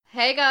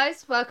Hey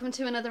guys, welcome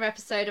to another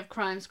episode of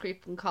Crimes,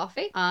 Creep and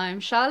Coffee. I'm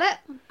Charlotte.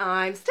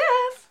 I'm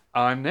Steph.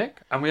 I'm Nick,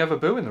 and we have a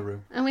boo in the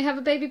room. And we have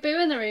a baby boo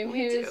in the room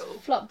We who's do.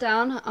 flopped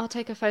down. I'll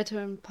take a photo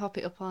and pop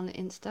it up on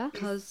Insta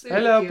because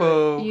Hello,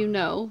 boo. you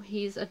know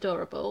he's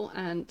adorable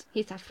and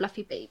he's that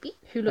fluffy baby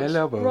who looks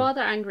Hello, boo.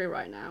 rather angry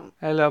right now.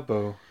 Hello,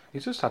 boo.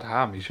 He's just had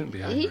ham. He shouldn't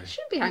be angry. He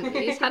should be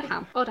angry. He's had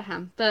ham. Order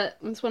ham. But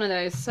it's one of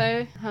those.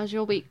 So, how's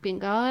your week been,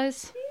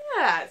 guys?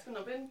 Yeah, it's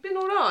been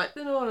alright.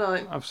 Been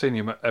alright. I've seen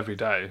him every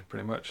day,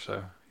 pretty much,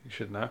 so you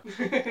should know.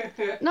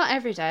 Not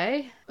every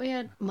day. We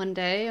had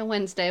Monday and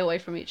Wednesday away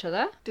from each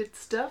other. Did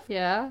stuff.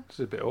 Yeah. It's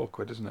a bit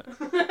awkward, isn't it?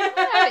 So,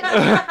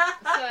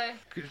 Right.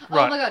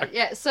 oh my god,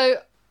 yeah. So,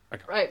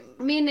 Okay. right,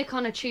 me and Nick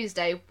on a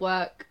Tuesday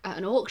work at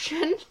an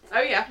auction.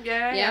 Oh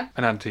yeah.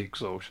 An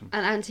antiques auction.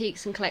 An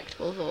antiques and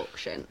collectibles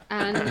auction,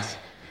 and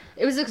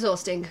it was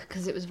exhausting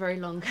because it was a very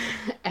long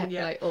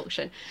Yeah.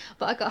 auction.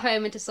 But I got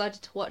home and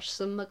decided to watch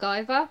some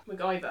MacGyver.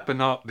 MacGyver. But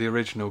not the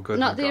original good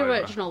Not the MacGyver,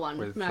 original one,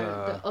 with, no,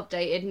 the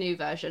updated new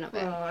version of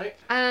it. Right.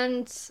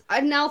 And I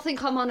now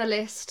think I'm on a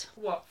list,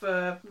 What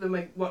for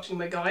watching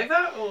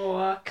MacGyver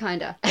or?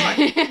 kinda.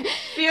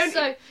 The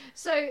only-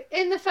 So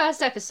in the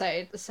first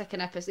episode,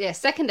 second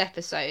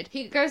episode,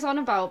 he goes on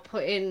about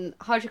putting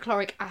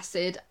hydrochloric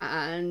acid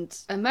and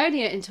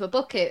ammonia into a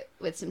bucket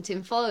with some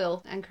tin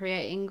foil and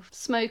creating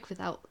smoke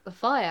without the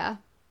fire.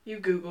 You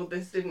googled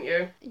this, didn't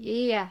you?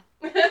 Yeah.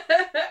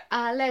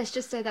 Let's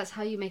just say that's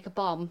how you make a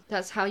bomb.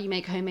 That's how you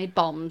make homemade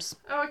bombs.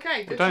 Oh,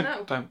 okay. Good Well, to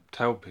know. don't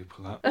tell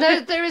people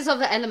that. There is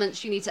other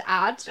elements you need to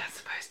add. That's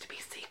supposed to be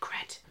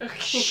secret.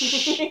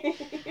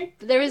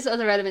 There is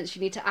other elements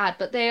you need to add,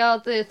 but they are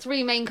the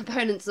three main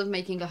components of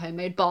making a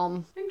homemade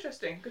bomb.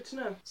 Interesting. Good to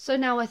know. So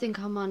now I think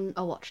I'm on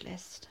a watch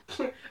list.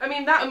 I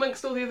mean, that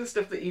amongst all the other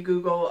stuff that you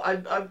Google,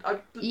 I'd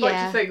like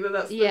Yeah. to think that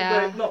that's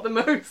Yeah. not the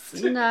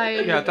most. No.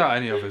 Yeah, I doubt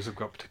any of us have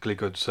got particularly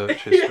good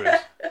search histories.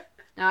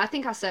 No, I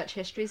think our search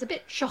history is a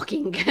bit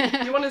shocking.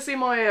 You want to see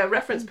my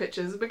reference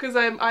pictures? Because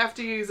I have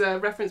to use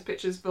reference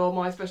pictures for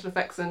my special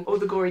effects and all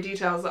the gory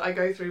details that I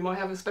go through. I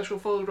have a special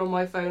folder on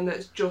my phone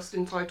that's just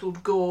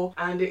entitled Gore,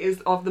 and it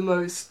is of the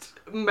most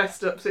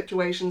messed up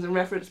situations and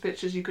reference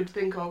pictures you could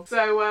think of.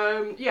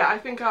 So, yeah, I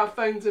think our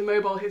phones and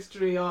mobile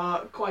history are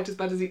quite as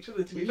bad as each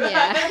other, to be fair.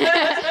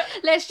 Yeah.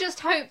 Let's just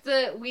hope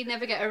that we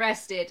never get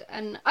arrested.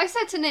 And I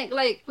said to Nick,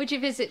 like, would you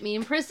visit me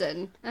in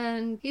prison?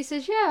 And he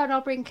says, yeah, and I'll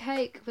bring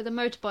cake with a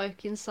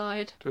motorbike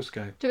inside To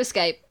escape. to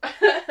escape.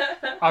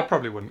 I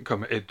probably wouldn't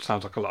come. It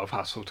sounds like a lot of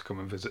hassle to come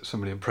and visit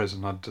somebody in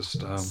prison. I'd just...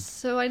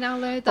 So I now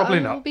know that Probably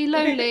I will not. be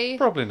lonely.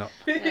 Probably not.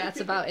 Yeah, that's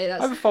about it. I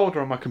have a That's... folder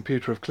on my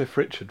computer of Cliff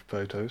Richard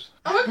photos.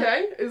 Oh, okay.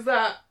 Is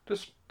that...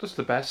 Just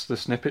the best, the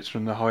snippets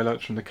from the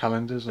highlights from the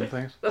calendars and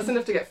things. That's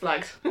enough to get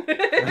flagged.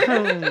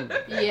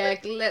 Yeah,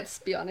 let's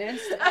be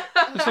honest.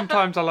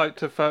 Sometimes I like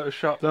to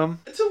Photoshop them.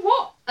 To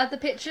what? Other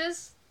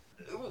pictures?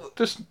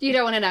 Just You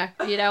don't want to know.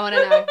 You don't want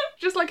to know.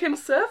 Just like him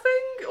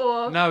surfing?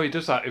 Or... no, he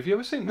does that. Have you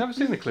never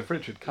seen the Cliff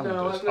Richard No,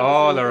 calendars? I've never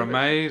Oh, seen they're them.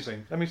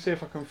 amazing. Let me see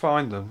if I can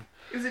find them.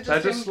 Is it They're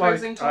just him just like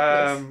posing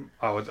topless?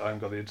 I haven't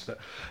got the internet.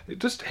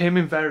 Just him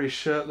in various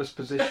shirtless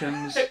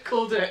positions.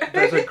 Called it.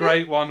 There's a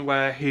great one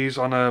where he's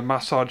on a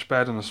massage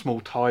bed and a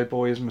small Thai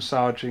boy is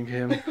massaging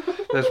him.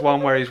 There's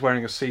one where he's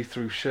wearing a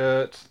see-through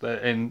shirt. They're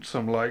in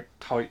some like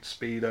tight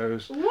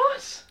speedos.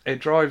 What? It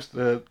drives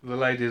the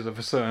ladies of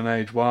a certain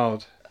age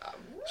wild.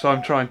 So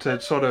I'm trying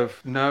to sort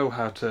of know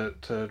how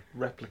to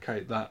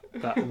replicate that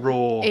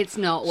raw It's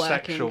not working.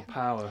 sexual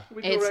power.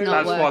 With It's your own- not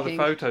That's why the working.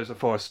 photos are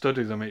for. I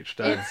study them each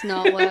day. It's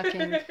not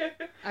working.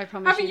 I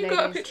promise Haven't you got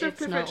a ladies, picture of it's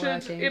Cliff not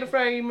Richard working. in a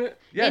frame?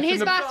 Yes, in his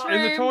the, bathroom.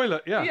 In the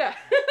toilet, yeah. Yeah.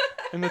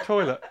 In the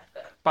toilet.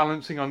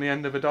 Balancing on the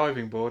end of a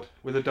diving board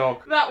with a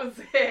dog. That was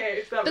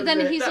it. But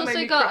then he's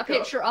also got a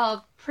picture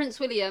of Prince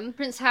William,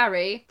 Prince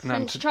Harry, And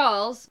Prince Anton-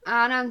 Charles,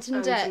 and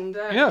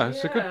Antoinette. Yeah,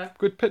 it's a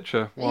good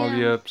picture while Yeah.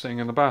 you're sitting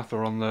in the bath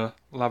or on the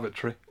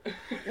lavatory.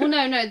 Well,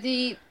 no,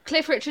 the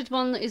Cliff Richard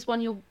one is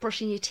when you're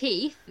brushing your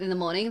teeth in the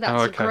morning.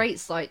 That's okay. a great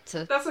sight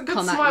to That's a good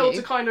come smile at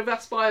you. to kind of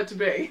aspire to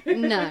be.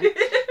 No,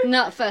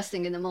 not first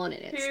thing in the morning.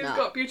 It's He's not.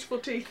 got beautiful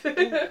teeth. I'll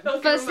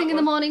give First him thing that in the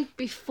one. morning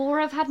before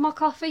I've had my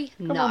coffee.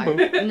 on, No, boo.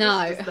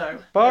 no. Just no.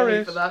 Boris. No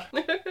need for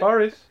that.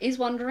 Boris. He's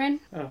wandering.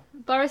 Oh.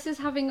 Boris is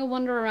having a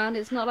wander around.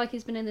 It's not like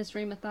he's been in this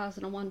room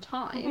 1,001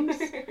 times.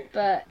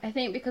 But I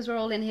think because we're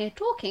all in here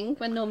talking,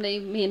 when normally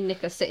me and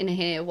Nick are sitting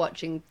here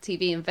watching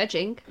TV and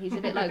vegging, he's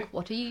a bit like,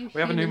 what are you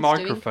We have a new humans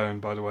doing? microphone,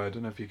 by the way. I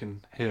don't know if you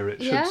can hear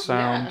it. It Yeah?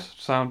 should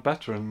sound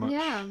better and much.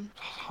 Yeah.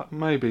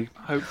 Maybe,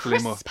 hopefully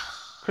more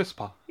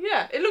crisper.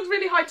 Yeah, it looks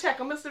really high tech.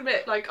 I must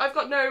admit, like I've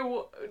got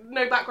no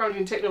background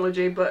in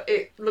technology, but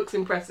it looks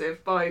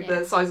impressive by Yeah.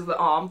 the size of the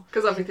arm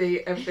because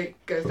everything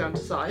goes down to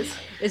size.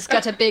 It's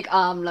got a big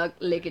arm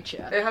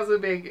ligature. It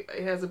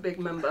has a big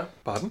member.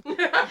 Pardon?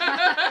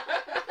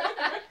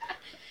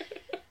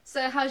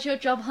 So how's your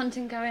job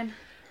hunting going?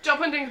 Job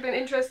hunting's been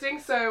interesting.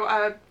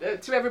 So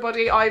to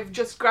everybody, I've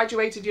just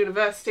graduated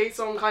university,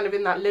 so I'm kind of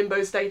in that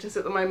limbo status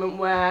at the moment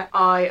where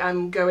I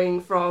am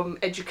going from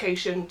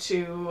education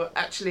to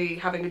actually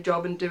having a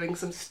job and doing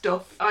some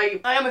stuff. I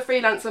am a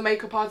freelancer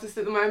makeup artist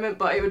at the moment,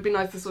 but it would be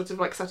nice to sort of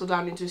like settle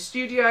down into a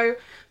studio.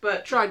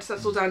 But trying to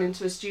settle down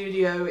into a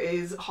studio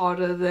is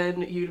harder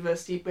than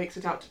university makes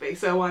it out to be.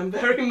 So I'm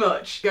very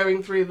much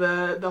going through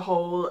the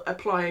whole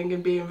applying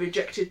and being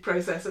rejected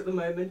process at the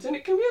moment, and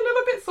it can be a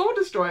little bit soul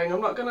destroying,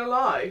 I'm not gonna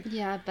lie.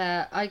 Yeah,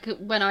 but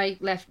when I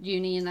left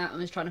uni and that, I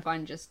was trying to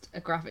find just a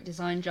graphic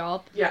design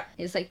job. Yeah.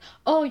 It's like,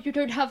 oh, you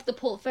don't have the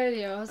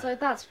portfolio. I was like,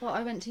 that's what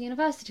I went to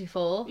university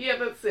for. Yeah,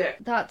 that's it.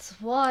 That's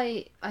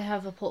why I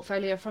have a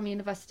portfolio from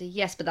university.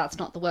 Yes, but that's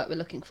not the work we're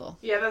looking for.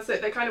 Yeah, that's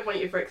it. They kind of want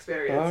you for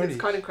experience. Right.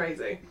 It's kind of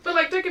crazy. But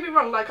like, don't get me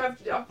wrong. Like,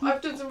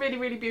 I've done some really,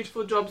 really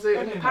beautiful jobs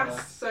in the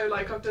past. So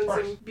like, I've done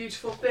some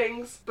beautiful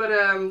things. But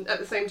at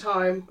the same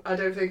time, I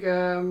don't think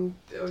I'm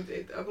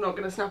not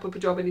gonna snap up a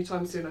job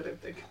anytime soon. I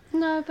don't think.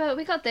 No, but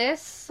we got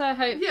this, so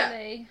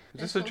hopefully.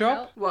 Is this a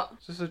job? What?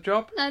 Is this a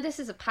job? No, this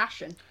is a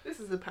passion. This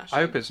is a passion.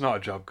 I hope it's not a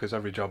job, because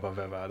every job I've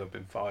ever had I've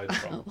been fired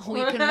from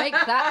We can make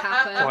that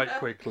happen. quite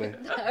quickly.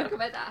 No, we can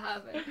make that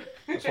happen.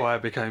 That's why I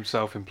became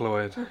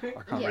self-employed. I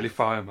can't really Yes.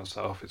 fire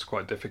myself. It's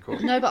quite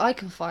difficult. No, but I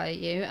can fire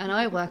you, and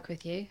I work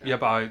with you. Yeah,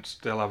 but I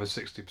still have a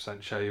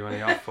 60% share you only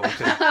have 40.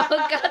 For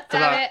Oh, God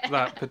damn it.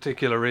 that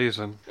particular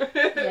reason.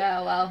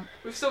 Yeah, well.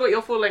 We've still got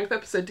your full-length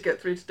episode to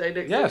get through today,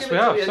 Nick. Yes, give we it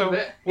till have. the end So of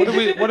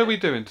it. what are we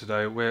doing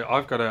today?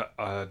 I've got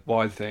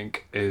what I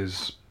think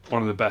is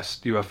one of the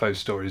best UFO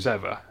stories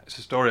ever. It's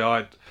a story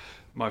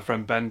my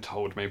friend Ben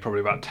told me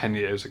probably about 10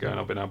 years ago, and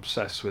I've been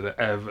obsessed with it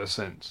ever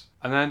since.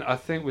 And then I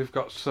think we've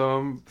got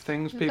some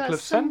things people have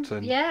sent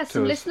in. Yeah,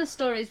 some to us. listener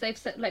stories. They've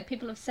sent, like,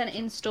 people have sent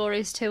in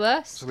stories to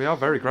us. So we are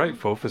very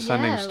grateful for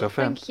sending stuff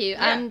in. Thank you.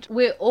 Yeah. And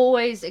we're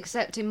always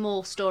accepting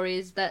more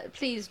stories. That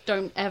please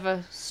don't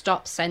ever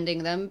stop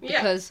sending them,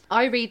 because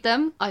I read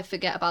them, I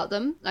forget about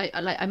them.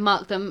 I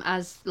mark them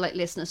as like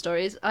listener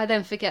stories. I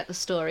then forget the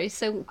story.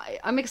 So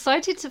I'm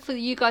excited for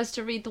you guys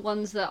to read the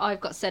ones that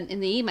I've got sent in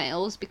the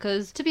emails,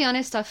 because to be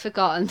honest, I've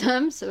forgotten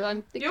them. So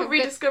I'm thinking You're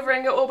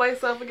rediscovering it all by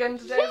yourself again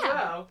today as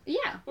well.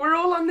 Yeah. We're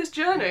all on this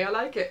journey. I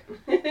like it.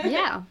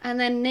 Yeah. And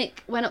then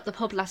Nick went up the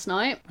pub last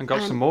night And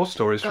got some more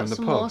stories got from the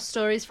some pub. more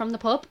stories from the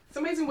pub. It's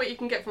amazing what you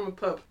can get from a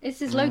pub. It's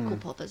his local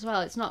pub as well.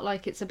 It's not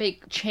like it's a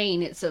big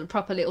chain. It's a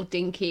proper little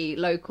dinky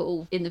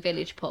local in the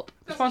village pub.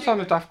 This might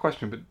sound a daft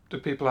question, but do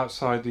people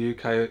outside the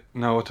UK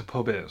know what a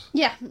pub is?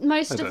 Yeah,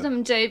 most They of do.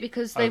 them do,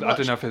 because I they watch.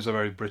 don't know if it's a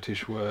very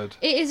British word.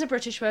 It is a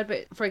British word,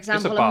 but for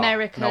example, bar,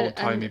 America an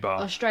old-timey and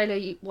bar. Australia,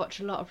 you watch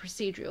a lot of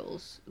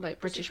procedurals, like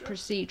British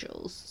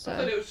procedurals. I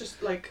thought So it was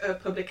just like a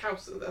public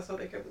house. That's how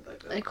they go with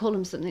that. they call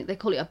them something. They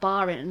call it a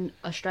bar in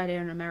Australia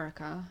and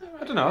America.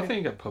 I don't know. I think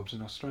you get pubs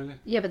in Australia.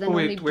 Yeah, but they're Well,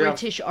 normally we have-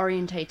 British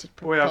orientated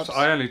We have. pubs.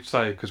 I only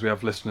say because we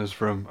have listeners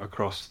from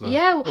across the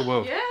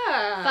world.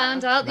 Yeah.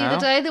 Found out the Now? other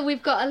day that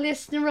we've got a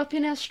listener up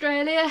in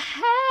Australia.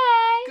 Hey!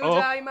 Good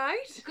Oh. day,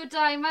 mate. Good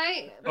day,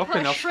 mate. Up Put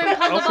in a Aus- shrimp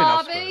on the up in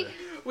barbie. Australia.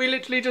 We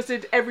literally just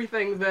did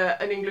everything that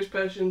an English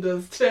person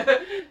does to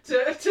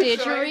try.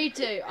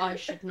 Didgeridoo. I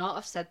should not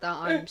have said that.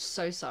 I'm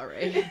so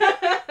sorry.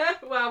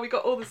 Wow, we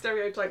got all the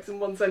stereotypes in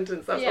one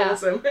sentence. That's Yeah.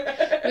 awesome.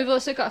 We've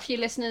also got a few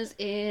listeners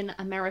in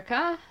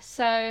America.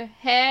 So,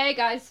 hey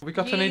guys. Have we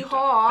got any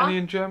Yeehaw.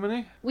 in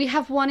Germany? We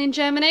have one in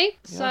Germany.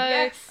 So,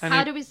 Yes.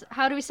 how do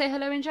we say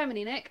hello in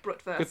Germany, Nick? Brut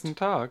first. Guten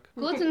Tag.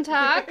 Guten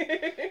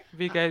Tag.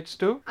 Wie geht's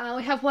du?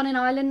 We have one in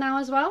Ireland now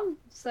as well.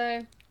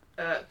 So,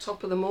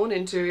 Top of the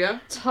morning to you.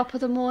 top of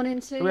the morning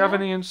too. Do we have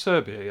any in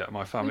Serbia yet?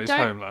 My family's don't.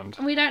 homeland.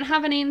 We don't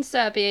have any in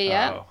Serbia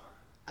yet. Oh.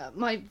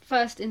 My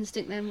first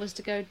instinct then was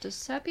to go, does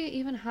Serbia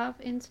even have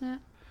internet?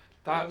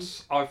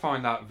 I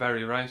find that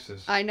very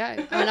racist. I know,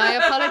 and I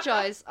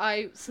apologise.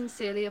 I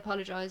sincerely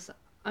apologise.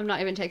 I'm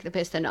not even taking the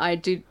piss then. I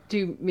do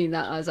mean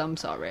that as I'm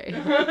sorry.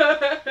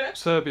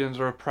 Serbians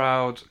are a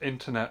proud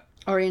internet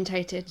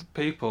Orientated.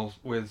 people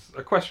with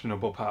a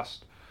questionable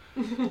past.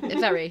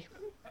 Very.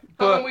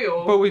 Aren't we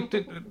all? But we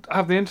did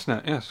have the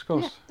internet, yes, of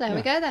course. Yeah, there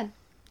we go then.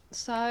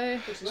 So,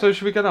 So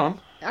should we get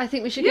on? I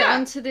think we should get Yeah.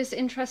 on to this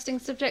interesting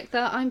subject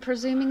that I'm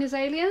presuming is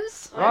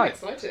aliens. I'm Right.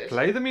 excited.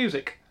 Play the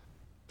music.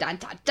 Dun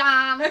dun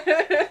dun!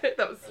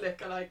 That was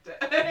slick. I liked it.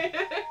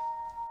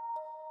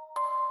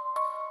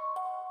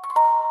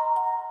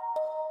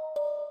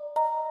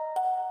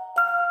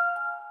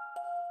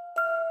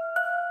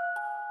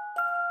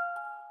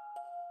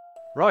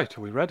 Right,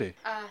 are we ready?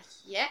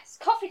 Yes.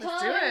 Coffee time!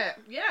 Let's do it.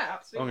 Yeah, I'm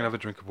absolutely. going to have a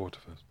drink of water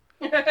first.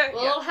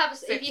 We'll have.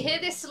 If you hear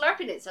this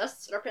slurping, it's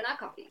us slurping our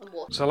coffee and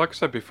water. So, like I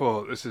said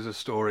before, this is a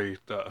story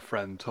that a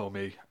friend told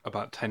me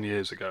about 10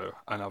 years ago,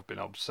 and I've been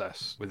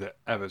obsessed with it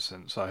ever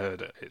since I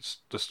heard it. It's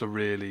just a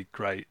really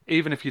great,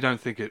 even if you don't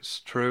think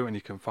it's true and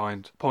you can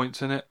find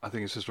points in it, I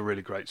think it's just a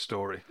really great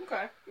story.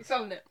 Okay, you're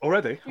selling it.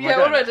 Already? Am I Yeah,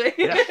 going? already.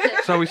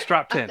 Yeah. So, are we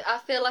strapped in? I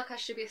feel like I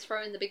should be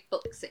throwing the big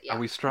books at you. Are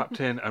we strapped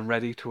in and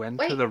ready to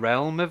enter Wait. the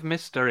realm of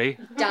mystery?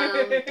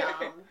 Down,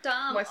 down.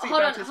 Damn. My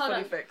hold on, seatbelt is hold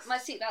fully on. fixed. My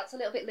seatbelt's a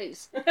little bit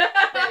loose. There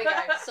we go.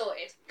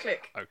 Sorted.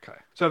 Click. Okay.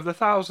 So of the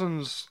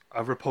thousands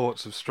of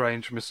reports of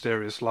strange,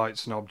 mysterious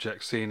lights and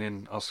objects seen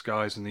in our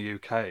skies in the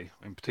UK,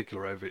 in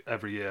particular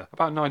every year,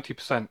 about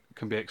 90%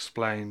 can be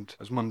explained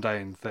as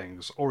mundane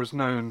things or as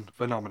known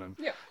phenomenon.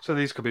 Yeah. So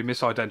these could be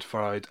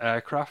misidentified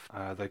aircraft,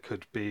 they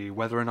could be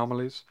weather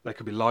anomalies, they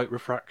could be light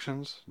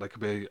refractions, they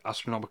could be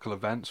astronomical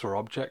events or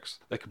objects,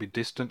 they could be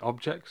distant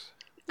objects.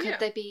 Could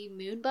they be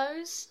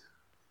moonbows?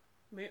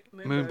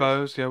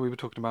 Moonbows, yeah, we were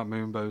talking about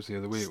moonbows the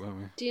other week, weren't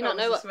we? Do you not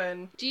know what?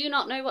 Do you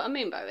not know what a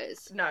moonbow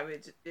is? No,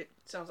 it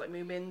sounds like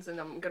Moomins, and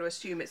I'm going to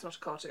assume it's not a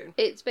cartoon.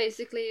 It's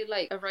basically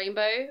like a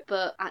rainbow,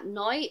 but at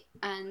night,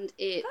 and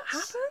it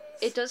happens.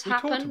 It does We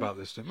happen. talked about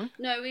this, didn't we?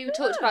 No, we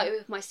talked about it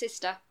with my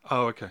sister,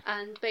 Oh, okay.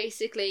 and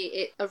basically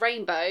it's a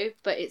rainbow,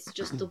 but it's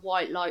just the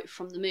white light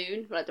from the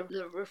moon, like the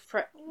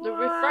refraction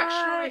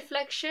or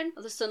reflection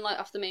of the sunlight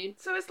off the moon.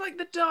 So it's like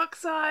the dark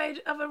side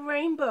of a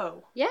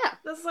rainbow. Yeah,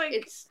 That's like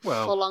it's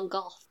Well- full on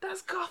goth.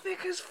 that's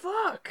gothic as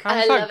fuck. How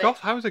is I that love it. goth?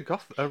 How is it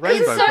goth? A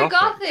rainbow It's so gothic?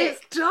 gothic.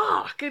 It's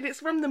dark and it's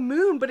from the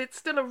moon, but it's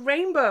still a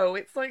rainbow.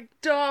 It's like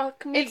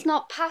dark meat. It's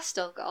not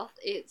pastel goth,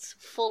 it's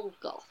full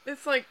goth.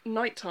 It's like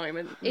nighttime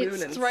and moon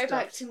It's and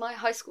throwback stuff. to my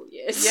high school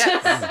years.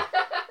 Yes.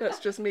 That's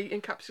just me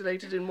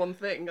encapsulated in one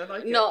thing. I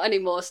like it. Not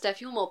anymore,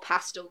 Steph. You're more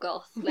pastel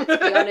goth,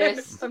 let's be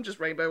honest. I'm just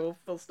rainbow or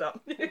full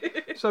stop.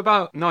 So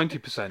about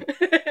 90%,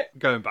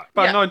 going back,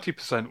 about Yeah.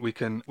 90% we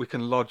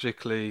can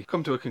logically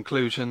come to a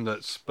conclusion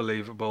that's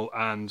believable,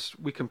 and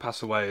we can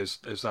pass away as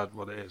that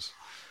what it is.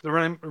 The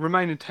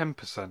remaining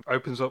 10%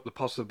 opens up the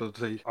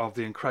possibility of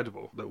the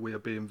incredible, that we are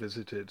being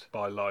visited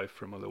by life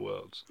from other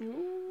worlds.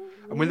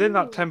 And within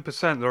that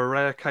 10%, there are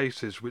rare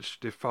cases which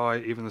defy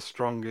even the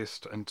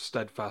strongest and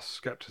steadfast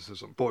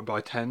scepticism, brought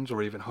by tens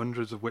or even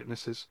hundreds of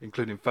witnesses,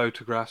 including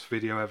photographs,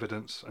 video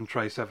evidence, and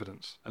trace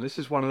evidence. And this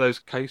is one of those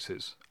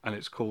cases, and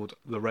it's called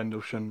the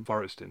Rendlesham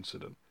Forest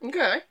Incident.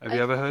 Okay. Have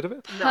you ever heard of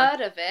it? Heard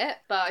of it,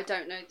 but I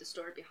don't know the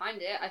story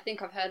behind it. I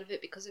think I've heard of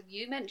it because of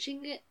you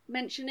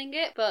mentioning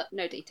it, but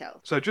no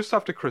details. So just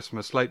after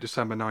Christmas, late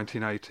December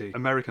 1980,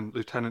 American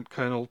Lieutenant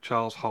Colonel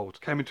Charles Holt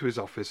came into his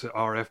office at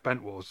RAF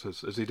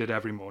Bentwaters, as he did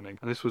every morning,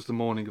 and this was the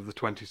morning of the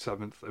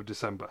 27th of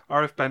December.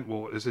 RAF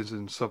Bentwaters is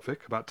in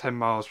Suffolk, about 10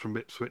 miles from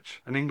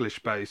Ipswich, an English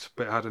base,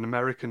 but it had an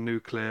American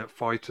nuclear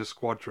fighter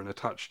squadron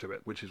attached to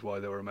it, which is why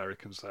there were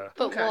Americans there.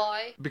 But Okay.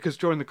 why? Because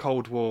during the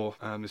Cold War,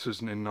 this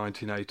was in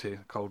 1980,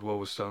 the Cold War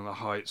was still in the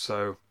height,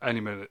 so any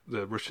minute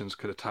the Russians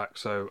could attack,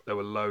 so there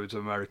were loads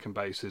of American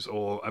bases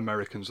or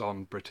Americans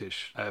on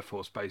British Air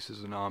Force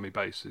bases and Army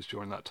bases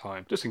during that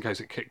time, just in case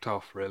it kicked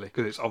off, really,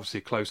 because it's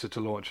obviously closer to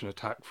launch an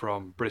attack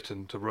from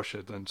Britain to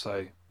Russia than,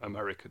 say,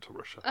 America to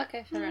Russia.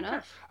 Okay, fair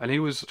enough. And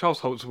Charles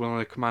Holt was one of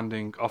the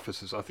commanding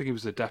officers. I think he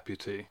was the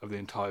deputy of the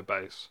entire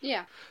base.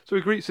 Yeah. So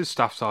he greets his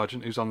staff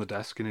sergeant, who's on the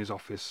desk in his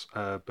office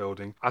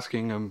building,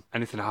 asking him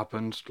anything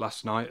happened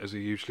last night, as he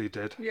usually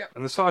did. Yeah.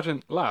 And the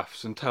sergeant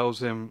laughs and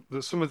tells him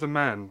that some of the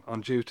men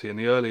on duty in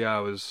the early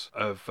hours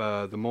of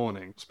the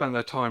morning spent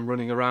their time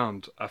running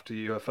around after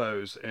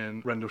UFOs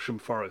in Rendlesham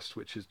Forest,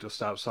 which is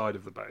just outside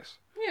of the base.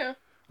 Yeah.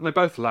 And they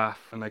both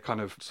laugh, and they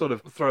kind of sort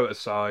of throw it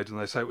aside, and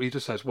they say, well, he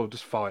just says, well,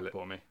 just file it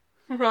for me.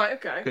 Right,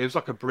 okay. It was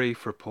like a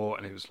brief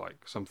report, and it was like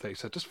something. He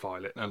said, just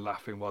file it, and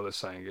laughing while they're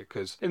saying it,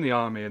 because in the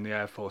Army and the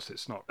Air Force,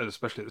 it's not,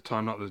 especially at the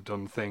time, not the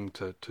done thing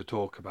to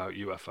talk about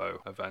UFO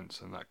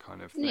events and that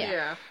kind of thing.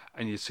 Yeah.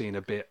 And you seem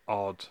a bit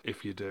odd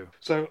if you do.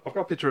 So I've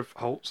got a picture of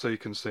Holt so you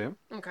can see him.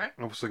 Okay.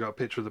 I've also got a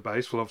picture of the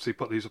base. We'll obviously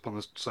put these up on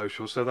the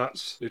social. So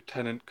that's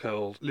Lieutenant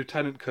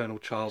Colonel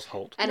Charles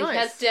Holt. And he Nice.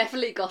 has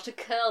definitely got a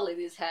curl in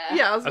his hair.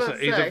 Yeah, I was about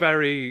to He's say. a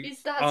very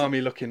Is that-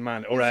 Army-looking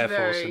man, or He's Air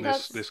Force very- in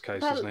this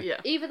case, well, isn't he?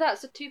 Yeah. Either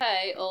that's a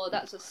toupee or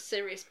that's a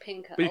serious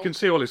pink curl. But you can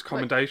see all his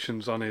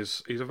commendations on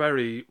his. He's a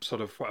very sort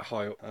of quite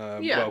high,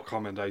 Yeah. well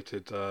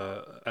commendated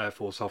Air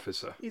Force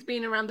officer. He's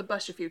been around the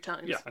bush a few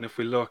times. Yeah, and if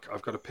we look,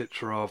 I've got a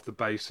picture of the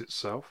base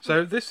itself.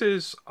 So this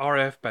is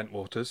RAF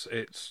Bentwaters.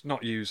 It's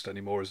not used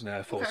anymore as an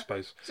Air Force Okay.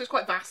 base. So it's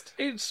quite vast.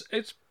 It's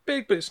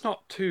big, but it's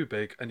not too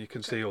big, and you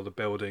can see all the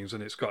buildings,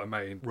 and it's got a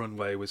main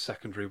runway with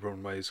secondary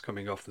runways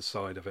coming off the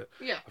side of it.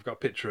 Yeah. I've got a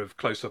picture of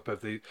close-up of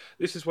the...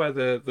 This is where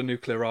the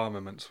nuclear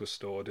armaments were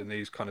stored, in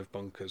these kind of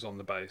bunkers on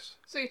the base.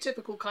 So your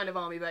typical kind of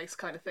army base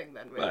kind of thing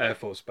then, really. Air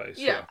Force base,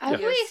 Yeah. yeah. Have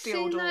Yeah. we Steel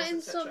seen doors, that in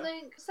etc.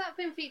 something? Has that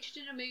been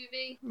featured in a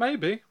movie?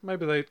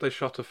 Maybe they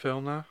shot a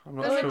film there. I'm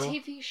not Or sure. a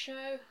TV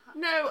show?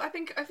 No, I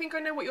think I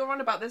know what you're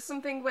on about. There's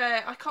something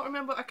where I can't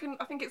remember. I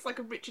think it's like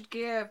a Richard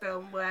Gere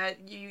film where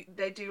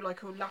they do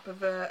like a lap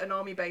of an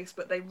army base,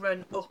 but they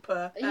run up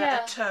a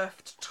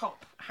turfed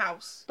top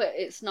house. But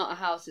it's not a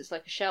house, it's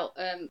like a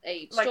shelter,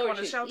 a Like storage on a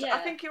unit. shelter. Yeah. I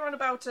think you're on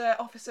about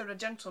Officer and a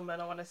Gentleman,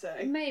 I want to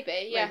say.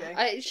 Maybe, yeah.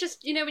 Maybe. It's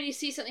just, you know, when you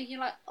see something, you're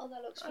like, oh,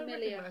 that looks I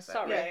familiar. recognise that.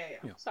 Sorry.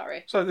 Yeah.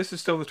 Sorry. So this is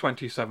still the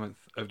 27th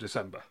of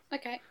December.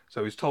 Okay.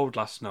 So he's told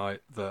last night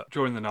that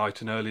during the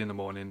night and early in the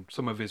morning,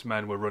 some of his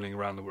men were running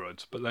around the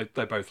woods, but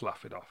they both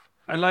laugh it off.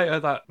 And later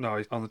that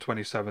night, on the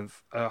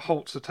 27th,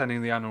 Holt's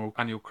attending the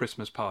annual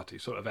Christmas party,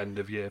 sort of end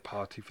of year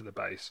party for the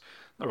base.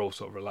 They're all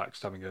sort of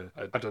relaxed, having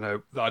I don't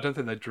know, I don't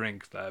think they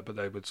drink there, but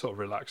they would sort of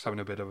relax, having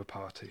a bit of a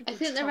party. I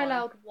think they're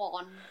allowed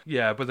one.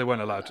 Yeah, but they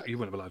weren't allowed to, you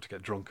weren't allowed to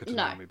get drunk at an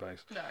army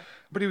base. No.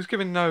 But he was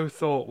giving no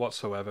thought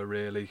whatsoever,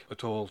 really,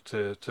 at all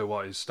to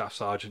what his staff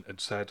sergeant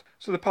had said.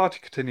 So the party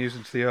continues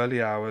into the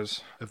early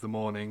hours of the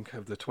morning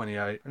of the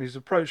 28th, and he's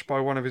approached by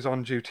one of his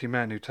on-duty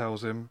men who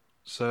tells him,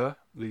 "Sir,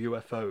 the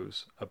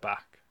UFOs are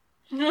back."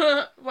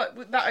 What,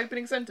 with that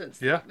opening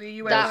sentence? Yeah. The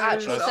US That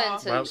actual are-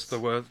 sentence. That's the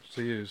words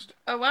he used.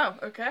 Oh, wow,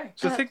 okay.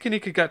 So thinking he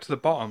could get to the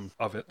bottom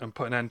of it and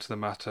put an end to the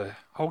matter,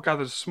 Holt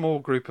gathered a small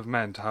group of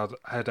men to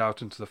head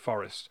out into the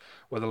forest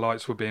where the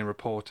lights were being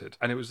reported.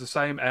 And it was the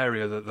same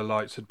area that the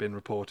lights had been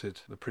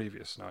reported the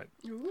previous night.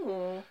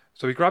 Ooh.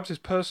 So he grabbed his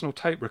personal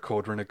tape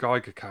recorder and a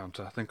Geiger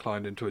counter, then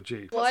climbed into a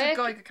Jeep. What's Why- a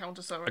Geiger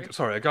counter, sorry?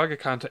 Sorry, a Geiger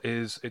counter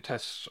it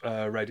tests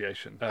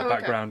radiation, okay.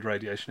 background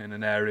radiation in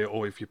an area,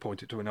 or if you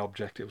point it to an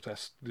object, it will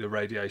test the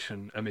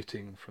radiation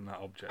emitting from that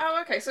object.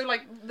 Oh, okay, so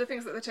like the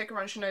things that they take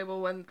around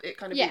Chernobyl when it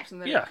kind of Yeah. beeps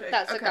and then Yeah.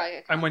 That's a okay.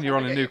 Geiger And when counter. you're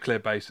on a Okay. nuclear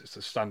base, it's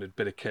a standard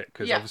bit of kit,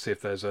 because Yeah. obviously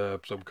if there's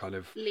some kind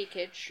of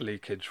leakage.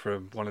 leakage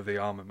from one of the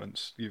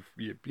armaments, you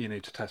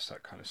need to test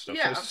that kind of stuff.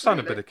 Yeah, so it's a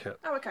standard absolutely. bit of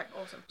kit. Oh, okay,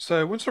 awesome.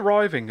 So once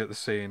arriving at the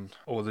scene,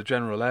 or the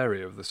general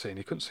area of the scene,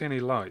 he couldn't see any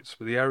lights,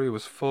 but the area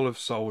was full of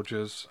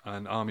soldiers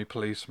and army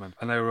policemen,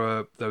 and there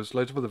was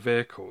loads of other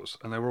vehicles,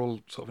 and they were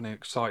all sort of in an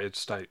excited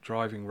state,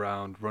 driving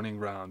round, running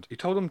round. He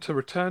told them to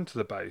return to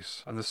the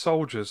base, and the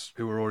soldiers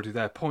who were already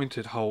there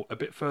pointed Holt a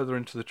bit further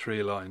into the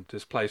tree line, to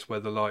this place where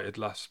the light had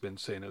last been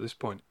seen. At this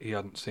point, he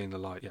hadn't seen the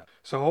light yet.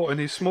 So Holt and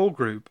his small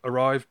group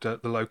arrived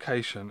at the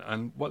location,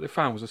 and what they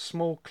found was a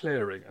small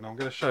clearing, and I'm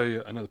going to show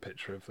you another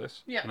picture of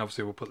this. Yeah. And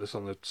obviously we'll put this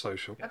on the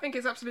social. I think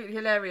it's absolutely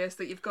hilarious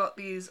that you've got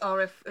these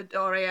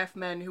RAF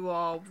men who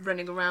are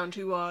running around,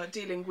 who are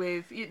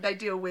they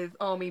deal with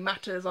army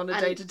matters on a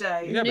And-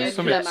 day-to-day. Yeah, Nuclear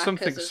but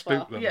something markers as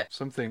spooked well. them. Yeah.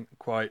 Something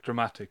quite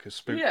dramatic has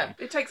spooked Yeah, them.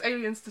 it takes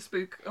aliens to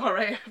spook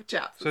RAF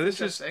chaps. So It's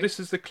this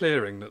interesting. is the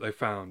clearing that they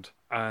found,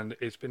 and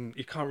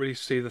you can't really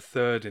see the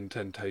third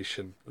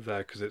indentation there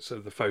because it's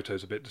the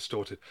photo's a bit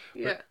distorted.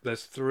 But Yeah.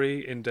 there's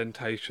 3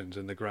 indentations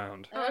in the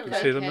ground. Oh, You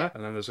okay. see them Okay. there,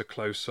 and then there's a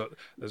close up.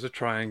 There's a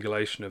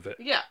triangulation of it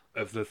Yeah.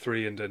 of the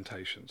 3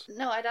 indentations,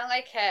 No, I don't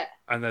like it.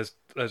 and there's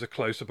a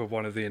close up of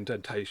one of the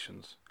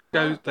indentations.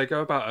 Oh. They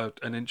go about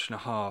an inch and a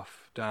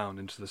half down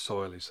into the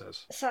soil, he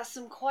says. So that's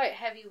some quite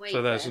heavy weight.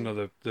 So there's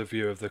then. the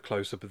view of the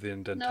close up of the No,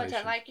 indentation. I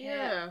don't like it.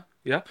 Yeah.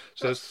 Yeah,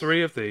 so there's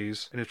 3 of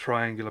these in a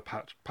triangular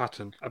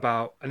pattern,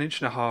 about an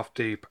inch and a half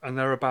deep, and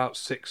they're about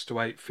 6 to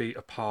 8 feet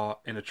apart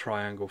in a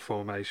triangle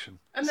formation.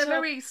 And So-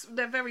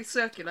 they're very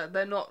circular.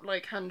 They're not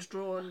like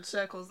hand-drawn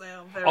circles. They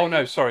are very. Oh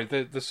no, sorry,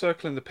 the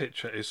circle in the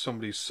picture is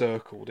somebody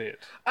circled it.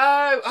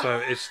 Oh. So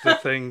it's the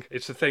thing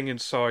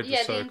inside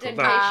Yeah, the the circle. indentation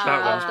That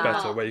of one's the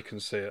better mark. where you can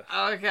see it.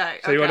 Okay.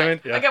 See what I okay.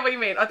 mean? Yeah. I get what you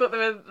mean. I thought they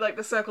were like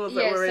the circles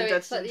that Yeah, were so indented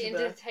it's like the into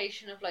the.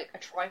 indentation of like a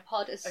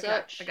tripod as Okay,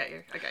 such. I get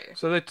you. I get you.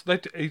 So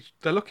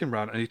they're looking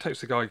around, and he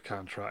takes the Geiger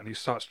counter out and he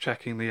starts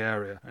checking the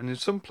area. And in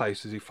some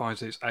places he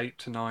finds it's 8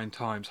 to 9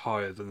 times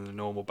higher than the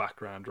normal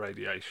background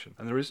radiation.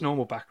 And there is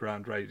normal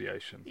background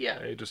radiation. Yeah.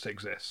 It just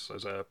exists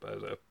as a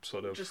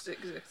sort of Just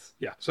exists.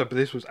 yeah. So but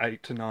this was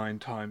 8 to 9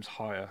 times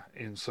higher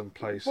in some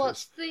places.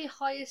 What's the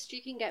highest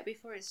you can get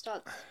before it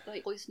starts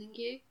like poisoning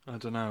you? I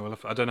don't know.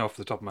 I don't know off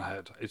the top of my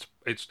head.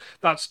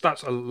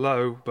 That's a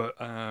low, but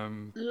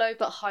Low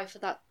but high for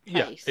that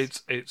yeah, place.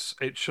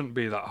 it shouldn't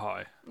be that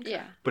high,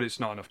 Yeah. but it's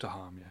not enough to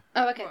harm you.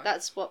 Oh, okay. Right.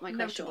 That's what my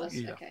question Notable.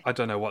 was. Yeah, Okay. I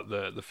don't know what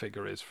the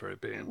figure is for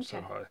it being so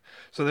Okay. high.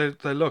 So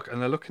they look,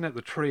 and they're looking at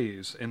the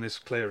trees in this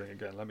clearing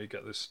again. Let me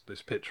get this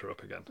picture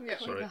up again. Yeah.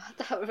 Oh Sorry. my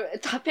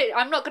God,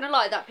 I'm not gonna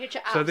lie. That picture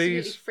So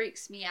absolutely these-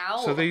 freaks me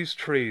out. So these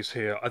trees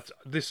here,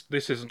 this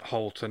isn't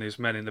Holt and his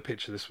men in the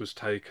picture. This was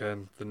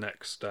taken the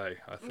next day,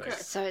 I think. Okay.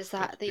 So is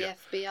that the Yeah.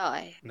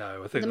 FBI?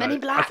 No, I think The Men in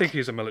I Black? think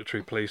he's a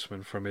military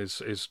policeman from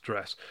his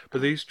dress.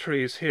 But these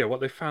trees here, what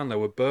they found there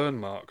were burn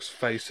marks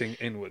facing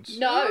inwards.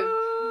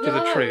 No. To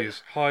the No.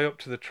 trees, high up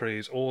to the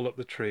trees, all up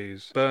the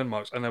trees, burn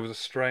marks, and there was a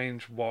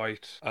strange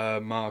white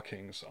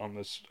markings on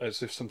this,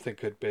 as if something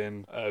had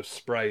been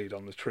sprayed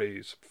on the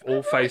trees,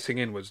 all facing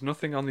inwards,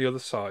 nothing on the other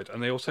side.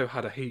 And they also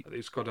had a heat.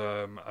 It's got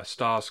a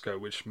star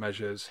scope which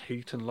measures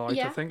heat and light, I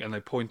Yeah. think, and they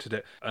pointed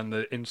it, and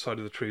the inside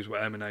of the trees were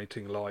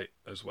emanating light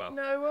as well.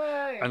 No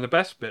way. And the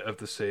best bit of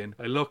the scene,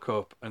 they look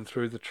up, and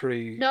through the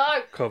tree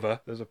No.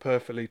 cover, there's a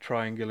perfectly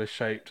triangular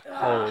shaped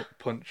hole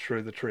punched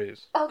through the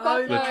trees. Oh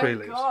God, The no. tree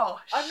leaves.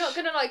 Gosh. I'm not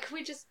gonna lie. Can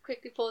we just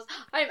quickly pause?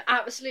 I'm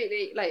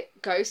absolutely like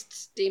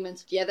ghosts,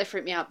 demons. Yeah, they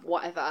freak me out.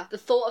 Whatever. The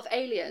thought of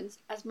aliens,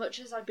 as much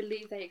as I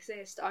believe they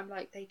exist, I'm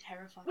like they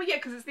terrify me. Well, yeah,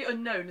 because it's the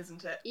unknown,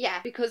 isn't it?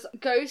 Yeah, because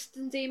ghosts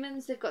and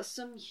demons, they've got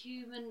some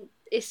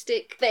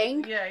humanistic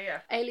thing. Yeah, yeah.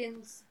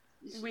 Aliens,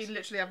 We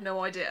literally have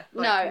no idea.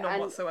 No, None and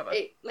whatsoever.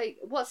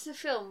 what's the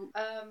film?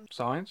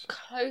 Science?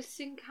 Close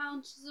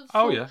Encounters of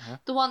Oh, yeah.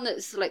 The one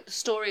that's like the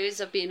stories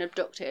of being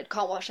abducted.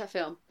 Can't watch that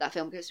film. That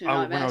film gives me Oh,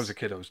 nightmares. when I was a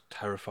kid, I was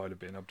terrified of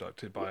being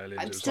abducted by aliens.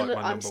 I'm It was still, like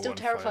my I'm number still one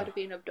terrified fail. of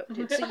being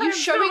abducted. So I'm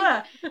still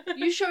there.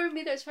 you showing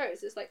me those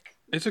photos is like.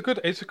 It's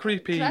a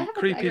creepy Can I have a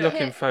creepy blanket?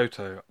 looking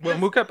photo. Well,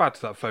 we'll get back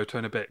to that photo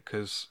in a bit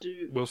because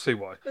we'll see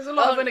why. There's a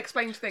lot of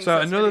unexplained things. So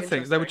that's another really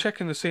thing, they were interesting.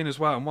 checking the scene as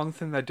well, and one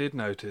thing they did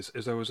notice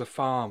is there was a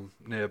farm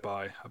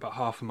nearby, about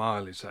half a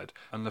mile, he said,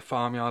 and the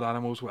farmyard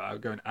animals were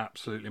out going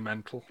absolutely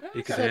mental.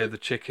 You could okay. hear the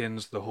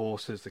chickens, the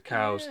horses, the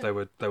cows.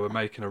 Yeah. They were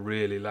making a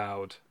really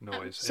loud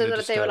noise. So in a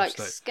that they were disturbed like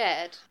state.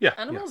 scared. Yeah,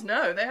 Animals,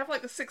 no, they have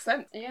like the sixth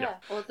sense. Yeah.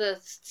 Or the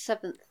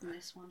seventh in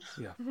this one.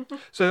 yeah.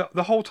 So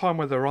the whole time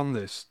where they're on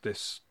this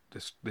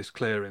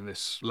clearing,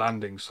 this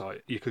landing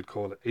site, you could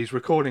call it, he's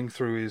recording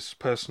through his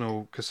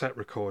personal cassette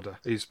recorder.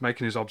 He's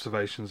making his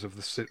observations of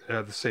the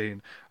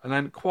scene, and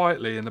then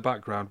quietly in the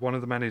background, one of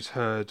the men is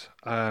heard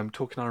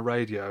talking on a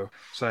radio,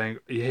 saying,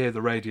 you hear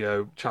the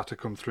radio chatter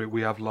come through,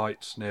 we have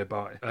lights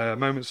nearby.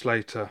 Moments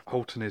later,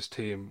 Holt and his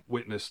team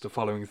witnessed the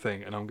following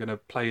thing, and I'm going to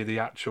play the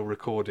actual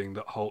recording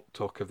that Holt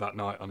took of that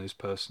night on his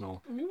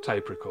personal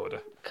tape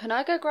recorder. Can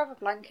I go grab a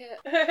blanket?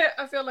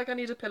 I feel like I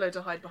need a pillow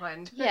to hide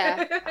behind.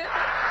 Yeah.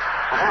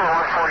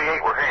 148,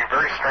 we're hearing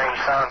very strange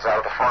sounds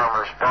out of the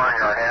farmers'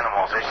 barnyard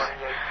animals. It's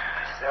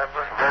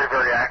very,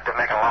 very active,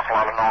 making an awful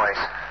lot of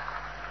noise.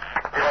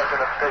 Yes, in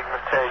a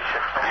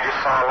pigmentation. You just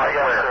saw a light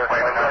where?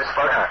 Wait a minute,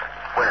 slow down.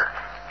 Where?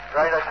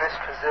 Right in this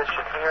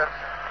position here,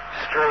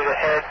 straight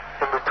ahead,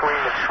 in between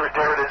the tree.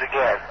 There it is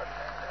again.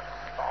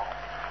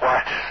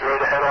 Watch,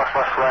 straight ahead off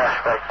my flash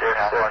right there,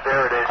 sir.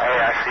 There it is. Hey,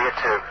 I see it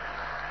too.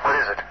 What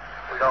is it?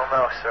 We don't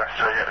know, sir.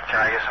 So, can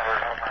I get some?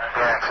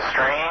 Yeah, it's a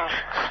strange,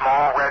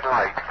 small red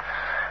light.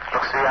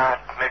 Looks to be out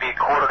maybe a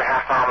quarter to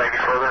half mile, maybe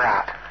further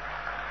out.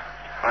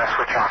 I'm going to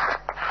switch off.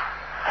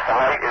 The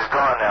light is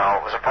gone now.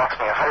 It was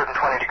approximately 120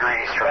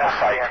 degrees from the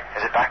site.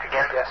 Is it back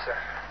again? Yes, sir.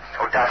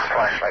 Oh, that's the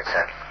flashlight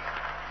set.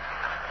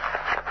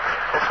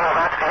 Let's move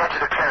out to the edge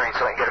of the clearing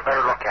so we can get a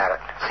better look at it.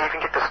 See if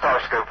you can get the star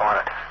scope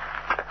on it.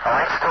 The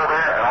light's still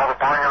there, and all the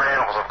barnyard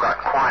animals have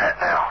gotten quiet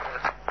now.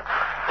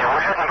 Yeah,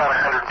 we're heading about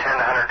 110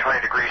 to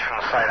 120 degrees from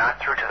the site out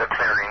through to the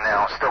clearing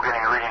now. Still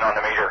getting a reading on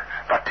the meter.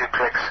 About 2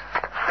 clicks.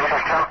 Maybe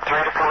count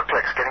 3 to 4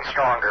 clicks, getting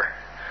stronger.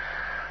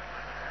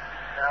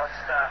 Now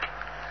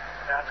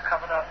it's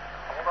coming up.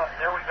 Hold on,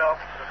 there we go.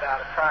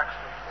 About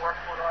approximately 4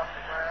 foot off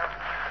the ground.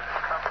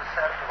 Comes to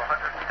set of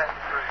 110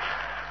 degrees.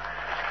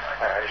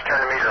 Just turn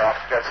the meter off.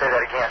 Gotta say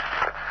that again.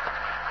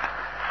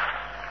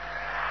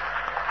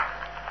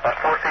 About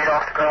 4 feet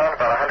off the ground,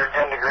 about 110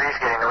 degrees,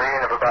 getting a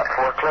reading of about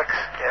 4 clicks.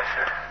 Yes,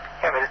 sir.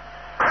 Yeah, but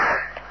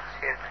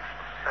Excuse me.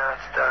 Now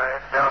it's dying.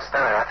 no, it's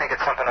not. I think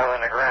it's something other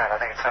than the ground. I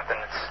think it's something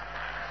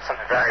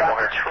variable Got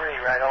here. the tree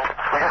right over.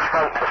 We just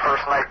frightened the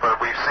first nightbird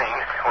we've seen.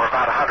 We're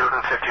about 150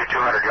 or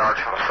 200 yards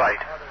from the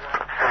site.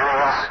 Everything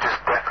else is just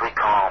deathly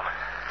calm.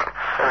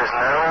 There is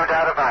no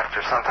doubt about it.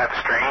 There's some type of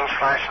strange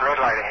flashing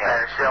red light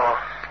ahead. It's yellow.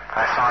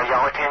 I saw a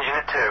yellow tinge in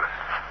it too.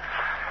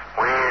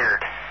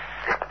 Weird.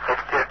 It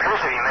appears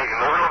to be maybe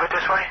moving a little bit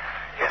this way.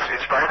 Yes,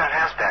 it's brighter than it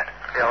has been.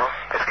 Yellow.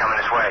 It's coming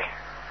this way.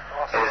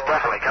 Also, It is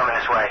definitely coming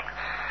this way.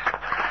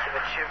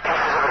 it shoots.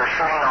 Pieces of it are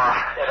shooting off.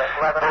 Yeah, at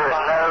 11 There is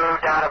o'clock. no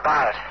doubt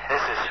about it.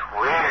 This is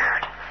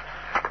weird.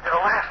 To the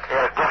left.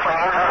 Yeah, definitely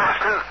moving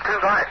to the left. Two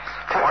lights.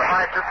 One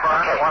light to the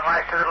front, Okay. one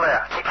light to the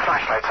left. Keep the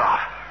flashlights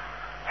off.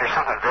 There's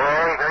something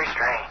very, very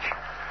strange.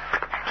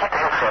 Get the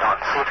headset on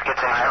and see if it gets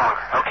any stronger.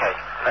 Okay.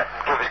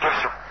 Give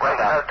us a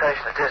rundown.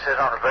 Notation that this is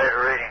on a beta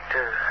reading,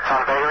 too. It's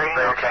on beta reading?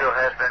 Beta Okay. still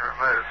has been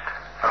removed.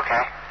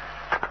 Okay.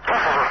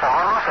 Pieces are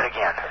falling off it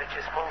again. But it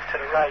just moved to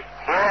the right.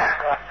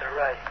 Yeah. Off to the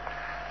right.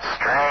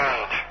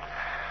 Strange.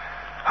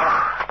 Oh,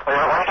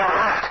 well, why go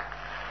left?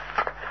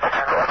 Let's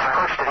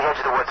approach to the edge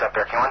of the woods up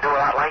there. Can you want to do it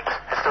without lights?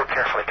 Let's do it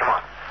carefully. Come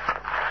on.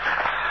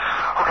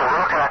 Okay, we're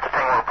looking at the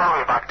thing. We're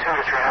probably about 200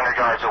 to 300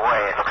 yards away.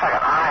 It looks like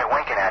an eye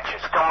winking at you.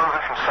 It's still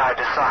moving from side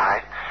to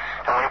side.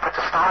 And when you put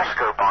the star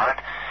scope on it,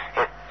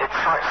 it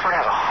sort of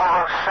has a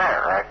hollow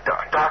center, a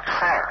dark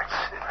center.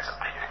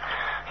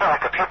 It's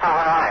like the pupil of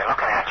an eye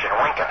looking at you and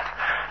winking.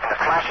 And the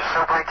flash is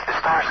so bright to the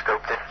star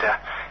scope that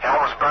it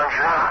almost burns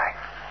your eye.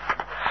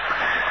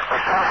 We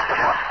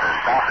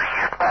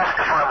passed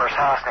the farmer's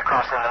house and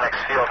across into the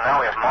next field. Now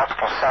we have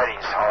multiple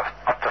sightings of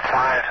up to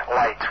 5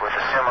 lights with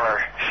a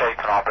similar shape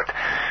and all, but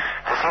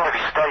they seem to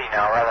be steady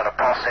now rather than a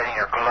pulsating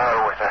or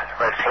glow with a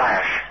red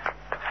flash.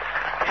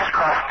 We just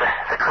crossed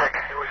the creek,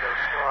 Here we go,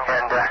 strong.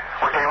 and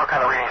we're getting what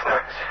kind of readings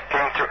now?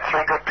 Getting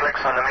 3 good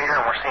clicks on the meter,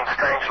 and we're seeing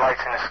strange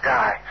lights in the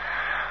sky.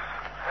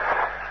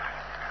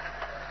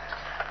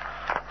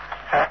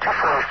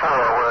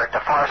 244, we're at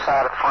the far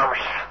side of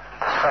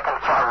the second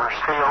farmer's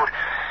field,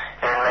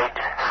 and made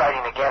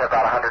sighting again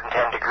about 110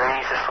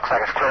 degrees. This looks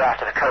like it's clear out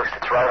to the coast.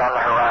 It's right on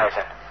the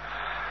horizon.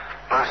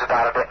 Moves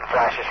about a bit and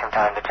flashes from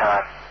time to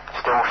time.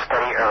 Still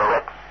steady or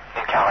red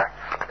in color.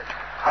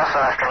 Also,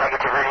 after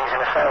negative readings in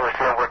the center of the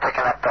field, we're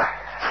picking up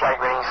slight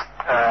readings,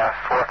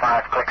 4 or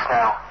 5 clicks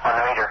now on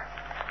the meter.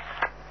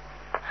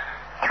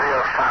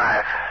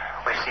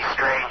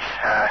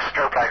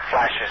 look like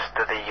flashes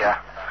to the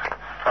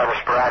rather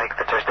sporadic,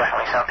 but there's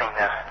definitely something,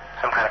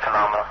 some kind of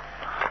phenomenon.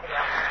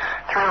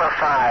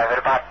 305 at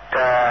about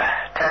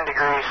 10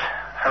 degrees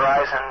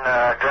horizon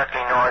directly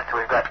north.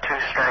 We've got two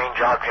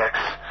strange objects,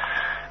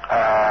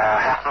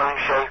 half moon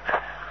shape,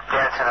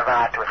 dancing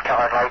about with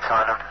colored lights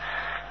on them.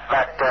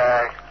 About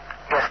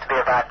guessed to be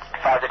about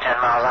 5 to 10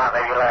 miles out,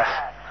 maybe less.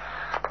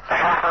 The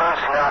half moons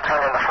have now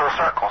turned into full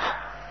circles.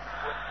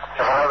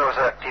 As though there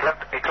was an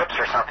eclipse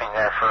or something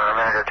there for a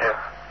minute or two.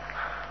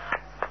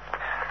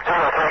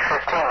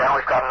 0315, now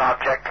we've got an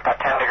object about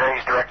 10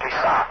 degrees directly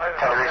south,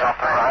 10 degrees off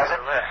the horizon.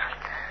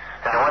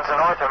 And the ones in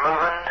the north are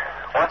moving,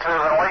 one's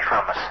moving away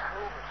from us.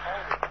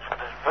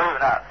 It's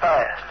moving out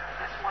fast.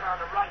 This one on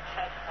the right's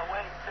heading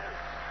away, too.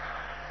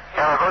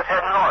 Yeah, we're both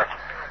heading north.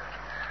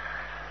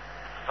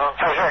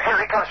 So here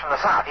he comes from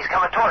the south. He's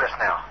coming toward us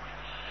now.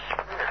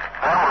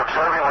 Now we're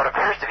observing what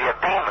appears to be a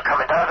beam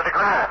coming down to the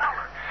ground.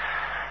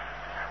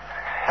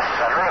 This is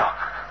unreal.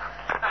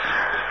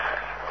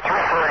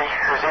 330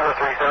 or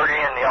 0330,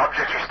 and the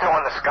objects are still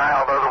in the sky,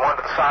 although the one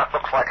to the south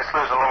looks like it's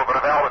losing a little bit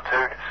of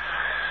altitude.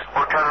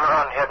 We're turning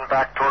around and heading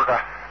back toward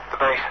the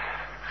base.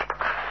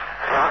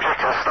 The object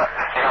to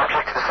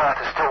the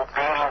south is still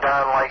beaming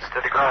down lights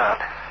to the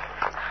ground.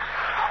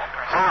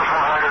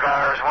 0400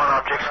 hours, one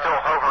object still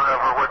hovering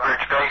over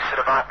Woodbridge Base at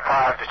about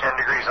 5 to 10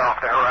 degrees off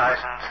the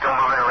horizon, still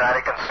moving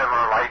erratic and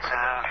similar lights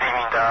and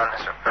beaming down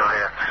this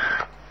area.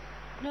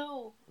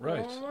 No.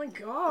 Right. Oh my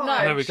god. No.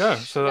 There we go.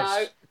 So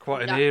that's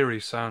quite an No.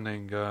 eerie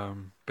sounding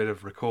bit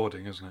of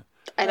recording, isn't it?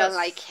 I don't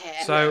like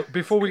it. So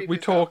before we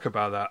creepy talk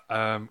about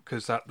that,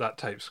 because that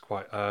tape's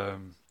quite,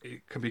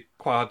 it can be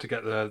quite hard to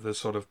get the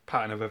sort of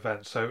pattern of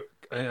events. So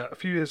a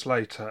few years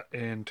later,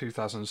 in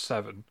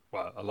 2007,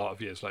 well, a lot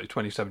of years later,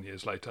 27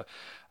 years later,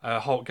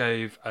 Holt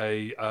gave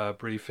a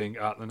briefing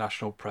at the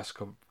National Press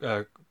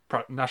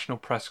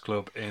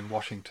Club in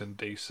Washington,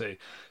 D.C.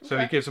 So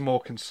he gives a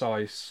more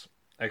concise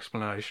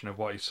explanation of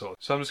what he saw.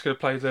 So I'm just going to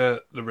play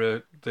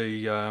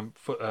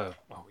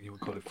you would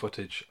call it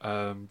footage.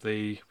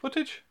 The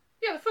footage?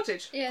 Yeah, the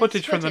footage. Yeah,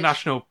 Footage from the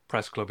National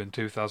Press Club in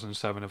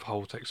 2007 of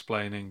Holt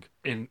explaining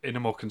in a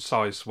more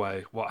concise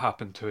way what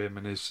happened to him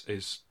and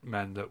his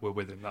men that were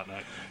with him that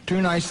night.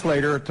 2 nights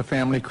later at the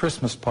family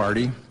Christmas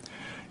party,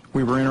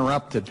 we were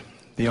interrupted.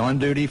 The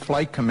on-duty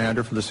flight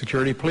commander for the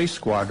Security Police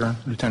Squadron,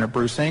 Lieutenant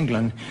Bruce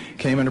England,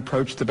 came and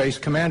approached the base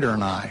commander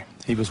and I.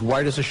 He was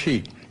white as a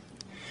sheet.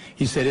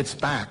 He said, "It's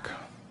back."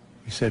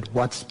 We said,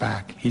 "What's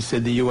back?" He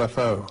said, "The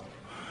UFO."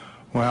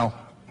 Well,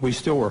 we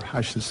still were,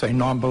 I should say,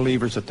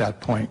 non-believers at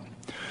that point.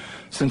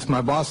 Since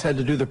my boss had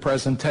to do the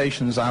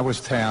presentations, I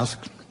was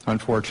tasked,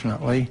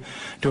 unfortunately,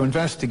 to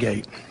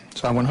investigate.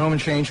 So I went home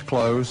and changed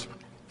clothes.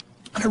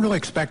 I really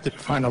expected to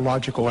find a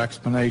logical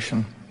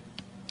explanation.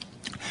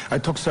 I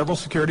took several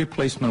security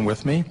policemen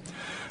with me,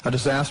 a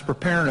disaster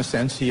preparedness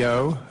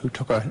NCO who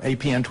took an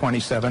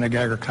APN-27, a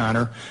Geiger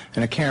counter,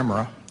 and a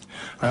camera.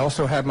 I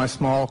also had my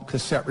small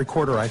cassette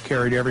recorder I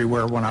carried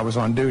everywhere when I was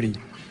on duty.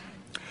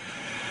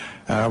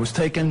 I was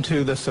taken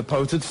to the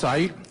supposed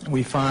site.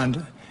 We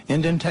found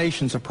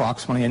indentations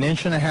approximately 1.5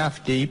 inches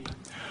deep,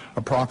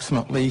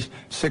 approximately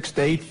 6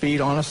 to 8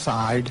 feet on a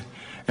side,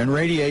 and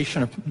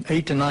radiation of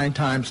 8 to 9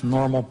 times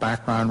normal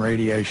background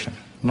radiation.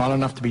 Not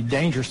enough to be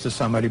dangerous to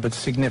somebody, but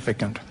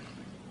significant.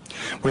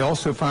 We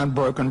also found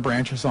broken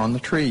branches on the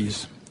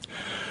trees.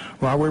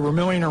 While we were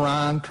milling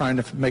around trying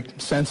to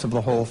make sense of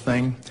the whole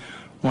thing,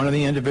 one of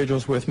the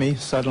individuals with me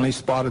suddenly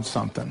spotted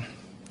something.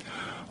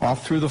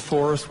 Off through the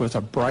forest was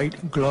a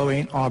bright,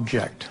 glowing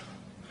object.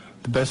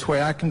 The best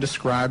way I can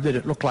describe it,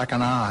 it looked like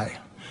an eye.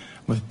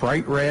 It was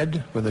bright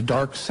red with a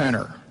dark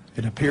center.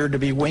 It appeared to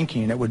be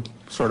winking. It would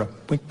sort of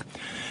wink.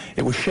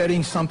 It was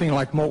shedding something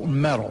like molten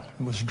metal.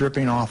 It was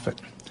dripping off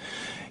it.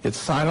 It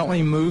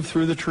silently moved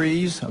through the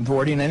trees,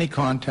 avoiding any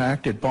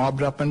contact. It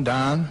bobbed up and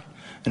down,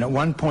 and at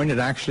one point it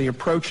actually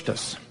approached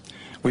us.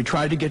 We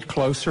tried to get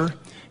closer.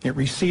 It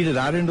receded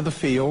out into the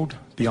field,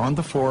 beyond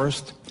the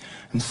forest,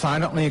 and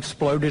silently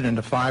exploded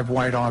into 5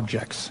 white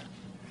objects.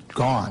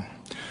 Gone.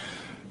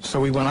 So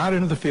we went out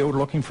into the field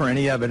looking for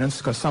any evidence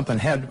because something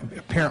had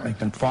apparently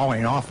been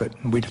falling off it,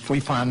 and we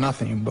found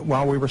nothing. But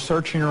while we were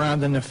searching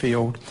around in the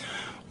field,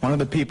 one of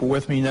the people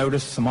with me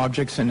noticed some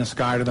objects in the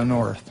sky to the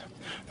north.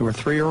 There were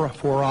 3 or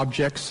 4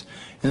 objects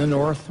in the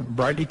north,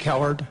 brightly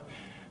colored,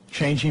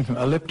 changing from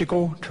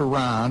elliptical to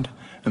round,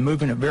 and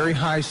moving at very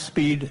high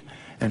speed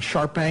and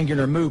sharp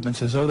angular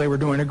movements as though they were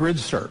doing a grid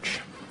search.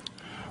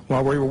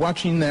 While we were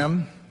watching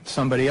them,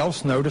 somebody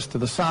else noticed to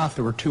the south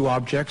there were 2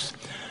 objects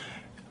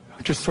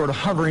just sort of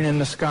hovering in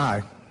the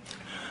sky.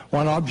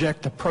 One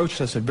object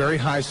approached us at very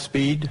high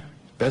speed,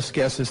 best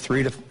guess is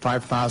 3,000 to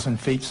 5,000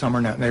 feet, somewhere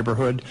in that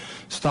neighborhood,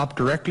 stopped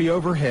directly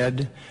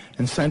overhead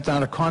and sent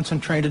down a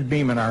concentrated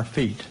beam at our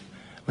feet.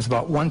 It was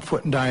about 1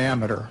 foot in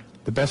diameter.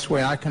 The best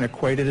way I can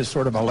equate it is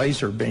sort of a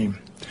laser beam.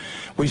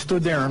 We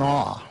stood there in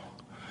awe.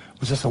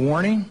 Was this a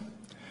warning?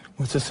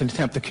 Was this an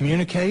attempt to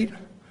communicate?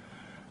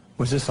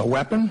 Was this a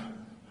weapon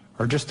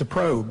or just a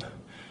probe?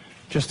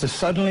 Just as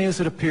suddenly as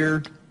it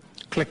appeared,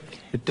 click,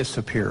 it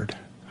disappeared.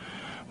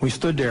 We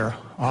stood there,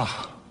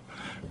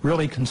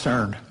 really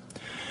concerned.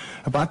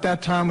 About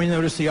that time, we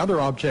noticed the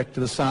other object to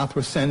the south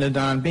was sending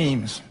down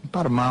beams,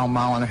 about a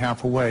mile and a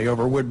half away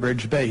over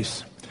Woodbridge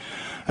Base.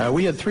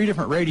 We had 3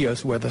 different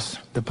radios with us,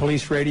 the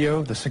police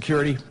radio, the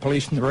security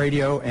police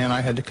radio, and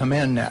I had the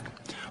command net.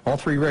 All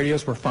 3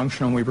 radios were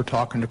functional and we were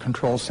talking to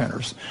control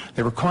centers.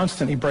 They were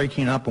constantly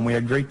breaking up and we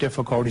had great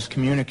difficulties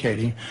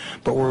communicating,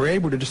 but we were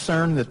able to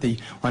discern that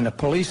on the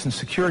police and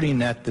security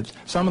net that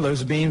some of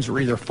those beams were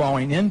either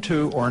falling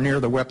into or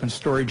near the weapons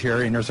storage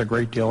area, and there's a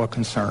great deal of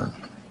concern.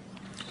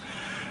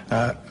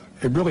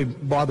 It really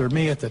bothered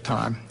me at the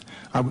time.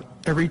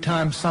 Every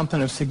time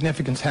something of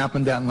significance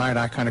happened that night,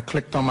 I kind of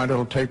clicked on my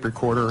little tape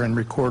recorder and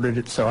recorded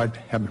it so I'd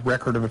have a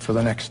record of it for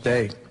the next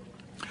day.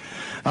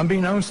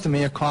 Unbeknownst to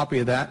me, a copy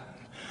of that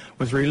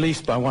was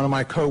released by one of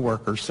my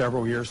co-workers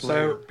several years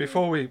later. So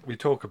before we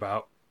talk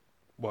about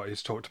what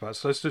he's talked about,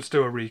 so let's just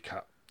do a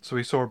recap. So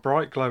we saw a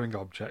bright glowing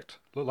object,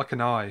 looked like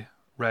an eye,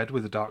 red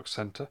with a dark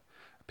centre,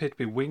 appeared to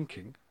be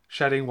winking,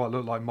 shedding what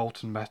looked like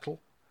molten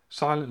metal,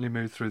 silently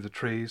moved through the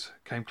trees,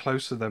 came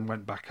closer then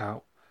went back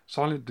out,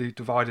 silently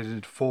divided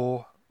into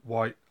 4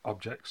 white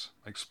objects,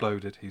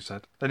 exploded, he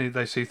said. Then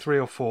they see 3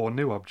 or 4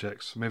 new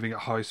objects moving at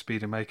high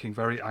speed and making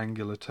very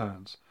angular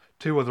turns.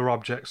 2 other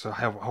objects are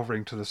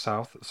hovering to the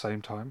south at the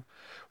same time.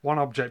 One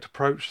object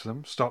approached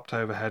them, stopped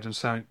overhead and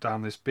sent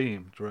down this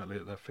beam directly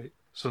at their feet,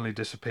 suddenly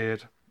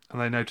disappeared, and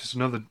they noticed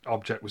another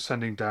object was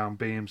sending down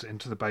beams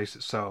into the base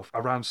itself.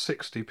 Around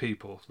 60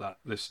 people that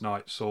this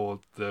night saw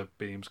the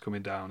beams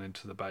coming down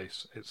into the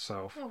base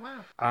itself. Oh,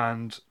 wow.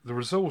 And the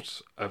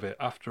result of it,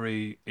 after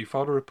he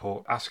filed a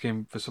report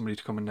asking for somebody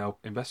to come and now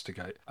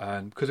investigate,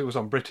 and because it was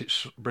on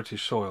British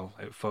soil,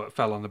 it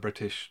fell on the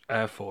British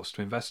Air Force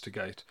to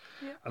investigate.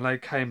 Yeah. And they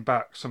came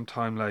back some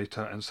time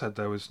later and said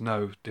there was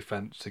no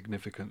defence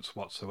significance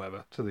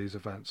whatsoever to these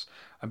events.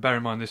 And bear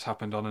in mind, this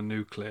happened on a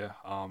nuclear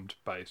armed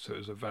base, so it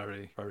was a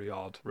very, very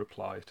odd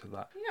reply to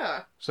that.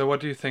 Yeah. So what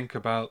do you think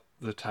about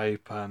the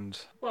tape and...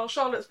 Well,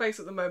 Charlotte's face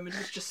at the moment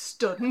is just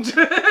stunned.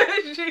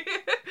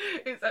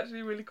 It's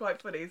actually really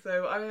quite funny,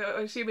 so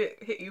I assume it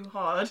hit you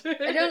hard.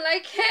 I don't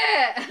like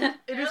it.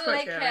 It is I don't quite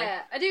like scary.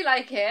 it. I do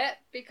like it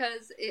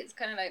because it's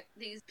kind of like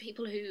these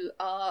people who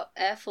are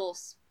Air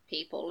Force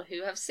people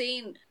who have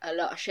seen a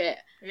lot of shit.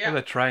 Yeah. Well,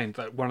 they're trained.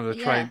 Like, one of the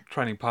Yeah.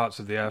 training parts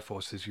of the Air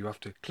Force is you have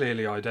to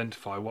clearly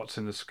identify what's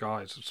in the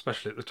skies,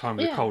 especially at the time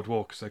of the Yeah. Cold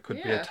War, because there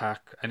could be Yeah.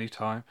 attack any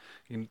time.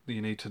 You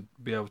need to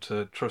be able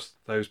to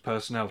trust those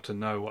personnel to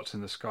know what's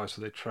in the sky,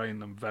 so they train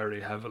them very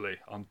heavily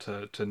on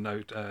to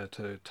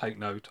take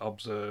note,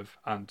 observe,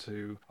 and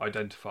to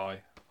identify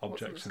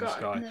objects in the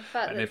sky. And the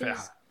fact that if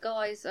these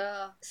guys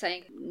are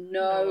saying,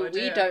 No no, we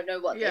idea. don't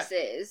know what Yeah. this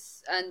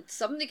is, and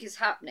something is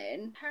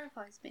happening,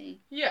 terrifies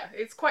me. Yeah,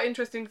 it's quite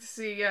interesting to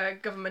see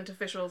government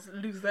officials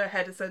lose their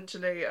head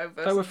essentially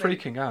over They were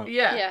something. freaking out.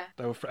 Yeah. Yeah.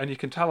 They were, and you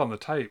can tell on the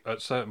tape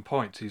at certain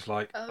points he's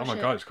like, Oh, "Oh my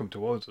shit. God, it's come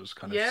towards us,"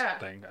 kind Yeah.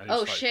 of thing. And it's Oh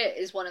like, shit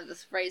is one of the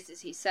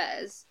phrases he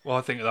says. Well,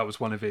 I think that was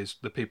one of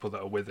the people that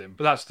are with him.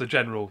 But that's the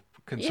general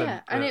consent.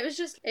 Yeah, and it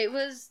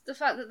was the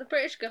fact that the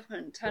British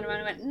government turned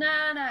around and went,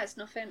 nah, it's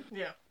nothing.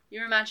 Yeah.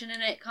 You're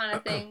imagining it kind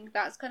of thing.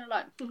 That's kind of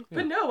like,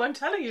 But no, I'm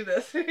telling you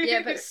this.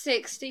 yeah, but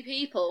 60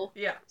 people.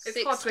 yeah,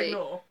 it's hard to 60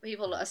 ignore.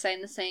 people that are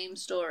saying the same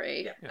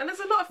story. Yeah. And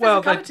there's a lot of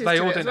Well, physicalities they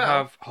to all it as didn't well.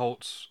 have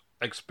Holt's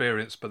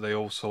experience, but they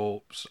all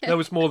saw... There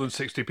was more than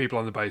 60 people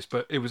on the base,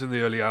 but it was in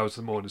the early hours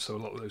of the morning, so a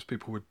lot of those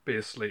people would be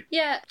asleep.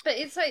 Yeah, but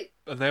it's like,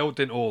 And they all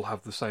didn't all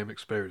have the same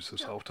experience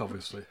as Holt,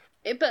 obviously.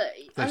 but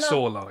They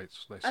saw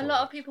lights. a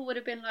lot of people would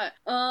have been like,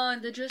 oh,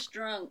 they're just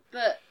drunk.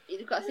 But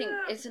you've got to think,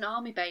 Yeah. it's an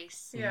army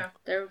base. Yeah.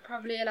 They're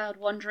probably allowed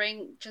one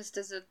drink just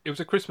as a... It was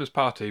a Christmas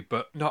party,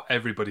 but not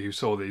everybody who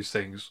saw these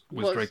things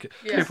was drinking.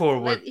 yeah. People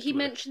were... Like, he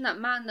mentioned that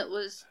man that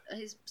was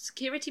his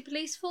security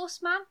police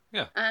force man.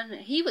 Yeah.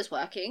 And he was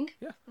working.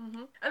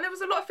 And there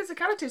was a lot of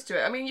physicalities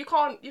to it. I mean, you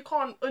can't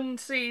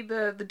unsee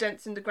the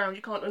dents in the ground.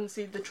 You can't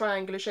unsee the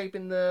triangular shape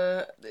in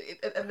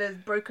and there's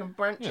broken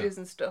branches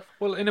and stuff.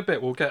 Well, in a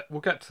bit we'll get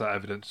to that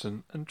evidence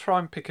and try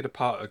and pick it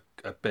apart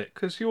a bit,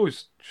 because you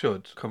always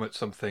should come at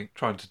something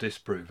trying to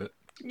disprove it.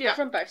 Yeah.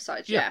 From both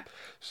sides, yeah.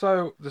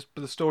 So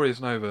the story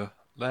isn't over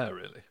there,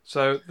 really.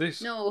 So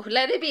this... No,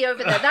 let it be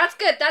over there. That's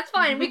good. That's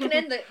fine. We can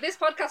end this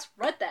podcast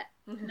right there.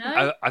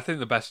 No? I think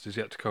the best is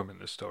yet to come in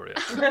this story.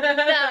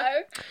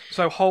 No.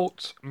 So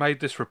Holt made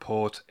this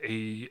report.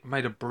 He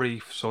made a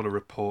brief sort of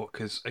report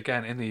because,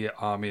 again, in the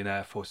Army and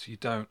Air Force, you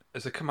don't,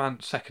 as a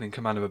second in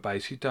command of a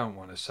base, you don't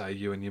want to say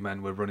you and your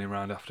men were running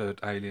around after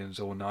aliens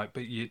all night.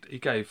 But he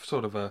gave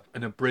sort of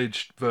an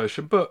abridged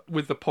version, but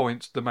with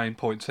the main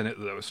points in it,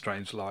 that there were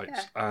strange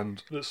lights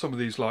and that some of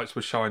these lights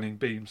were shining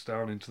beams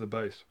down into the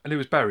base. And it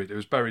was buried. It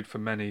was buried for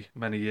many,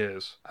 many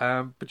years.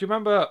 But do you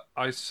remember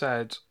I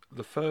said...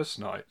 The first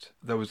night,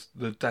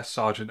 the desk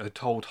sergeant had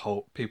told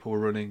Holt people were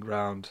running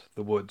around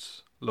the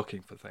woods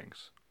looking for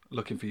things,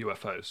 looking for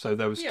UFOs. So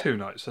there was 2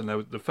 nights, and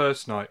the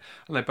first night,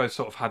 and they both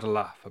sort of had a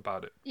laugh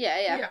about it.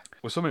 Yeah.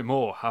 Well, something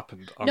more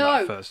happened on No.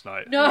 that first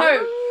night.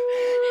 No.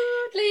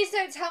 Please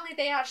don't tell me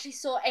they actually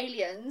saw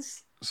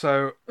aliens.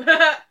 So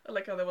I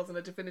like how there wasn't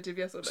a definitive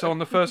yes or no. So on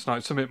the first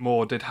night, something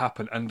more did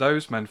happen, and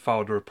those men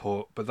filed a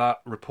report, but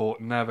that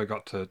report never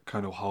got to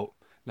Colonel Holt,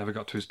 never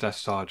got to his desk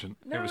sergeant.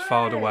 No It was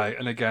filed way. away,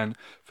 and again,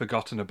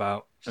 forgotten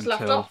about Just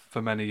left until off.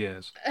 for many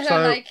years. I don't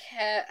So like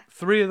it.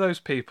 3 of those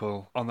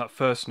people on that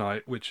first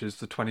night, which is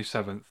the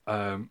 27th,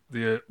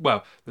 the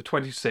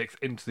 26th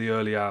into the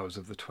early hours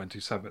of the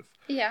 27th,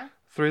 Yeah.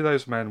 3 of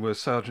those men were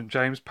Sergeant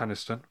James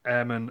Penniston,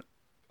 Airman,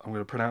 I'm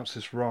going to pronounce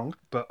this wrong,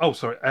 but,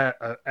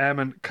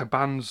 Airman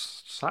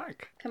Cabanzak?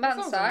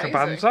 Command Sounds side.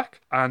 amazing. Cabanzak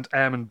and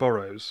Airman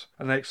Burrows,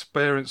 and they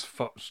experienced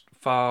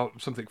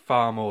something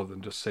far more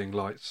than just seeing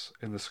lights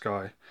in the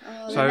sky.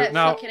 Oh, So they met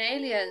now- fucking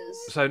aliens.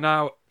 So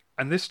now,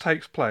 and this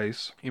takes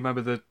place, you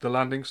remember the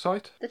landing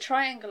site? The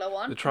triangular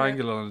one. The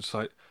triangular landing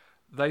site.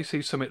 They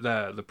see something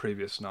there the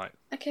previous night.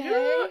 Okay.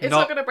 It's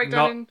not going to break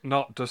down in...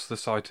 Not just the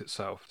site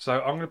itself. So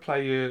I'm going to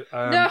play you...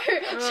 No,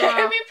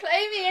 Jeremy,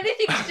 play me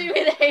anything to do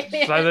with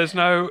aliens.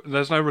 So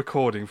there's no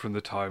recording from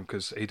the time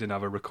because he didn't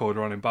have a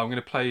recorder on him. But I'm going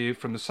to play you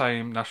from the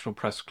same National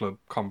Press Club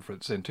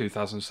conference in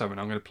 2007.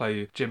 I'm going to play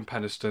you Jim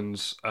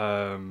Penniston's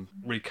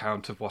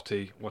recount of what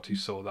he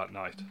saw that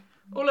night.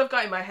 All I've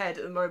got in my head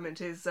at the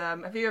moment is,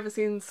 have you ever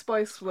seen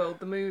Spice World,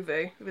 the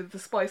movie, with the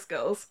Spice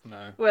Girls?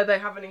 No. Where they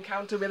have an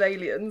encounter with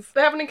aliens.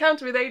 They have an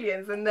encounter with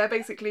aliens, and they're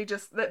basically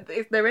just,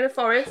 they're in a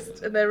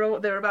forest, and they're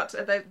about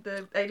to,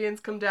 the aliens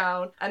come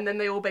down, and then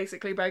they all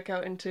basically break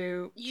out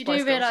into You Spice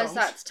do Girl realise songs.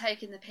 that's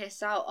taking the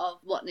piss out of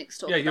what Nick's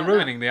talking Yeah, you're about now.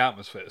 ruining the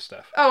atmosphere,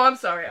 Steph. Oh, I'm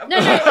sorry. No,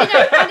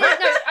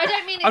 I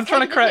don't mean it's I'm trying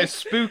to taking create the a piss.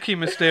 spooky,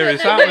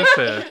 mysterious No,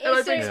 atmosphere. Oh, I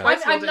It's think so-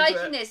 Spice I'm World into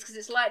liking it. this because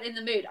it's lightening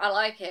the mood. I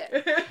like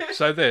it.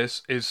 So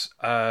this is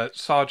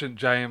Sergeant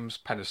James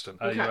Penniston,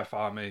 a Okay. UF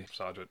Army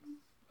sergeant.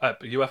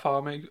 UF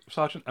Army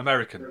sergeant?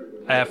 American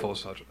Air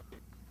Force sergeant.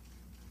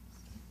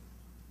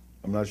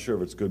 I'm not sure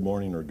if it's good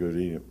morning or good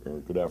evening or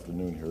good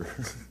afternoon here.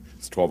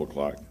 It's 12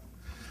 o'clock.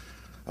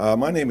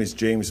 My name is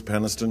James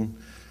Penniston,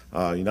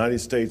 United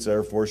States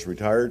Air Force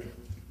retired.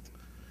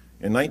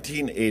 In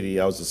 1980,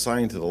 I was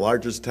assigned to the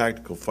largest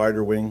tactical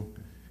fighter wing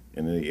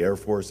in the Air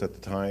Force at the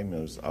time.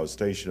 I was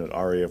stationed at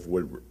RAF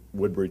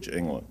Woodbridge,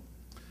 England.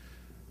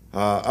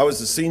 I was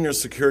the senior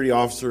security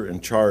officer in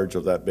charge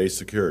of that base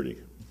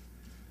security.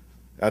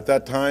 At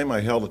that time,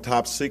 I held a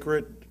top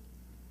secret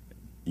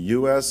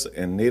U.S.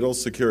 and NATO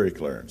security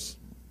clearance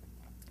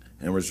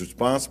and was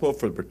responsible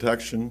for the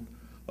protection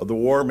of the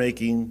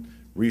war-making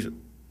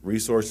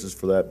resources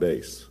for that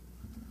base.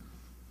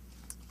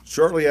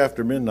 Shortly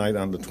after midnight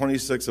on the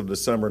 26th of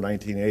December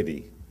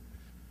 1980,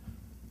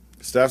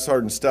 Staff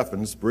Sergeant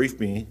Steffens briefed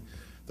me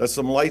that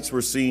some lights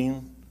were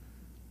seen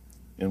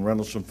in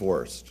Rendlesham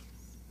Forest,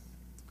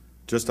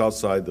 just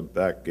outside the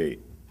back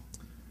gate.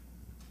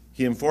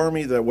 He informed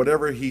me that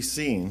whatever he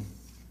seen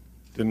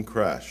didn't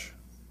crash.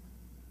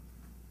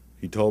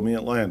 He told me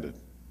it landed.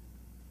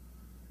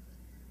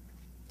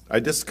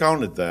 I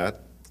discounted that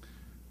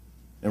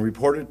and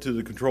reported to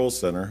the control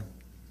center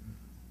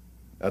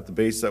at the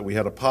base that we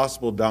had a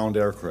possible downed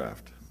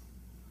aircraft.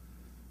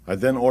 I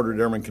then ordered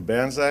Airman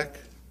Cabanzak,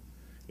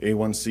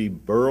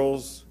 A1C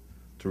Burrows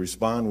to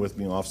respond with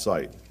me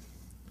off-site.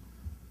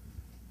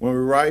 When we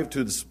arrived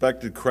to the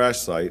suspected crash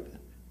site,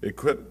 it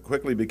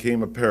quickly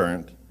became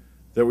apparent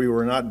that we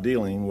were not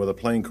dealing with a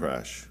plane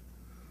crash,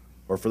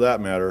 or for that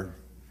matter,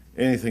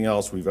 anything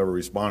else we've ever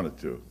responded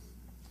to.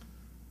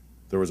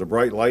 There was a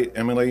bright light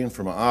emanating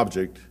from an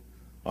object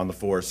on the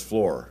forest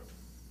floor.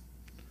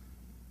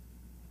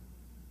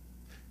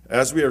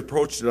 As we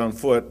approached it on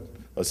foot,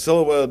 a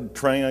silhouetted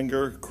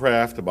triangular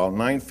craft about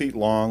 9 feet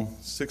long,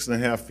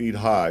 6.5 feet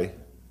high,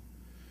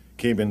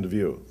 came into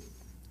view.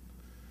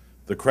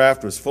 The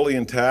craft was fully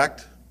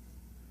intact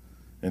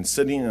and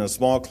sitting in a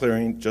small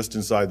clearing just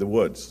inside the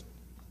woods.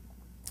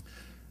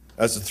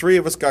 As the three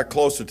of us got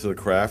closer to the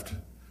craft,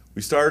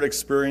 we started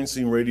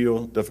experiencing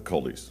radio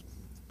difficulties.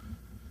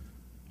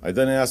 I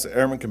then asked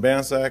Airman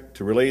Cabanzak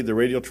to relay the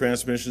radio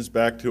transmissions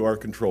back to our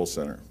control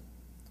center,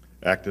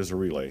 act as a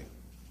relay.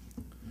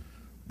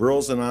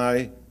 Burroughs and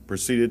I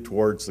proceeded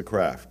towards the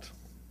craft.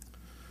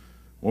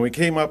 When we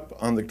came up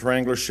on the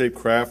triangular-shaped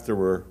craft, there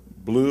were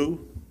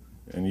blue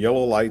and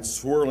yellow lights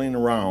swirling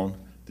around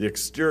the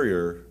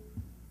exterior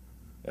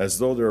as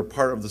though they were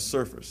part of the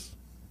surface.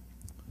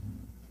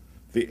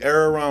 The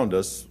air around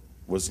us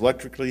was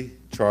electrically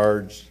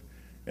charged,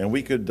 and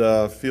we could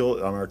feel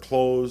it on our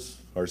clothes,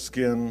 our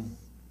skin,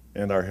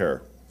 and our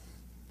hair.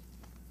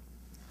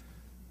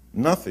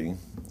 Nothing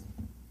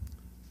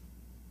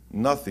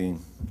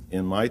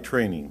in my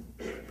training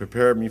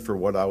prepared me for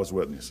what I was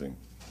witnessing.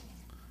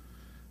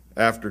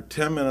 After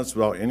 10 minutes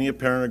without any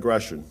apparent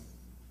aggression,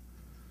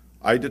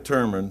 I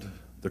determined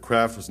the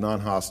craft was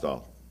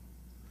non-hostile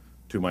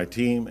to my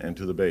team and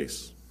to the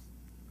base.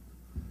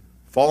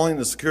 Following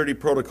the security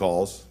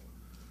protocols,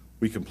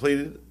 we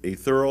completed a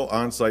thorough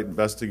on-site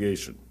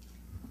investigation.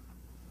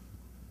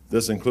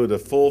 This included a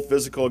full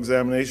physical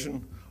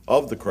examination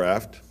of the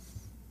craft,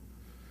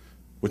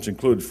 which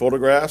included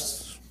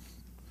photographs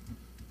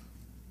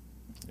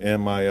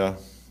and my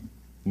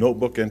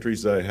notebook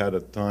entries that I had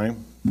at the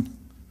time,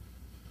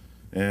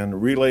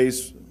 and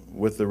relays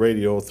with the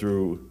radio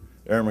through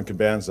Airman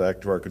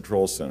Kabanzak to our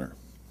control center.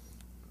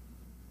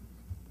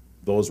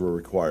 Those were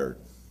required.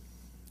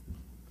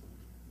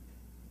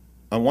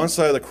 On one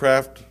side of the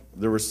craft,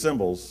 there were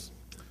symbols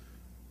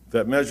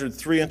that measured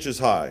 3 inches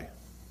high,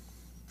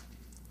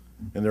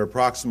 and they're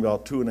approximately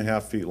about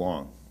 2.5 feet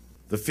long.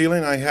 The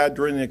feeling I had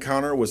during the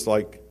encounter was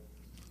like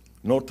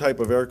no type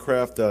of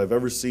aircraft that I've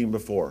ever seen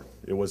before.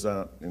 It was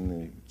in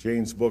the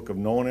Jane's Book of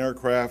Known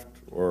Aircraft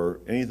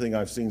or anything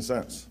I've seen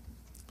since.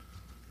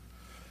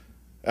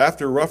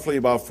 After roughly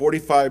about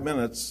 45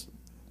 minutes,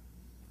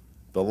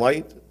 the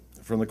light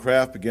from the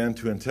craft began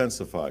to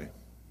intensify.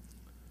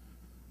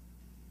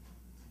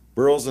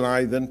 Burroughs and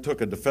I then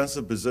took a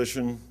defensive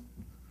position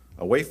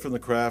away from the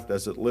craft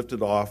as it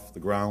lifted off the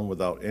ground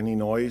without any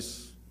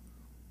noise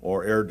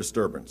or air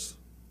disturbance.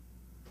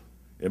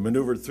 It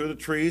maneuvered through the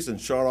trees and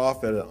shot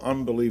off at an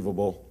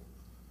unbelievable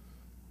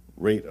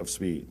rate of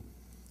speed.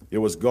 It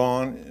was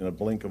gone in a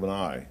blink of an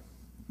eye.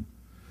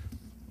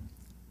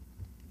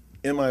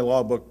 In my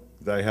law book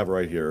that I have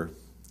right here,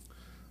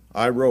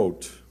 I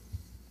wrote,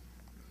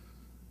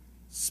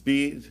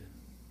 "Speed,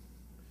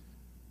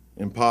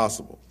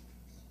 impossible."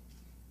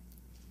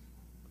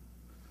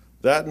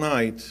 That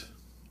night,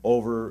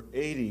 over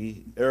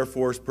 80 Air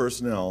Force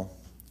personnel,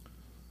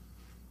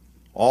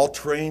 all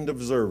trained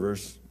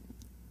observers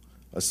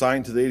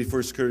assigned to the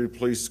 81st Security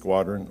Police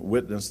Squadron,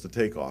 witnessed the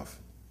takeoff.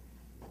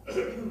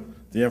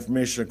 The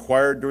information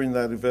acquired during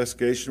that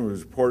investigation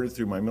was reported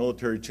through my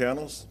military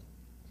channels.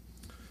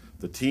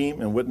 The team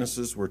and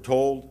witnesses were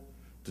told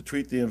to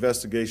treat the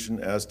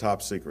investigation as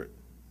top secret,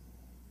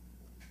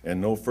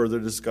 and no further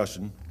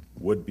discussion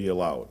would be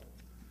allowed.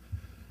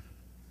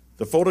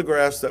 The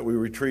photographs that we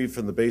retrieved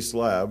from the base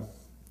lab,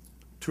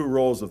 2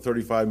 rolls of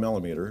 35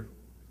 millimeter,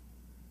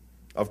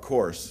 of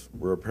course,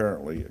 were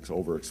apparently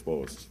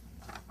overexposed.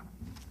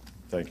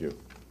 Thank you.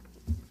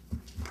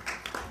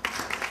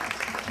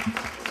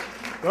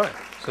 Right,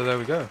 so there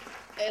we go.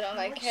 I don't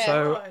like it.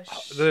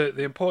 So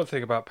the important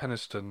thing about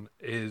Penniston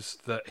is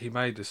that he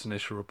made this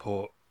initial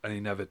report and he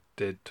never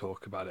did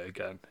talk about it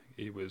again.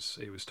 He was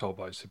told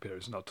by his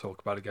superiors not to talk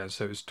about it again.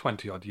 So it was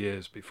 20 odd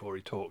years before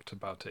he talked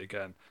about it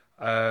again.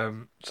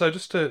 So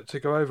just to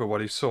go over what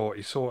he saw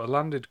a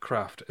landed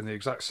craft in the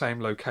exact same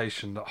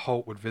location that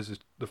Holt would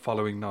visit the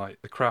following night.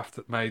 The craft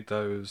that made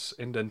those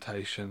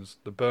indentations,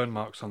 the burn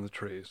marks on the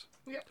trees.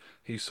 Yep.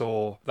 He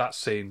saw that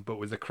scene, but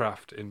with the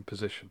craft in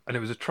position. And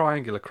it was a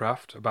triangular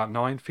craft, about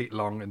 9 feet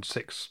long and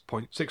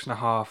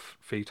 6.5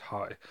 feet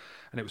high.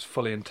 And it was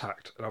fully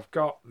intact. And I've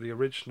got the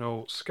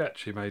original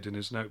sketch he made in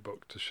his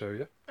notebook to show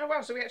you. Oh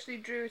wow, so we actually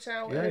drew it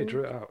out. Yeah, he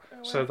drew it out. Oh,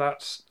 wow. So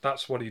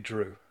that's what he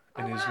drew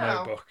in his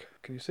notebook.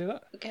 Can you see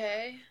that?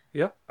 Okay.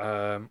 Yeah.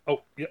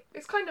 Yeah.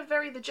 It's kind of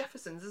very the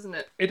Jeffersons, isn't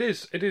it? It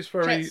is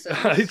very.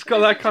 Jetsons. It's got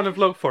that kind of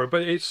look for it,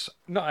 but it's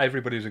not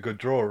everybody's a good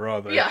drawer,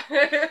 are they? Yeah.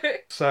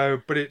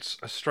 So, but it's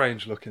a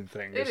strange looking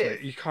thing, It isn't is.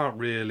 it? You can't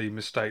really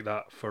mistake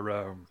that for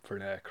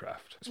an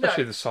aircraft,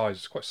 especially No. the size.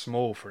 It's quite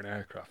small for an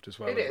aircraft as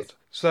well. It isn't is. it?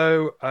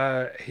 So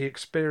he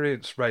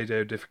experienced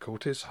radio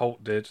difficulties.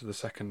 Holt did the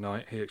second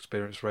night. He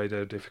experienced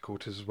radio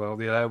difficulties as well.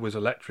 The air was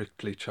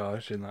electrically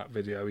charged in that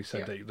video. He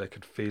said they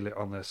could feel it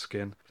on their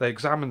skin. They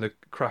examined the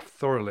craft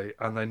thoroughly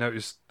and they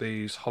noticed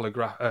these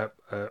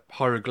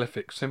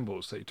hieroglyphic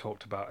symbols that he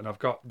talked about. And I've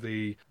got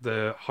the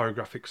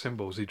hieroglyphic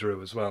symbols he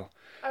drew as well.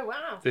 Oh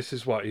wow. This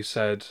is what he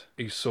said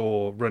he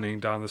saw running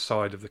down the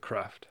side of the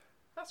craft.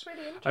 That's really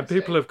interesting. And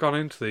people have gone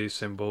into these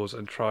symbols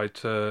and tried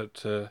to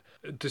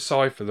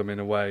decipher them in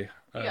a way.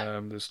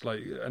 There's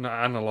like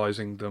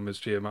analysing them as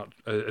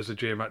a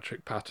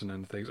geometric pattern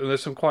and things. And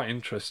there's some quite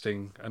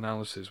interesting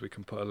analysis we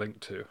can put a link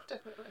to.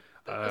 Definitely.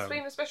 The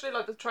screen, especially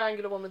like the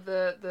triangular one with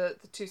the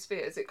 2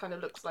 spheres, it kind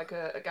of looks like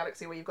a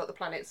galaxy where you've got the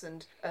planets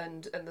and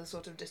the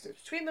sort of distance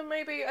between them.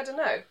 Maybe, I don't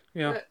know.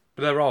 Yeah,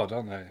 but they're odd,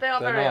 aren't they? They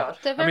are very odd.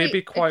 They're very it'd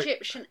be quite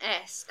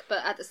Egyptian-esque,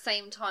 but at the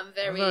same time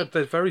very... No,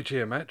 they're very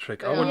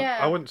geometric.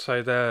 I wouldn't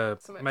say they're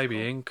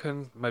maybe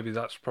Incan. Maybe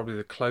that's probably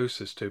the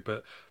closest to.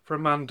 But for a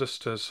man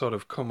just to sort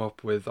of come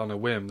up with on a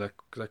whim,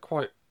 they're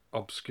quite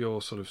obscure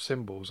sort of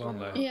symbols, aren't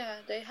they? Yeah,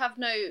 they have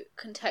no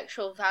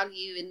contextual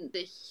value in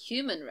the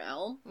human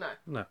realm.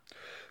 No.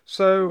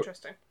 So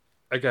Interesting.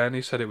 again,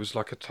 he said it was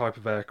like a type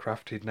of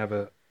aircraft had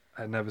never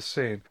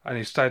seen, and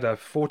he stayed there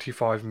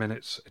 45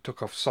 minutes. It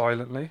took off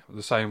silently,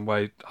 the same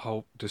way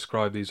Holt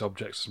described these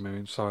objects as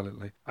moving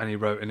silently. And he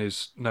wrote in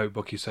his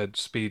notebook, he said,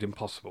 "Speed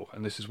impossible."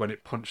 And this is when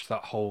it punched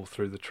that hole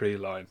through the tree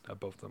line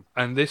above them.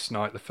 And this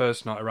night, the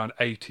first night, around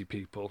 80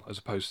 people, as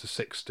opposed to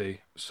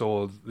 60,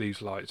 saw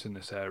these lights in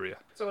this area.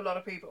 So a lot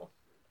of people.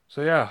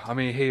 So yeah, I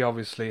mean, he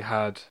obviously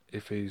had,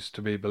 if he's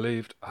to be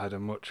believed, had a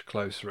much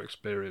closer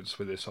experience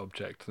with this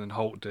object than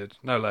Holt did.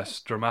 No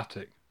less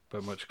dramatic,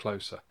 but much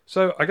closer.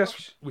 So I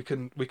guess we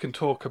can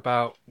talk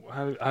about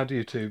how do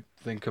you two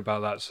think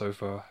about that so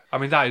far? I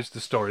mean, that is the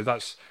story.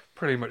 That's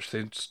pretty much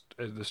the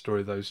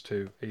story of those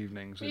 2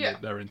 evenings in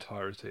their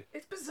entirety.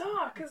 It's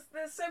bizarre because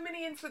there's so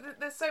many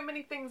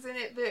things in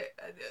it that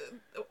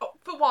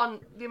for one,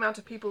 the amount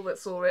of people that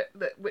saw it,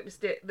 that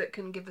witnessed it, that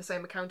can give the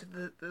same account of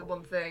the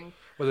one thing.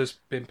 Well, there's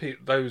been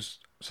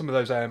some of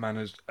those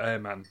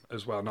airmen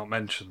as well, not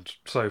mentioned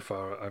so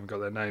far. I haven't got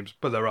their names,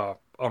 but there are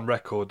on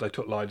record. They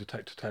took lie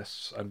detector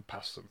tests and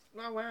passed them.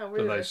 Oh wow,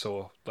 really?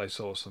 That they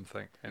saw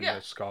something in the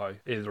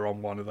sky, either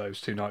on one of those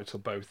 2 nights or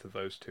both of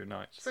those 2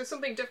 nights. So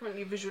something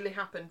differently visually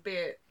happened, be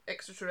it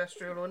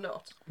extraterrestrial or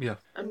not. Yeah.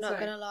 I'm not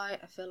gonna lie,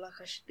 I feel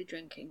like I should be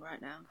drinking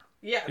right now.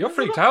 Yeah. You're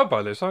freaked out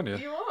by this, aren't you?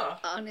 You are.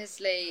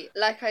 Honestly,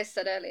 like I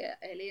said earlier,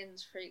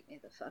 aliens freak me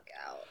the fuck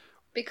out.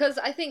 Because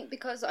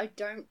I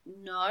don't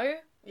know.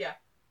 Yeah.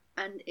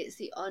 And it's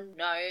the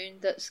unknown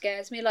that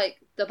scares me. Like,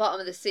 the bottom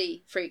of the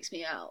sea freaks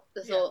me out.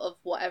 The thought of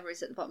whatever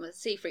is at the bottom of the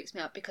sea freaks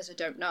me out because I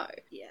don't know.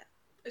 Yeah.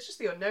 It's just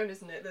the unknown,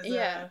 isn't it? There's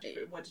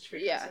why did you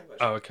freak out so much?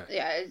 Oh, okay.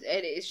 Yeah,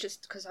 it is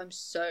just because I'm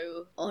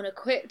so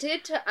unequipped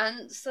to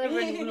answer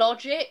and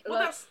logic.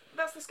 Well,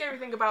 that's the scary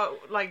thing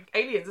about like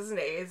aliens, isn't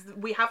it? Is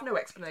we have no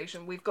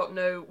explanation. We've got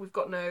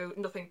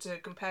nothing to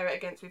compare it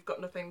against. We've got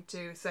nothing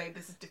to say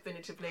this is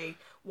definitively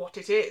what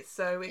it is.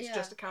 So it's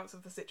just accounts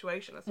of the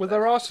situation. I suppose. Well,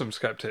 there are some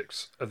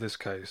skeptics of this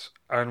case,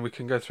 and we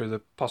can go through the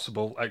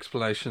possible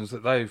explanations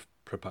that they've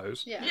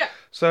proposed. Yeah.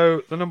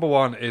 So the number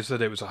one is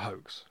that it was a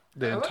hoax.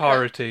 The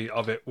entirety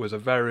of it was a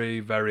very,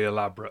 very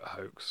elaborate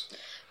hoax.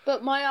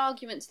 But my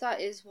argument to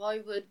that is, why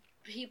would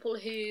people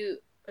who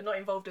are not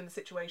involved in the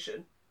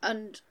situation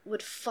and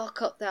would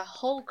fuck up their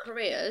whole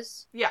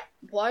careers,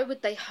 why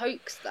would they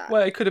hoax that?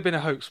 Well, it could have been a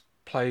hoax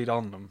played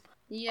on them.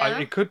 Yeah.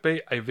 It could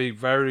be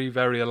very,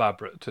 very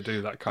elaborate to do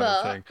that kind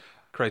of thing.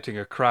 Creating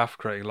a craft,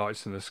 creating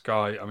lights in the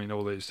sky, I mean,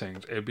 all these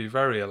things. It'd be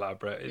very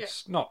elaborate.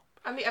 It's not...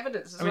 And the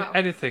evidence as well. I mean,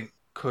 anything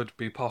could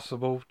be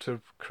possible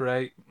to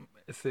create...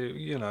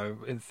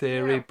 in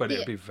theory, but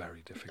it'd be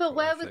very difficult. But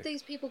where would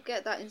these people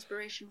get that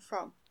inspiration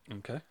from?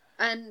 Okay.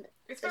 And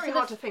it's very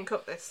hard to think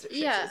up this shit,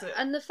 is it?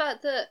 And the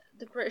fact that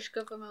the British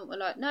government were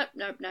like, nope,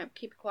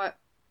 keep it quiet.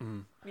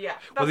 Yeah.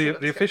 Well,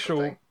 the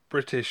official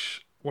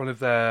British, one of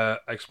their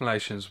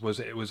explanations was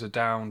it was a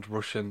downed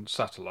Russian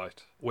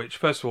satellite, which,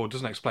 first of all,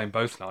 doesn't explain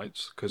both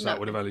nights, because that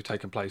would have only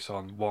taken place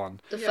on one.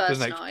 The first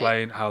doesn't night.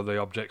 Explain how the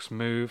objects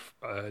move.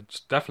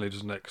 It definitely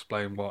doesn't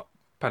explain what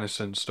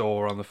Penniston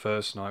saw on the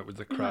first night with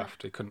the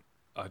craft. It couldn't.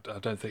 I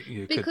don't think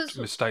you could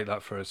mistake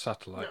that for a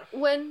satellite.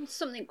 When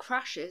something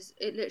crashes,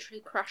 it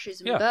literally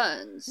crashes and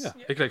burns. Yeah,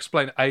 it could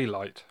explain a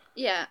light.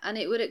 Yeah, and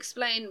it would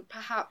explain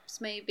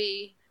perhaps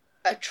maybe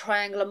a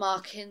triangular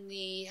mark in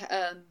the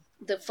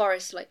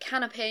forest like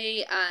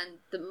canopy and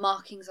the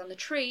markings on the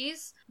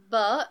trees,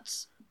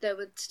 but there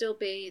would still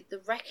be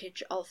the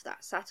wreckage of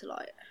that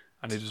satellite.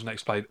 And it doesn't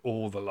explain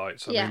all the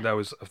lights. I mean, there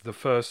was the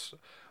first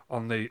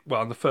on the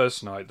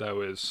first night there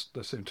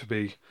seemed to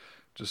be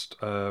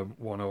just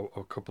one or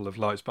a couple of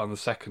lights, but on the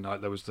second night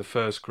there was the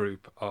first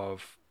group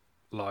of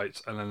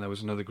lights, and then there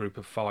was another group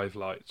of 5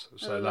 lights.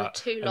 So that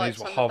 2 and lights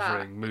these were on the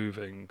hovering,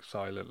 moving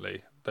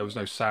silently. There was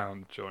no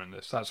sound during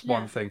this. That's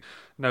one thing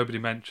nobody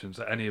mentions,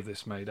 that any of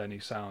this made any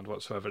sound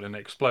whatsoever. And an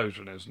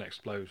explosion is an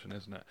explosion,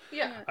 isn't it?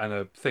 Yeah. And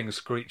a thing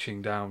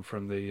screeching down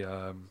from the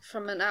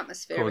from an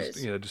atmosphere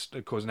just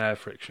causing air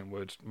friction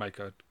would make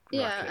a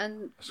racket,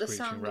 and the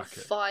sound racket.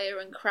 of fire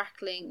and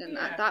crackling and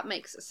that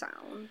makes a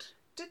sound.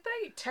 Did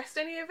they test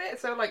any of it?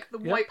 So, like the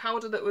white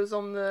powder that was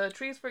on the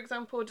trees, for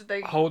example, did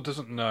they? Holt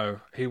doesn't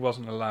know. He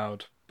wasn't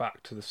allowed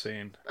back to the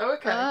scene. Oh,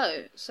 okay.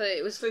 Oh, so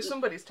it was. So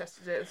somebody's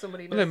tested it, and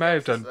somebody. Well, they may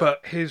have done,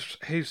 but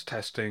his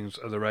testings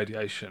are the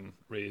radiation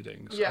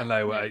readings, Yeah. and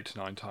they were 8 to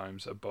 9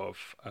 times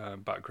above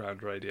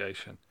background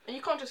radiation. And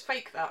you can't just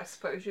fake that, I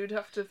suppose. You'd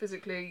have to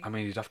physically. I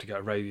mean, you'd have to get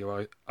a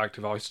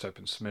radioactive isotope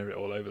and smear it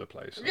all over the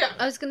place. Yeah.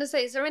 I was going to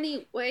say, is there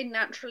any way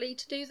naturally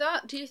to do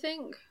that? Do you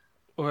think?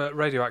 Well,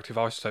 radioactive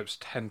isotopes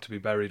tend to be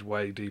buried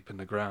way deep in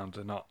the ground.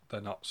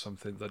 They're not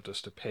something that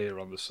just appear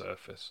on the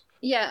surface.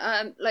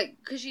 Yeah, like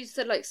because you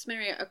said like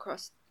smearing it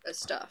across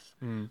stuff.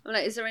 I'm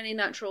like, is there any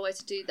natural way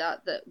to do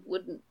that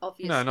wouldn't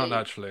obviously? No, not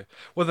naturally.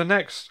 Well, the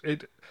next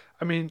bit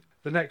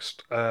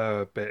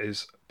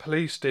is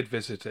police did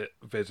visit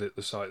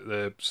the site,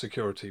 the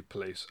security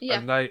police,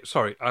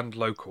 and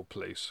local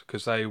police,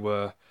 because they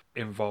were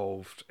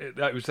involved.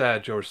 That was their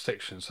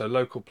jurisdiction. So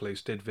local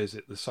police did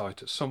visit the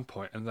site at some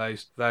point, and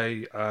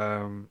they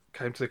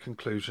came to the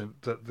conclusion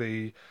that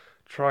the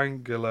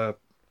triangular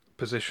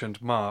positioned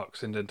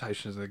marks,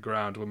 indentations in the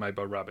ground, were made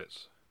by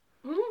rabbits.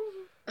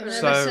 I've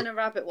never seen a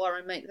rabbit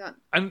warren make that.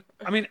 And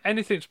I mean,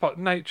 anything's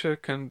possible. Nature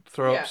can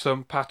throw up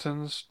some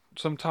patterns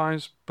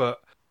sometimes,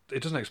 but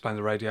it doesn't explain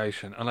the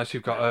radiation unless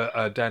you've got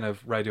a den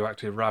of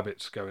radioactive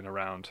rabbits going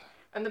around.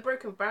 And the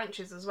broken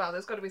branches as well.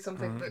 There's got to be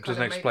something that it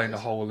doesn't explain the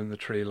hole in the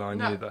tree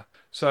line either.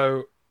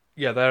 So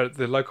yeah,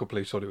 the local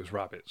police thought it was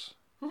rabbits.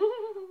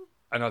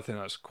 And I think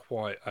that's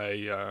quite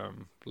a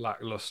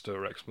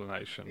lackluster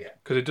explanation,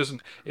 because it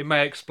doesn't. It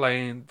may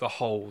explain the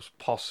holes,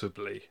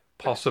 possibly,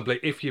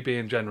 if you're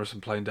being generous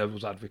and playing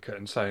devil's advocate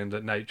and saying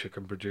that nature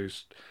can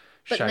produce.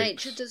 But shapes.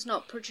 nature does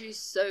not produce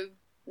so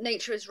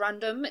nature is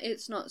random.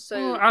 It's not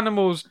so. Well,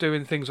 animals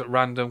doing things at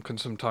random can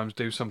sometimes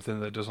do something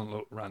that doesn't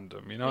look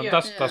random.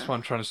 That's what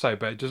I'm trying to say.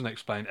 But it doesn't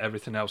explain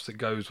everything else that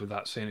goes with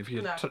that scene. If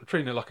you're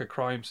treating it like a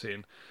crime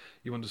scene,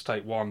 you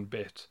undertake one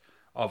bit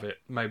of it.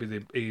 Maybe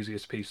the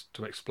easiest piece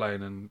to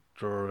explain and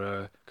draw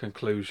a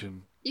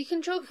conclusion. You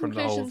can draw from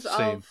the whole conclusions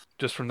scene, of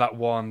just from that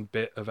one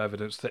bit of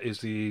evidence that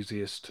is the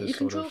easiest to. You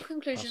can sort draw of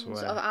conclusions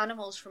pass away. of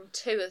animals from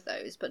 2 of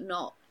those, but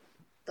not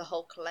the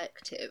whole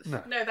collective.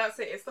 No, that's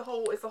it. It's the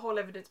whole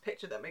evidence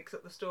picture that makes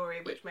up the story,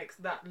 which makes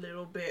that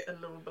little bit a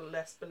little bit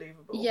less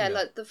believable. Yeah,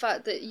 like the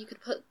fact that you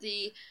could put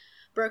the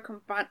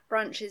broken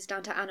branches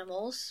down to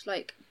animals,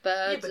 like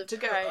birds of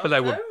prey. But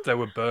they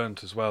were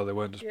burnt as well. They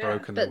weren't just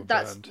broken. They were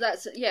burnt.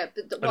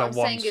 But what I'm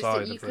saying is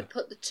that you could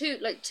put the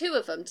two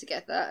of them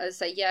together and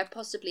say, yeah,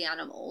 possibly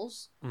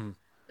animals.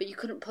 But you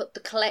couldn't put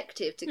the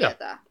collective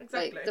together.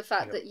 Exactly. Like the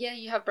fact that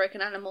you have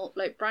broken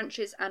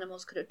branches,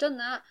 animals could have done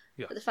that.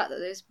 Yeah. But the fact that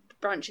those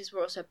branches were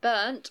also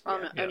burnt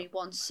on only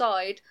one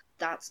side,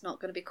 that's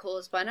not going to be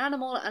caused by an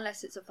animal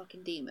unless it's a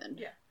fucking demon.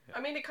 Yeah. I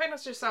mean, it kind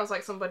of just sounds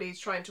like somebody's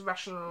trying to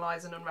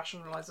rationalise an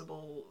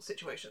unrationalisable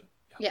situation.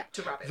 Yeah.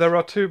 To rabbits. There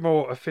are 2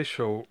 more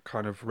official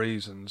kind of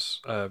reasons,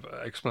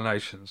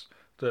 explanations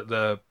that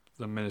the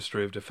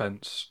Ministry of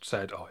Defence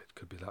said. Oh, it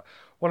could be that.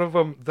 One of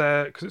them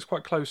there, because it's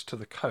quite close to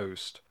the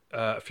coast.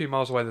 A few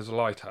miles away, there's a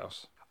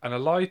lighthouse, and a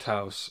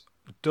lighthouse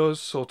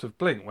does sort of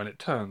blink when it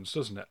turns,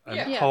 doesn't it?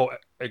 And Holt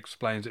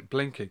explains it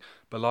blinking,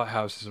 but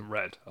lighthouse isn't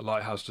red. A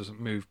lighthouse doesn't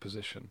move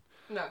position.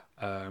 No.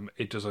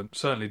 It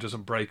certainly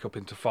doesn't break up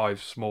into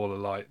 5 smaller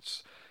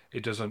lights.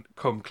 It doesn't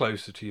come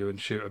closer to you and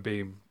shoot a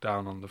beam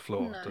down on the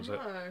floor, does it?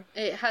 No.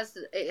 It has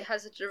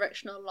a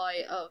directional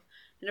light of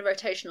a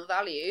rotational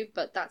value,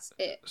 but that's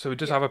it. So it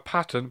does have a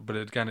pattern, but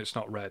again, it's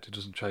not red. It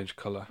doesn't change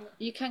colour.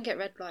 You can get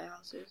red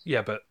lighthouses.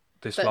 Yeah, but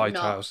this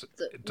lighthouse...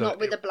 Not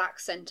with a black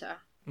centre.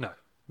 No.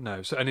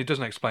 So, and it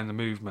doesn't explain the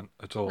movement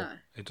at all. No.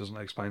 It doesn't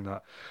explain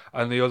that.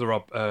 And the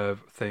other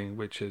thing,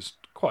 which is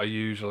quite a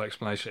usual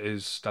explanation,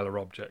 is stellar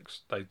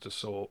objects. They just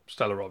saw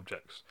stellar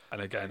objects. And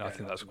again, I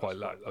think that's quite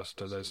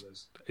lackluster.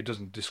 It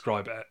doesn't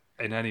describe it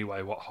in any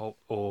way what Holt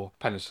or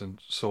Penniston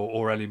saw,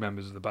 or any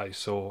members of the base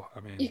saw. I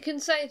mean, you can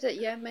say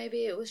that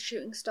maybe it was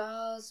shooting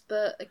stars,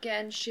 but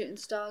again, shooting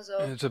stars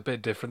are... It's a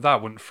bit different.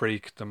 That wouldn't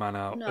freak the man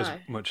out as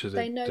much as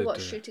they it know did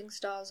what shooting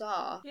stars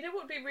are. You know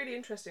what would be really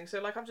interesting?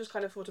 So, I've just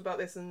kind of thought about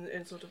this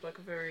in sort of like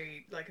a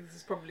very, this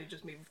is probably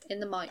just me in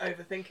the mic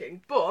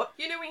overthinking. But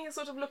when you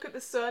sort of look at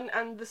the sun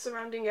and the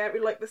surrounding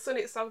area, like the sun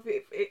itself,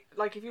 it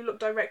like if you look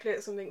directly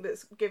at something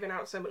that's giving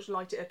out so much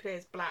light, it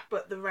appears black.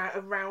 But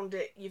around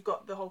it, you've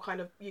got the whole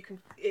kind of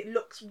it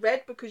looks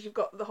red because you've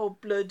got the whole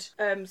blood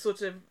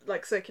sort of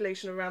like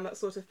circulation around that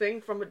sort of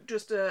thing from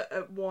just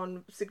a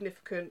one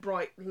significant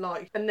bright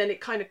light, and then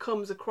it kind of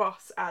comes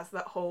across as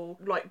that whole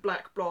like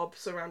black blob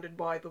surrounded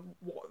by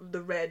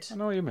the red. I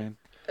know what you mean.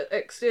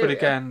 Exterior. But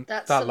again,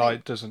 that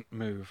light doesn't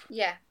move.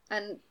 Yeah.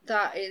 And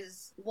that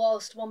is,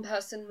 whilst one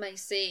person may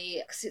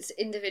see, because it's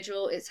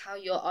individual, it's how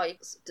your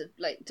eyes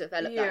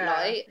develop that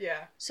light.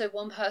 Yeah. So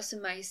one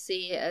person may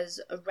see it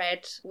as a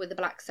red with a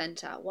black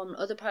centre. One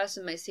other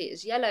person may see it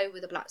as yellow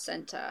with a black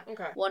centre.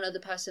 Okay. One other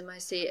person may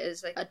see it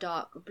as like a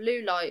dark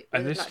blue light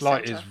with and a this black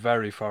light centre. is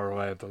very far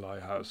away of the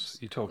lighthouse.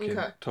 You're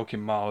talking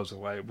miles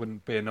away. It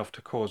wouldn't be enough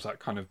to cause that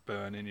kind of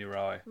burn in your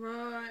eye.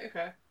 Right.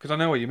 Okay. Because I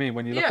know what you mean.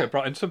 When you look at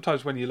bright, and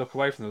sometimes when you look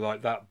away from the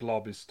light, that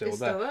blob is still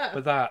there.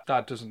 But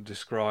that doesn't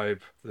describe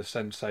the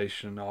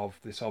sensation of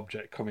this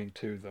object coming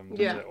to them,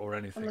 does it, or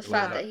anything. And the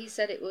fact that he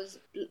said it was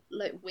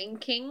like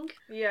winking,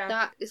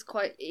 that is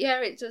quite. Yeah,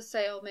 it does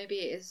say, maybe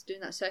it is doing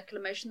that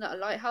circular motion that a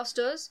lighthouse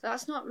does.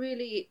 That's not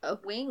really a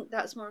wink.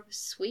 That's more of a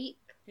sweep.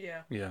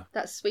 Yeah. Yeah.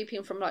 That's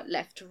sweeping from like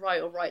left to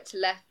right or right to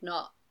left,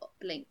 not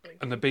blink.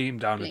 And the beam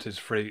down at his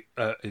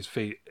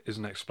feet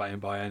isn't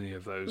explained by any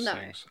of those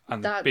things.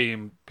 And the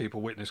beam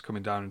people witnessed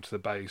coming down into the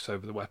base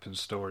over the weapons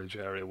storage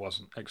area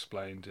wasn't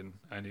explained in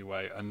any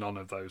way, and none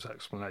of those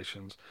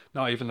explanations,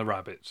 not even the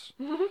rabbits,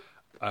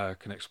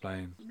 can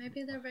explain.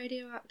 Maybe they're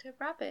radioactive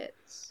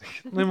rabbits.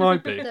 They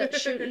might be. That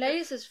shoot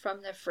lasers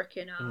from their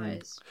frickin'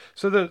 eyes.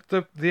 So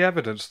the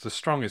evidence, the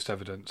strongest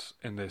evidence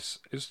in this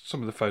is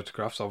some of the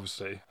photographs,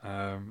 obviously,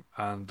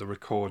 and the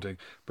recording,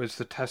 but it's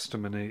the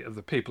testimony of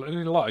the people. And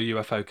in a lot of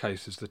UFO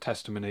cases, the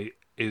testimony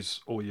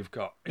is all you've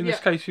got. In this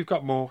case, you've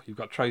got more. You've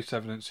got trace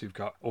evidence, you've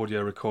got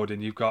audio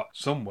recording, you've got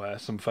somewhere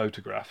some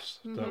photographs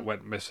that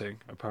went missing,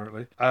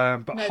 apparently.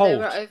 But no, Holt, they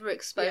were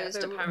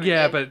overexposed, apparently.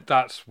 Yeah, but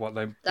that's what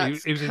they...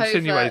 He was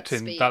insinuating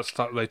speak. that's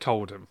what they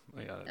told him.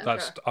 Yeah,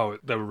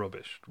 they were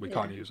rubbish. We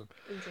can't use them.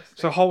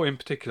 So Holt in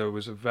particular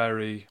was a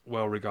very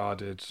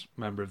well-regarded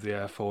member of the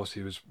Air Force.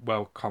 He was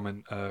well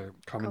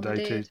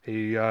commendated.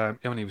 He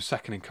was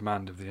second in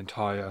command of the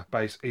entire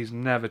base. He's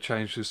never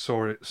changed his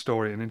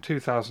story. And in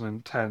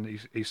 2010,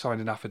 he signed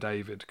an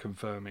affidavit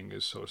confirming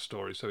his sort of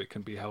story, so it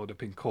can be held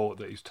up in court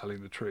that he's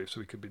telling the truth.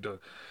 So he could be done.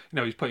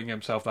 He's putting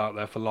himself out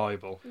there for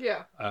libel.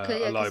 Yeah.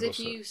 Because if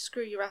you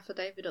screw your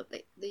affidavit up,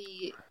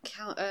 the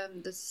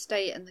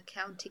state and the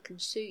county can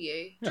sue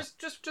you.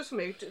 just for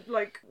me,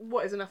 like,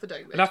 what is an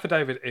affidavit? An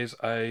affidavit is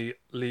a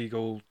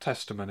legal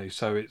testimony,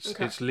 so it's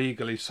Okay. it's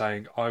legally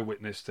saying I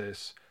witnessed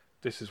this.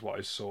 This is what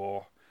I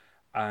saw,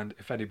 and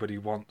if anybody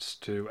wants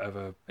to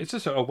ever, it's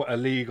just a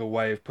legal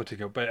way of putting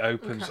it, but it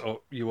opens Okay.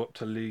 you up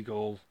to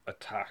legal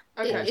attack.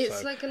 Okay. It's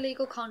also. like a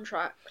legal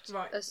contract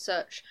Right. as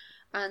such,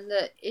 and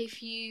that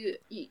if you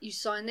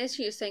sign this,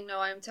 you're saying, no,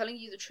 I am telling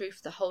you the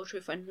truth, the whole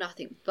truth, and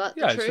nothing but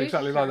the Yeah, truth. it's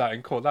exactly like that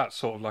in court. That's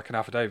sort of like an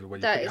affidavit where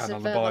you That put your is hand a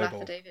on the verbal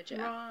Bible. affidavit,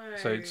 yeah. Right.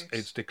 So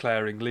it's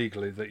declaring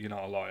legally that you're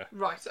not a liar.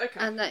 Right. Okay.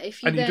 And that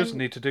if you And then... you just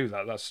need to do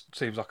that. That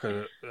seems like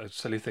a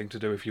silly thing to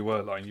do if you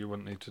were lying. You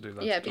wouldn't need to do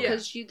that. Yeah, at all.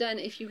 because you then,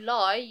 if you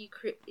lie,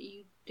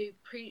 you do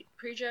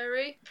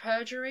perjury.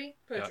 Perjury.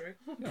 Yeah.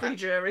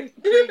 Pre-jury.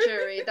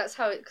 Perjury. That's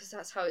how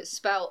it's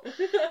spelt.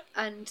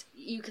 And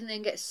you can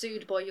then get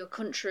sued by your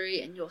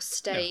country and your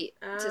state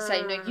to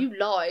say, no, you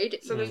lied.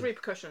 So there's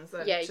repercussions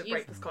then Yeah, to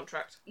break this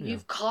contract.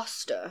 You've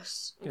cost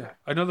us. Yeah,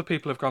 I know the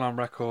people have gone on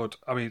record.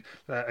 I mean,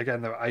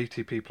 again, there were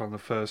 80 people on the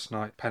first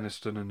night,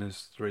 Peniston and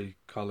his 3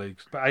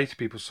 colleagues. But 80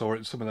 people saw it,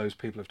 and some of those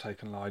people have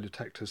taken lie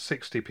detectors.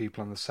 60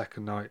 people on the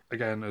second night.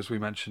 Again, as we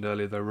mentioned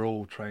earlier, they were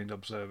all trained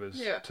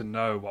observers to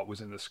know what was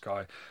in the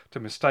sky. To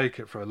mistake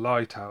it for a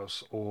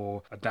lighthouse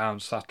or a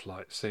downed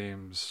satellite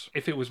seems...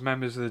 If it was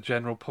members of the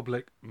general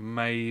public,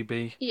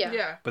 maybe. Yeah.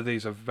 Yeah. But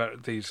these are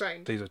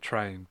Trained. these are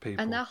trained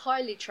people. And they're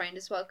highly trained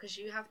as well, because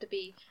you have to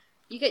be...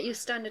 You get your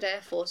standard Air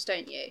Force,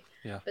 don't you?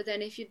 Yeah. But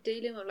then if you're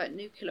dealing with like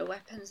nuclear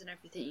weapons and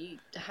everything, you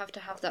have to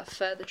have that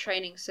further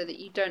training so that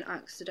you don't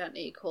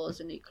accidentally cause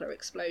a nuclear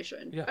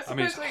explosion. Yeah, I I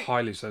mean, it's a suppose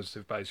highly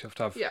sensitive base. You have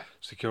to have Yeah.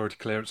 security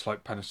clearance,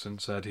 like Peniston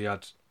said. He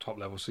had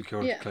top-level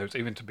security Yeah. clearance,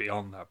 even to be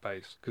on that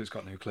base, because it's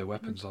got nuclear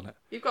weapons on it.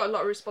 You've got a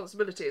lot of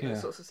responsibility in Yeah.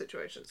 those sorts of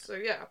situations. So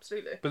yeah,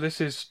 absolutely. But this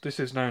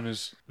is known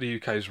as the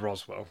UK's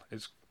Roswell.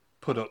 It's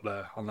put up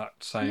there on that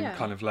same Yeah.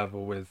 kind of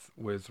level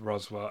with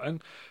Roswell,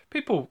 and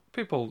people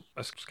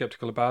are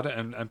skeptical about it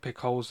and pick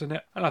holes in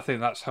it, and I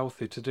think that's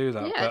healthy to do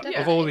that. Yeah, But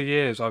of all the definitely.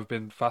 years I've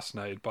been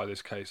fascinated by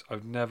this case,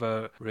 I've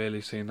never really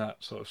seen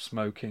that sort of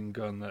smoking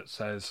gun that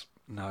says,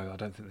 no, I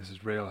don't think this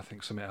is real, I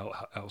think something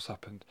else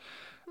happened.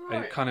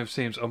 Right. It kind of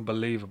seems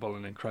unbelievable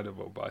and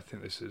incredible, but I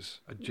think this is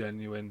a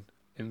genuine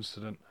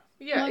incident.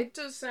 Yeah, Well, it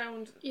does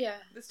sound. Yeah.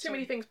 There's too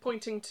many things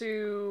pointing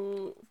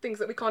to things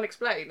that we can't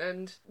explain,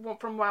 and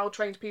from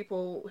well-trained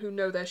people who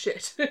know their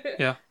shit.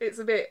 Yeah. It's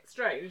a bit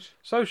strange.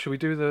 So should we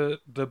do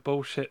the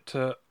bullshit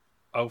to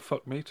oh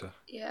fuck meter?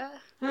 Yeah.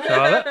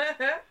 Charlotte?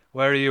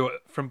 Where are you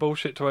from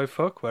bullshit to oh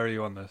fuck? Where are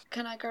you on this?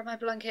 Can I grab my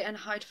blanket and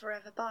hide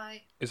forever?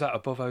 Bye. Is that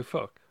above oh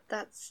fuck?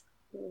 That's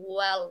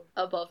well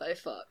above oh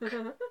fuck.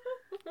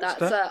 That's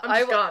that?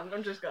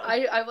 I'm just gone.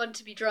 I want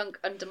to be drunk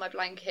under my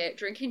blanket,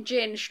 drinking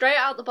gin straight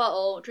out the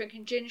bottle,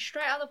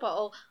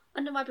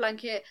 under my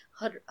blanket,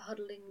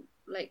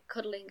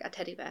 cuddling a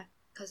teddy bear.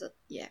 Because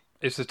yeah,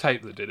 It's the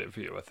tape that did it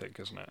for you, I think,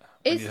 isn't it?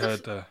 When It's you the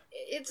heard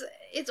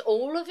it's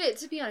all of it,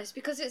 to be honest,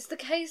 because it's the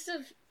case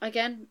of,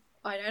 again,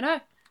 I don't know.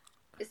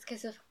 It's the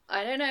case of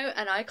I don't know,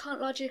 and I can't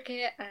logic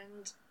it,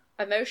 and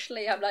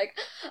emotionally I'm like,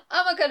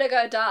 am I gonna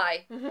go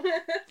die?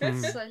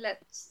 So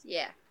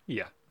yeah.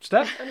 yeah.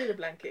 Steph, I need a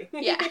blankie.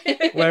 Yeah.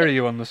 where are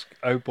you on the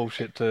oh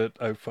bullshit to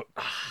oh fuck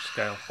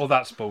scale? Or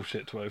that's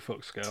bullshit to oh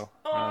fuck scale?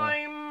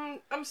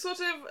 I'm sort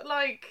of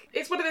like,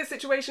 it's one of those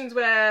situations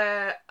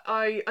where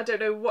I don't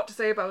know what to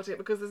say about it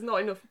because there's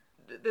not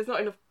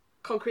enough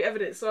concrete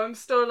evidence. So I'm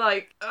still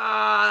like,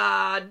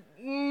 what?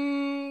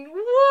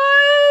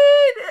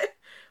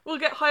 We'll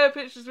get higher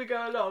pitched as we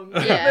go along.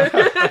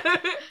 Yeah.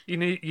 You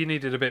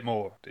needed a bit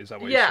more. Is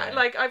that what you're Yeah, saying?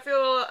 like I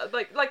feel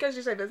like as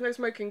you say, there's no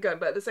smoking gun,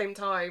 but at the same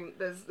time,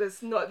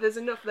 there's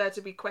enough there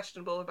to be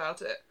questionable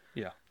about it.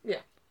 Yeah. Yeah.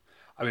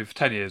 I mean, for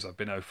 10 years I've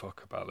been oh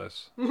fuck about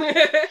this.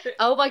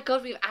 Oh my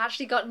god, we've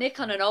actually got Nick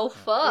on an old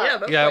fuck. Yeah,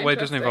 that's Yeah, quite well, it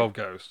doesn't interesting. involve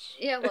ghosts.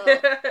 Yeah, well,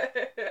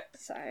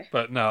 so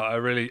But no, I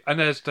really... And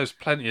there's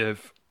plenty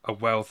of a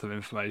wealth of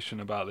information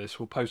about this.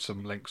 We'll post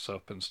some links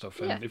up and stuff,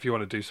 and Yeah. if you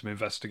want to do some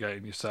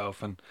investigating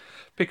yourself and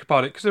pick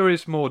apart it, because there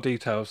is more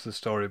details to the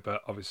story,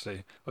 but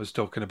obviously I was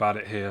talking about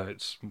it here,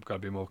 it's got to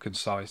be more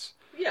concise.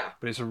 Yeah.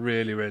 But it's a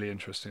really, really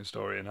interesting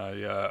story, and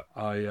I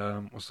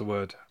what's the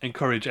word?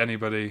 Encourage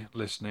anybody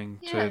listening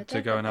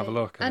to go and have a definitely.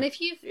 look. And if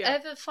you Yeah.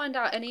 ever find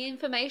out any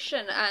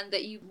information and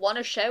that you want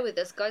to share with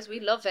us, guys, we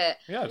love it.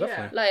 yeah,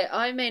 definitely. Like,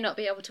 I may not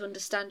be able to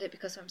understand it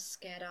because I'm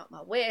scared out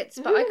my wits,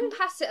 but I can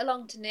pass it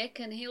along to Nick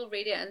and he'll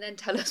read it and then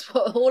tell us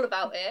all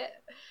about it.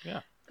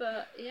 Yeah.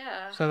 But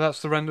yeah. So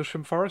that's the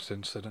Rendlesham Forest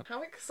incident.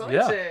 How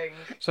exciting!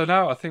 So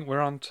now I think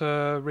we're on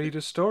to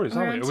readers' stories,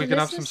 We're aren't we? on We to can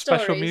have some listener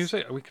special stories.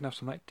 music. We can have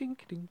some like ding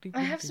ding ding.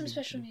 I have ding, some ding,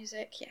 special ding.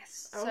 music,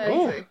 yes. Oh, So,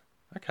 amazing.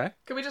 Okay.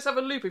 Can we just have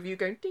a loop of you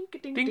going ding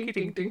ding ding Ding ding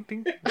ding ding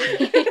ding?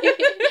 ding.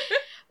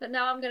 but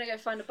now I'm going to go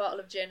find a bottle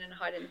of gin and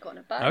hide in the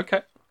corner. Bye.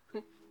 Okay.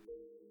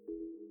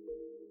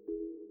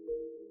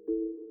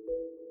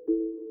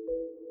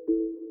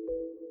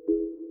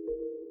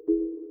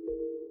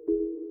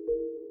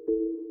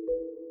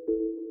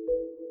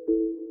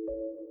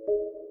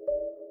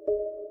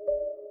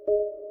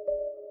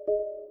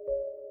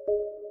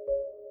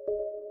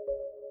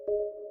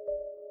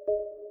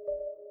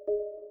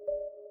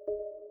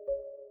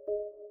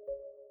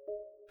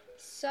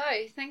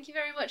 thank you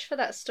very much for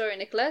that story,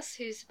 Nicholas,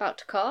 who's about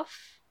to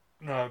cough.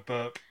 No,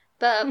 burp.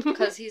 But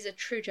because he's a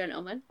true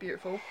gentleman.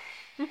 Beautiful.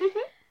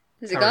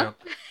 Is it Carry gone?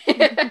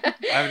 I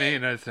haven't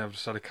eaten anything, I've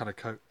just had a can of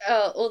Coke.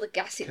 Oh, all the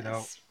You know.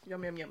 gassiness.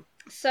 Yum, yum, yum.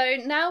 So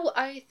now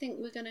I think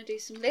we're going to do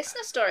some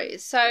listener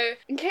stories. So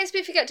in case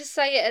we forget to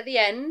say it at the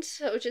end,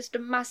 just a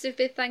massive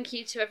big thank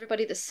you to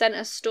everybody that sent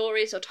us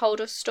stories or told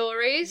us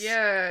stories.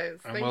 Yes.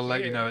 And thank we'll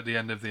let you know at the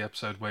end of the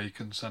episode where you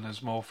can send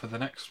us more for the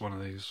next one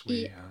of these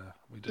we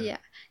do. Yeah,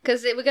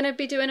 because we're going to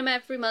be doing them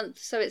every month,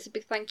 so it's a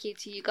big thank you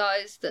to you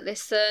guys that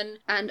listen.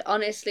 And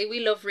honestly, we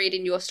love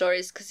reading your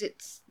stories because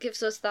it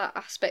gives us that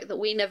aspect that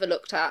we never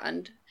looked at.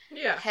 And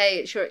Yeah. hey,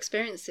 it's your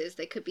experiences.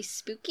 They could be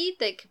spooky,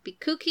 they could be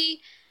kooky.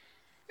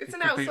 It's It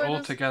an could be all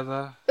outsider's...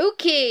 together.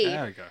 Ookie!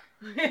 There we go.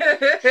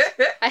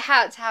 I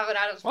had to have an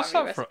Addams What's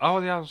Family that from? Oh,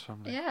 the Addams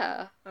Family.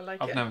 Yeah. I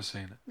like I've it. never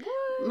seen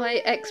it. My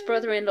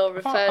ex-brother-in-law I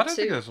referred don't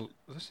think to...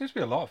 there seems to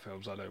be a lot of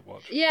films I don't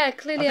watch. Yeah,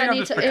 clearly I think I I'm need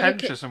just to educate...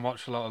 pretentious and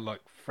watch a lot of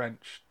like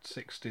French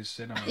 60s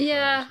cinema.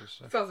 Yeah. films and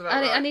stuff. Sounds about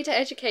I right. need to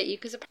educate you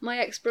because my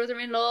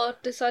ex-brother-in-law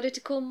decided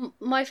to call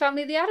my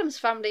family the Addams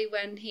Family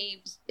when he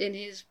was in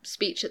his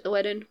speech at the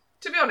wedding.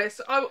 To be honest,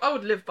 I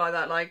would live by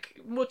that. Like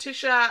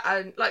Morticia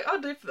and like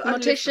I'd live for that.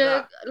 I'd live for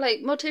Morticia,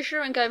 that.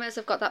 Morticia and Gomez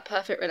have got that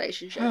perfect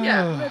relationship.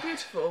 Yeah, they're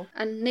beautiful.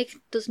 And Nick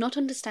does not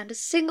understand a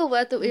single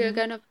word that we are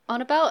going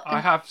on about. I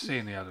have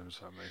seen the Addams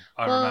Family.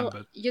 I well,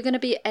 remembered. you're going to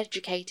be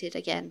educated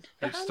again.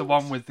 It's the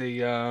one with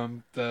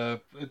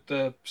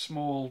the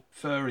small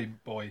furry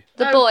boy,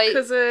 The Oh, boy,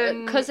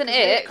 cousin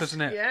It.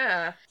 cousin it,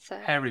 Yeah, So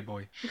hairy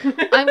boy.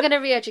 I'm going to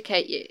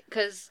re-educate you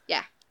because,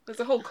 yeah. there's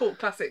a whole cult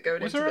classic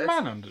going Was into there a this.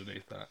 man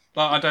underneath that?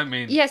 Like, I don't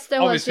mean. Yes,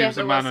 there was, Obviously, yeah. it was a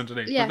There man was.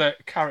 underneath. Yeah.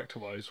 But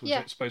character-wise, was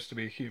Yeah. it supposed to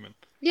be a human?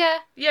 Yeah,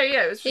 Yeah,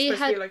 it was just He supposed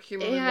to had- be like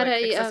human he with had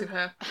like a, excessive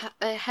hair.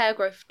 a hair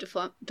growth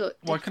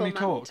Why can he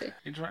talk? deformity.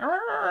 He's like,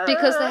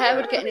 Because the hair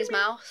would get in his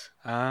mouth.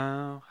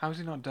 Oh, how is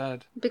he not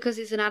dead? Because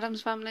he's an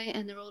Addams Family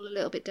and they're all a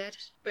little bit dead.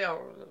 They are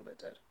a little bit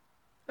dead.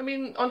 I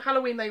mean, on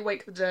Halloween they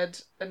wake the dead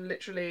and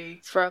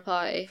literally For a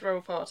party. throw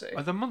a party.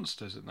 Are the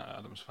monsters in that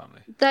Addams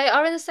Family? They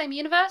are in the same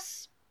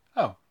universe,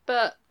 Oh,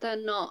 but they're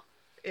not.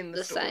 In the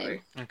the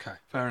story. same. okay,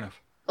 fair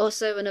enough.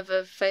 Also,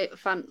 another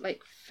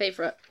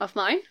favourite of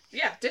mine.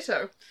 Yeah,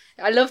 ditto.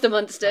 I love the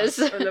monsters.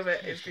 I love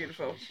it. It's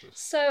beautiful.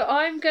 So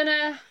I'm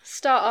gonna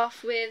start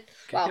off with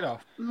Kick it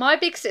off. my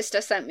big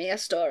sister sent me a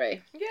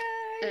story,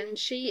 Yay! and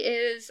she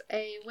is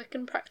a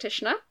Wiccan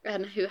practitioner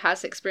and who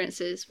has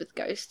experiences with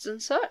ghosts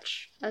and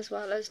such, as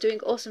well as doing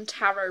awesome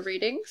tarot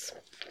readings.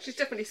 She's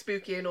definitely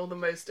spooky in all the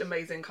most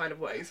amazing kind of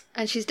ways.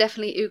 And she's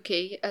definitely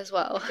ooky as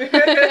well.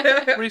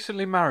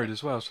 Recently married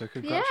as well, so Yeah,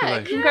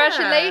 congratulations.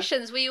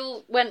 congratulations. We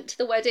all went to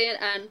the wedding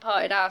and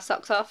partied our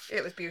socks off.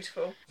 It was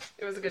beautiful.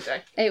 It was a good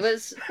day. It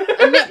was.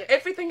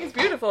 Everything is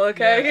beautiful,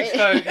 okay?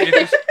 So you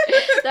just,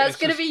 That's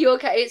going to be your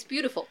case. It's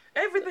beautiful.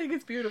 Everything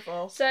is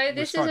beautiful. So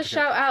this is starting a to get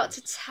shout out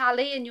to confused.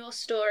 Tally in your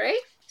story.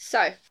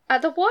 So,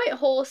 at the White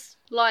Horse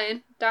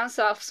Lion down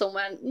south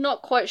somewhere,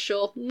 not quite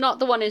sure, not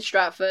the one in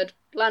Stratford,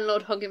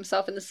 landlord hung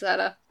himself in the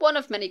cellar. One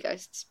of many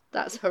ghosts.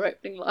 That's her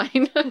opening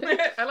line.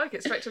 I like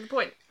it, straight to the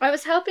point. I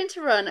was helping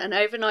to run an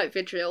overnight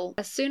vigil.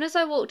 As soon as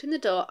I walked in the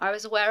door, I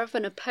was aware of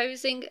an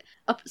oppressing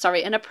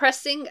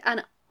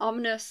and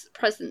ominous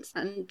presence,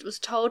 and was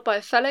told by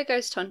a fellow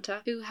ghost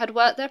hunter who had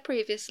worked there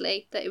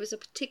previously that it was a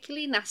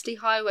particularly nasty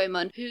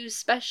highwayman whose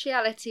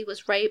speciality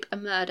was rape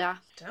and murder.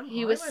 Damn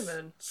He was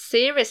highwayman.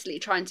 seriously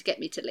trying to get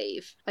me to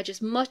leave. I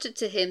just muttered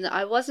to him that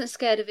I wasn't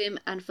scared of him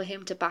and for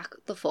him to back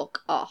the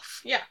fuck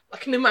off. Yeah, I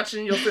can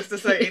imagine your sister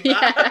saying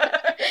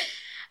that.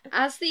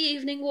 As the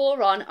evening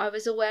wore on, I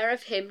was aware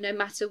of him no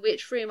matter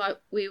which room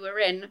we were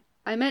in.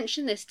 I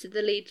mentioned this to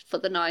the lead for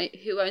the night,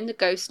 who owned the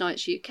Ghost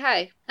Nights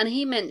UK, and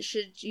he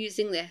mentioned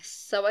using this,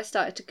 so I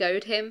started to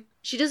goad him.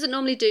 She doesn't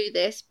normally do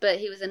this, but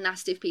he was a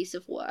nasty piece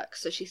of work,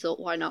 so she thought,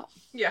 why not?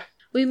 Yeah.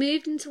 We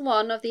moved into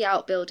one of the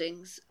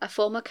outbuildings, a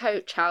former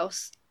coach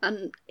house,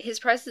 and his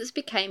presence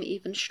became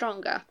even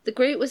stronger. The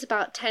group was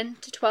about 10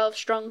 to 12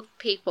 strong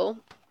people,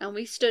 and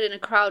we stood in a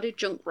crowded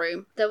junk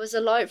room. There was a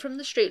light from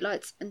the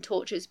streetlights and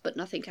torches, but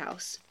nothing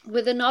else.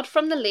 With a nod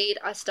from the lead,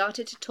 I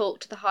started to talk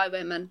to the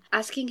highwayman,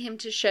 asking him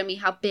to show me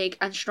how big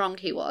and strong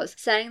he was,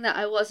 saying that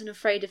I wasn't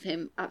afraid of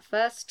him. At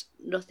first,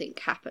 nothing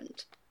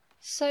happened.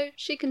 So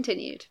she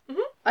continued.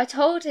 I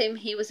told him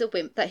he was a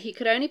wimp, that he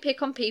could only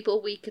pick on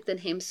people weaker than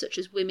him, such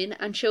as women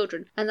and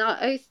children, and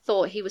that I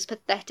thought he was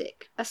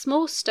pathetic. A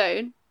small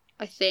stone,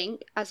 I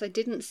think, as I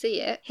didn't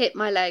see it, hit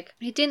my leg.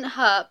 It didn't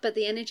hurt, but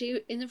the energy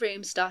in the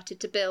room started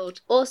to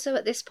build. Also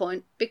at this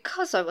point,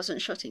 because I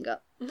wasn't shutting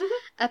up,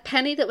 a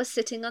penny that was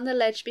sitting on the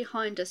ledge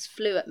behind us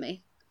flew at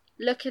me.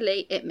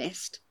 Luckily, it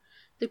missed.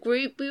 The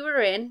group we were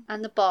in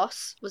and the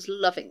boss was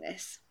loving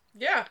this.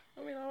 Yeah,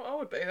 I mean, I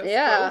would be. That's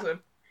Yeah. quite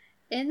awesome.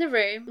 In the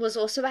room was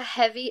also a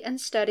heavy and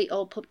sturdy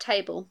old pub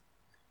table.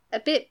 a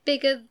bit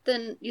bigger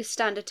than your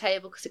standard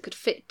table because it could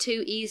fit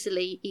 2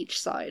 easily each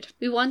side.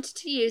 We wanted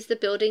to use the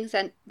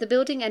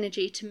building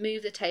energy to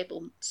move the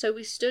table, so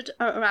we stood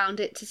around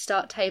it to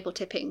start table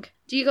tipping.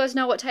 Do you guys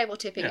know what table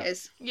tipping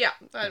is? Yeah,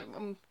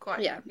 I'm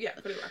quite... Yeah. Yeah,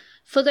 pretty well.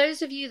 For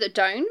those of you that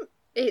don't,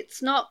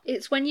 it's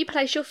when you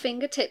place your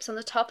fingertips on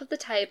the top of the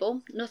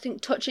table, nothing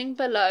touching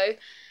below,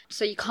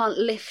 so you can't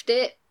lift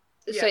it.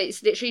 So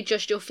it's literally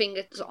just your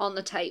fingers on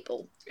the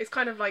table. It's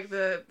kind of like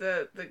the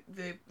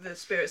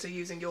spirits are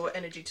using your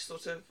energy to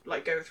sort of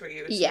like go through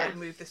you and Yeah. sort of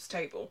move this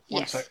table.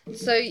 Yes. sec.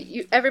 So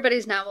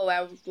everybody's now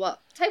aware of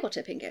what table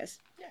tipping is.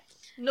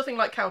 Nothing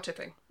like cow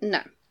tipping.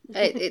 No,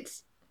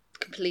 it's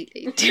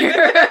completely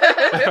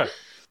different.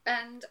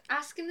 And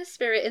asking the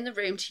spirit in the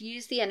room to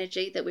use the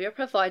energy that we are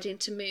providing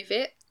to move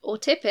it or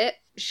tip it.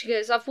 She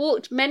goes, I've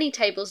walked many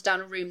tables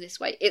down a room this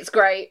way. It's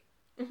great.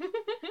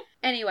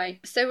 Anyway,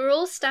 so we're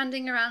all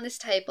standing around this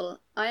table.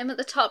 I am at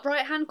the top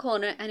right-hand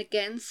corner and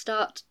again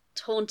start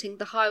taunting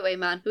the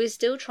highwayman, who is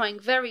still trying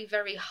very,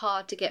 very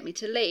hard to get me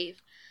to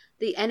leave.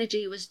 The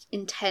energy was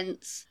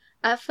intense.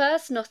 At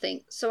first,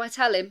 nothing, so I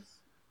tell him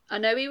I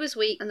know he was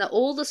weak and that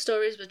all the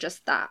stories were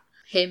just that.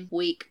 Him,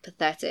 weak,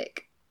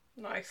 pathetic.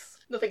 Nice.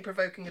 Nothing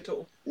provoking at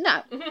all.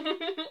 No.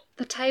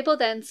 The table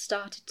then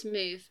started to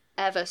move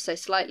ever so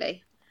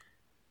slightly.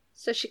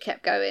 So she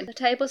kept going. The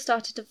table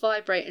started to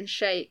vibrate and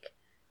shake.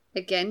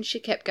 Again, she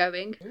kept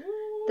going.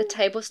 The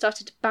table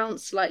started to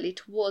bounce slightly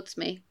towards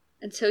me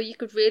until you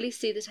could really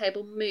see the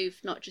table move,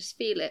 not just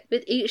feel it.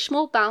 With each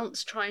small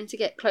bounce trying to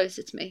get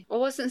closer to me. I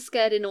wasn't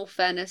scared in all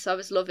fairness. I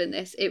was loving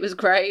this. It was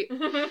great.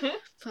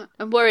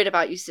 I'm worried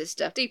about you,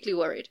 sister. Deeply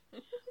worried.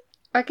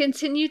 I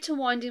continued to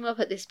wind him up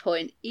at this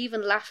point,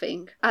 even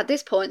laughing. At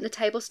this point, the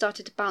table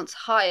started to bounce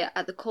higher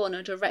at the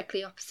corner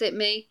directly opposite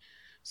me,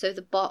 so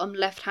the bottom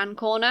left-hand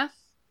corner,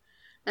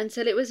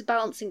 until it was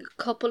bouncing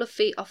a couple of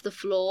feet off the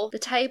floor. The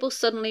table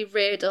suddenly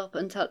reared up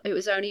until it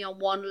was only on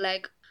one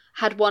leg,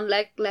 had one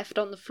leg left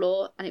on the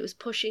floor, and it was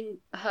pushing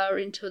her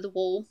into the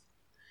wall.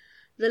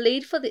 The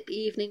lead for the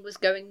evening was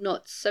going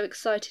nuts, so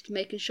excited,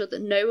 making sure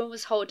that no one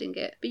was holding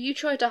it. But you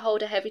tried to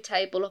hold a heavy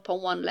table up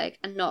on one leg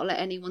and not let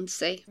anyone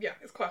see. Yeah,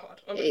 it's quite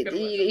hard.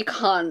 You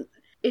can't.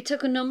 It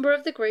took a number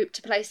of the group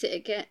to place it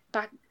again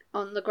back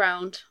on the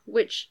ground,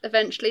 which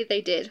eventually they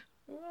did.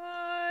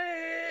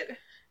 What?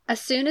 As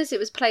soon as it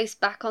was placed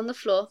back on the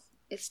floor,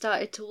 it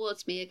started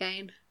towards me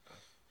again.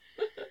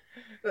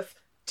 That's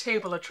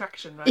table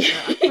attraction right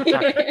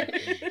there.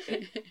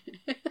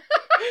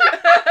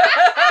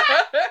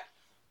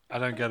 I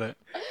don't get it.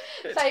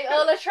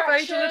 Fatal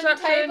attraction. Fatal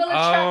attraction. Table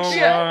Oh,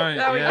 attraction. right.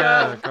 There we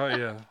Yeah, go. got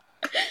you.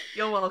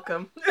 You're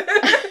welcome.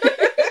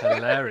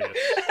 Hilarious.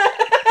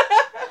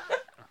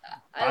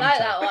 I like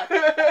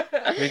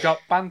that one. We got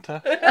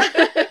banter.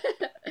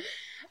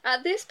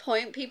 At this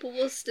point, people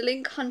were still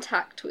in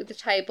contact with the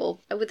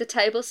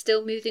table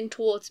still moving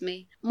towards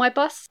me. My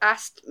boss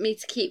asked me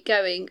to keep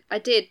going. I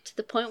did, to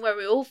the point where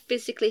we all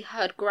physically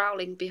heard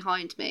growling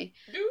behind me.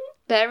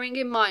 Bearing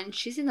in mind,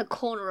 she's in the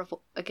corner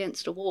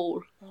against a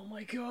wall. Oh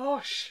my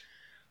gosh.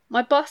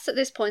 My boss at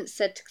this point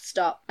said to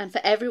stop and for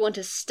everyone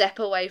to step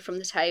away from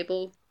the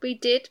table. We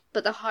did,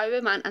 but the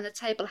highwayman and the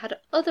table had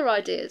other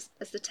ideas,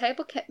 as the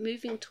table kept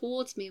moving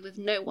towards me with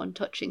no one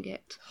touching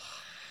it.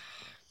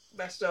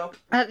 Messed up.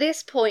 At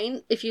this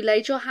point, if you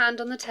laid your hand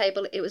on the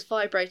table, it was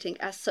vibrating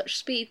at such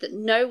speed that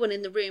no one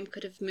in the room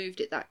could have moved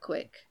it that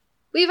quick.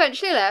 We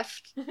eventually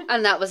left,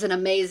 and that was an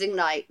amazing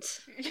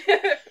night.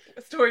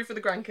 A story for the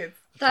grandkids.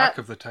 Back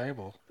of the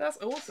table. That's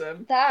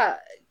awesome.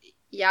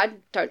 Yeah, I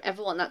don't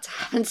ever want that to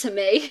happen to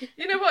me.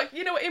 You know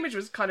what image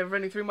was kind of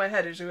running through my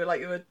head as you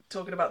were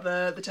talking about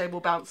the table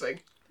bouncing?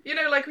 You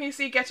know, like when you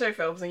see ghetto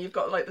films and you've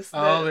got like the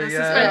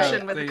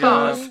suspension with the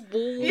cars.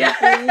 Yeah.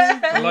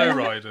 The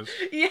lowriders.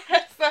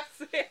 Yes,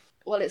 that's it.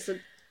 Well, it's a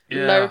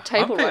Yeah, low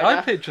table rider. I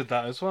pictured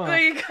that as well. There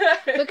you go.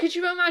 But could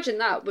you imagine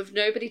that with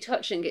nobody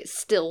touching it,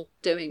 still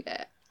doing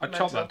it? I'd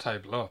chop that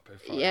table up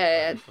if I...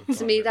 Yeah, if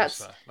to me I was that's-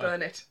 there.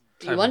 Burn it.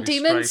 You want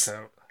Table be demons? straight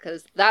out.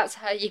 Because that's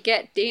how you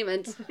get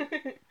demons.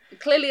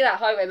 Clearly that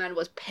highwayman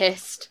was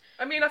pissed.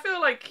 I mean, I feel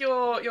like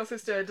your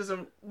sister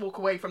doesn't walk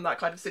away from that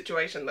kind of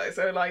situation though,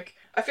 so like,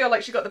 I feel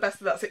like she got the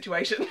best of that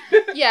situation.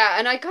 Yeah,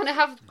 and I kind of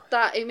have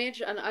that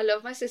image, and I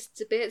love my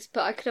sister to bits,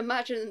 but I could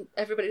imagine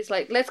everybody's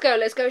like, let's go.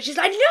 And she's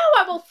like, no,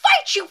 I will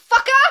fight you,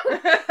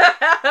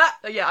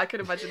 fucker! Yeah, I could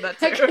imagine that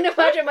too. I can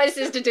imagine my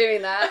sister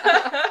doing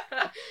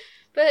that.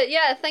 But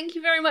yeah, thank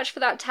you very much for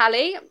that,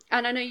 Tally.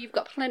 And I know you've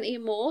got plenty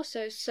more,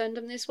 so send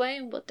them this way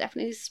and we'll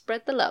definitely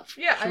spread the love.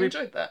 Yeah, I we-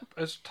 enjoyed that.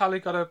 Has Tally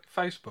got a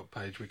Facebook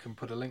page we can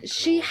put a link to?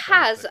 She or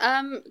has,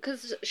 something?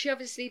 because she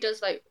obviously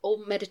does like all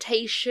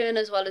meditation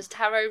as well as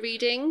tarot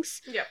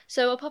readings. Yeah.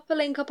 So I'll pop a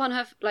link up on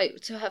her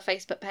to her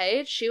Facebook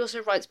page. She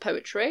also writes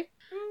poetry,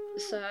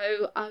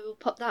 so I will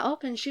pop that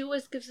up, and she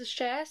always gives a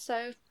share.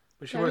 So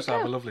But she there we also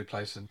have go. a lovely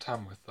place in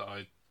Tamworth that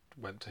I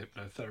went to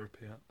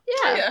hypnotherapy at.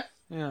 yeah,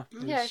 Yeah.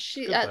 Yeah.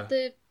 she good at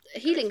there. the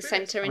healing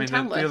Experience. centre I in mean,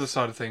 Tamworth. the other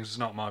side of things is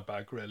not my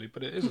bag really,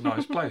 but it is a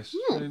nice place.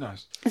 Really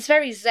nice. It's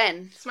very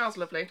zen. Smells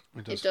lovely.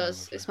 It It smell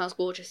does. lovely. It smells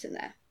gorgeous in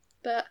there.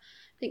 But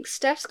think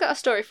Steph's got a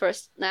story for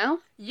us now.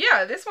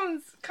 Yeah, this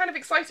one's kind of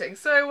exciting.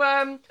 So,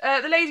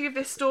 the lady of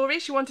this story,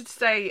 she wanted to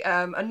stay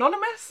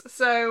anonymous,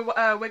 so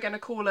we're going to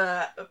call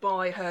her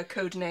by her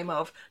code name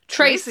of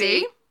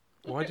Tracy.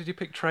 Why did you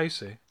pick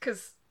Tracy?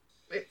 Because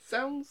it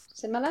sounds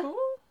Similar?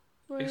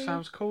 cool. It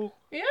sounds cool.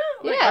 Yeah.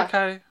 Yeah.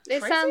 Okay. It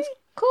Tracy? sounds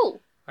cool.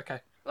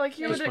 Okay. Like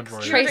you Just would, wondering. you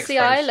would Tracy Tracy.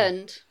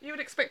 Island. You would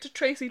expect a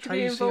Tracy to be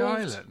Tracy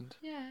involved Island.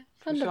 Yeah,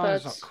 Tracy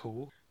Island's Thunderbirds. not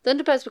cool.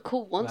 Thunderbirds were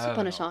cool once No,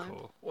 upon a they're not time.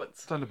 cool.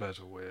 once.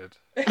 Thunderbirds are weird.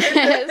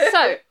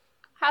 So,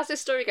 how's this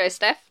story go,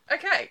 Steph?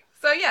 Okay,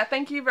 so yeah,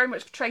 thank you very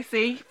much,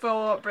 Tracy,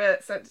 for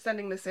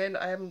sending this in.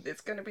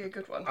 It's going to be a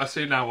good one. I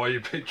see now why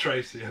you picked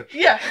Tracy.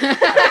 Yeah.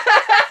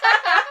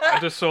 I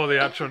just saw the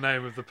actual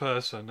name of the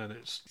person and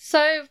it's...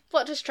 So,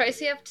 what does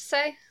Tracy have to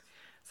say?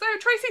 So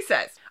Tracy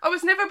says, I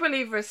was never a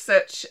believer as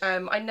such.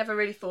 I never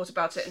really thought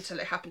about it until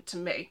it happened to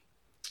me.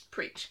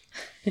 Preach.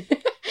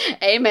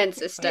 Amen,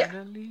 sister.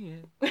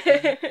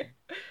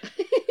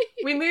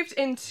 We moved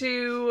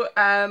into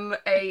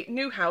a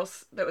new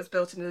house that was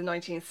built in the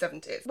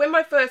 1970s. When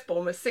my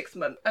firstborn was 6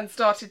 months and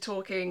started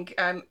talking,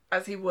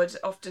 as he would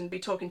often be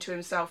talking to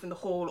himself in the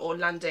hall or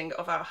landing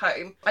of our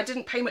home, I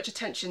didn't pay much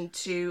attention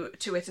to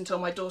it until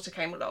my daughter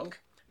came along.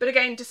 But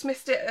again,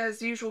 dismissed it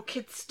as usual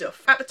kids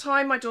stuff. At the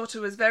time, my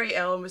daughter was very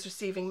ill and was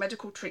receiving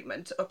medical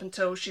treatment up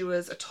until she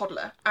was a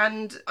toddler.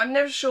 And I'm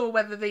never sure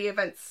whether the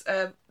events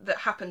that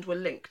happened were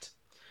linked.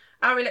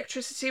 Our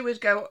electricity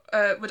would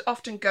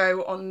often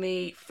go on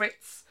the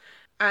fritz,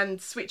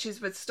 and switches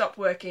would stop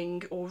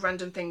working or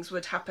random things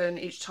would happen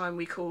each time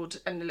we called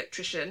an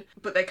electrician,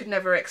 but they could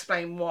never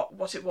explain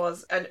what it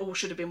was, and all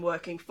should have been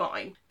working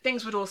fine.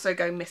 Things would also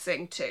go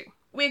missing too.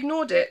 We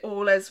ignored it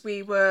all as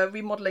we were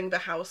remodelling the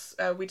house.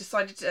 We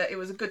decided it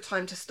was a good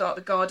time to start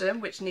the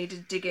garden, which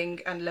needed digging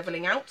and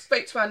levelling out.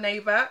 Spoke to our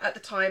neighbour at the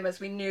time as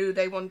we knew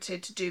they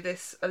wanted to do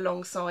this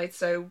alongside,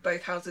 so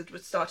both houses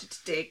would started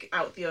to dig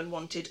out the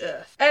unwanted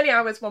earth. Early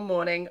hours one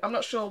morning, I'm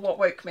not sure what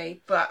woke me,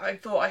 but I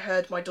thought I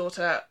heard my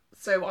daughter,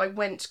 so I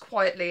went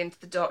quietly into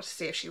the dark to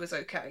see if she was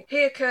okay.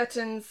 Here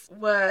curtains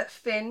were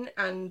thin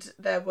and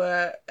there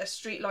were a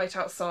street light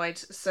outside,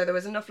 so there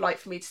was enough light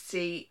for me to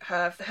see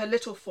her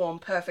little form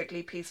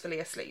perfectly peacefully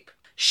asleep.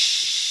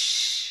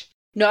 Shh!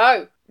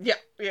 No!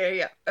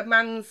 Yeah. A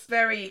man's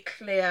very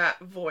clear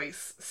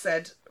voice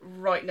said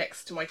right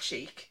next to my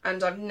cheek,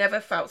 and I've never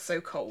felt so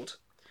cold.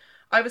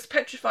 I was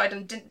petrified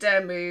and didn't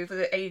dare move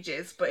for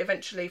ages, but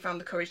eventually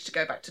found the courage to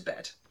go back to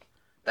bed.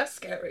 That's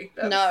scary.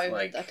 That's No,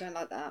 like... I don't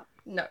like that.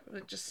 No,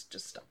 just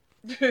stop.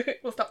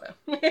 We'll stop there.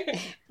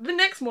 The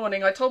next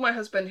morning, I told my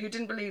husband, who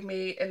didn't believe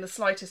me in the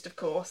slightest, of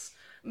course.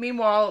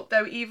 Meanwhile,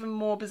 though even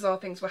more bizarre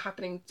things were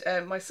happening,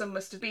 my son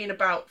must have been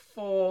about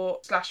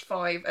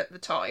 4/5 at the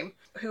time,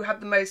 who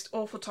had the most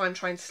awful time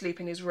trying to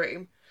sleep in his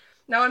room.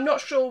 Now, I'm not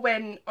sure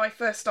when I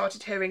first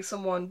started hearing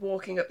someone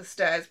walking up the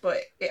stairs, but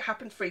it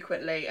happened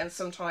frequently and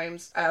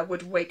sometimes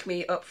would wake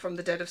me up from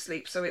the dead of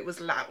sleep, so it was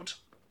loud.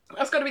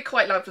 That's got to be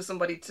quite loud for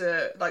somebody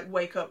to,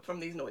 wake up from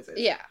these noises.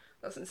 Yeah.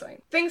 That's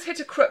insane. Things hit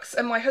a crux,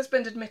 and my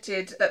husband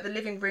admitted that the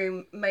living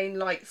room main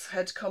lights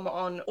had come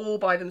on all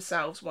by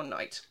themselves one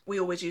night. We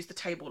always use the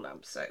table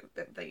lamp, so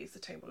they use the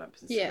table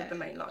lamps instead of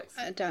the main lights.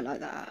 I don't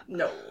like that.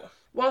 No.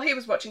 While he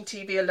was watching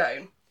TV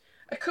alone.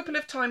 A couple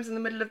of times in the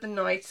middle of the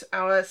night,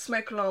 our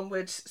smoke alarm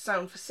would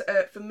sound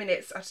for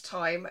minutes at a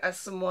time as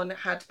someone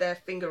had their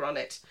finger on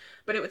it,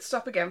 but it would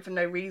stop again for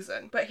no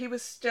reason. But he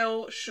was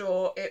still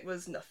sure it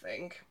was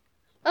nothing.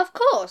 Of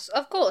course,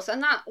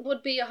 and that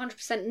would be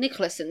 100%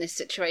 Nicholas in this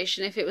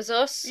situation if it was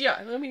us. Yeah,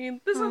 I mean,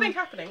 there's nothing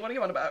happening. What are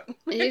you on about?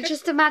 You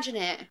just imagine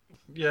it.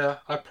 Yeah,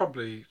 I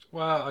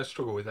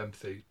struggle with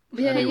empathy.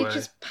 Yeah, anyway. you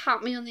just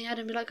pat me on the head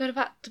and be like, go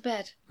back to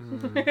bed.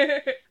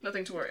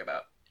 Nothing to worry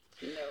about.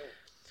 No.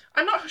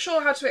 I'm not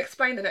sure how to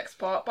explain the next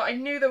part, but I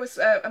knew there was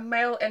a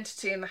male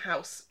entity in the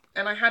house,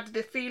 and I had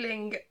the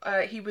feeling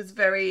he was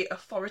very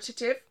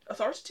authoritative.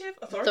 Authoritative.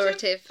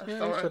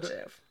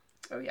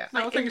 Oh yeah.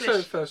 No, I think you said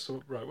it first the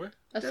right way.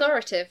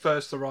 Authoritative.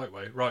 First the right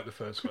way, right the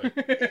first way.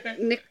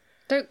 Nick,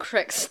 don't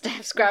correct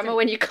Steph's grammar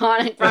when you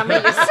can't grammar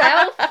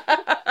yourself.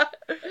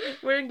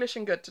 We're English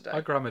and good today. I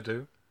grammar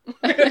do.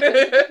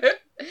 A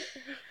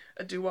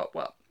do what?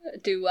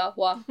 Do wah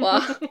wah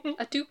wah.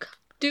 A do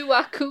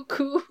wah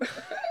cuckoo.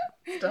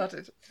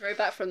 Started.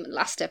 Throwback from the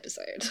last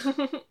episode.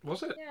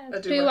 Was it? Yeah,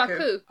 A do wah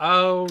coo.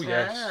 Oh,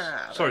 yes.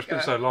 Sorry, it's there been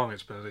you so long,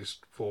 it's been at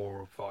least 4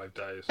 or 5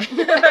 days.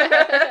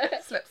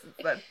 Slept since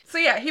then. So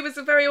yeah, he was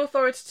very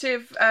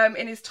authoritative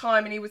in his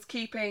time, and he was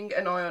keeping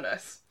an eye on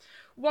us.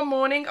 One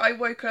morning I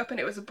woke up and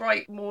it was a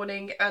bright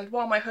morning, and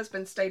while my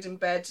husband stayed in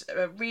bed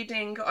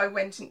reading, I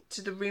went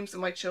into the rooms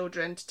of my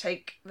children to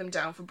take them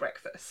down for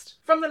breakfast.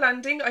 From the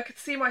landing I could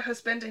see my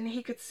husband and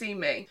he could see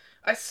me.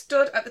 I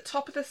stood at the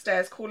top of the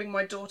stairs calling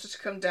my daughter to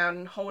come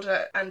down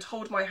and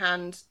hold my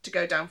hand to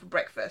go down for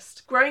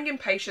breakfast. Growing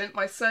impatient,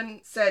 my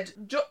son said,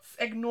 "Just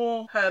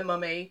ignore her,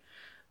 mummy.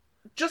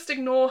 Just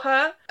ignore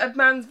her." A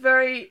man's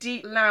very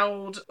deep,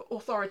 loud,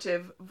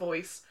 authoritative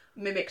voice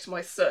mimicked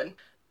my son.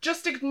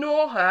 "Just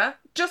ignore her.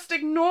 Just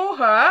ignore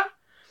her."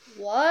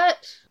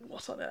 What?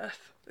 What on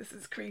earth? This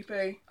is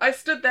creepy. I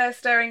stood there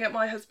staring at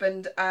my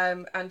husband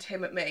and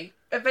him at me.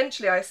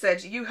 Eventually I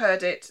said, you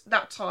heard it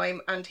that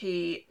time, and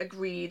he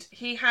agreed.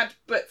 He had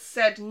but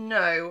said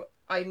no.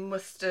 I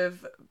must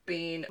have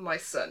been my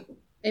son.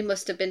 It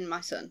must have been my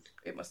son.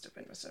 It must have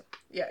been my son.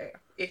 Yeah.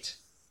 It.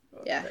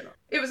 Well, Yeah. they're not.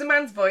 It was a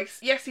man's voice.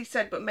 Yes, he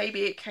said, but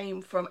maybe it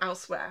came from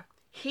elsewhere.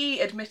 He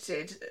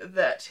admitted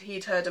that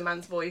he'd heard a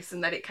man's voice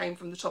and that it came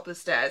from the top of the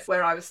stairs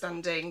where I was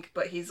standing,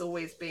 but he's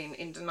always been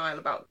in denial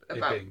about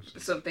being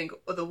something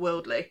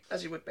otherworldly,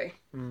 as you would be.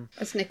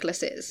 As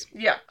Nicholas is.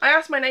 Yeah. I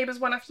asked my neighbours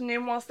one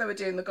afternoon whilst they were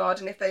doing the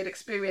garden if they'd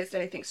experienced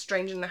anything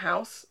strange in the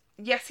house.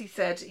 Yes, he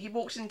said. He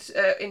walked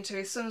into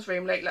his son's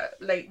room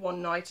late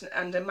one night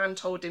and a man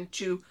told him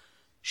to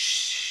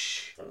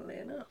shh. Funnily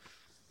enough.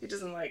 He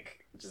doesn't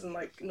like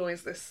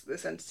noise,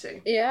 this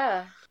entity.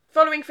 Yeah.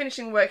 Following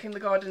finishing work in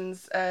the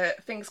gardens,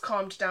 things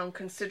calmed down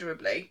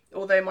considerably,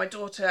 although my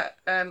daughter,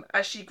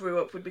 as she grew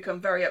up, would become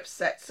very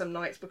upset some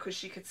nights because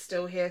she could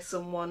still hear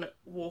someone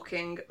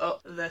walking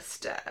up the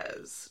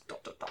stairs. ...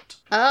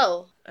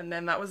 Oh. And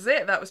then that was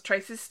it. That was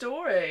Tracy's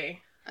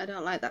story. I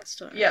don't like that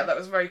story. Yeah, that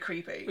was very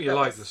creepy. You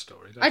like the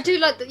story, don't I do you?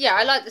 like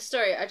I like the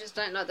story. I just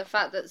don't like the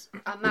fact that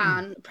a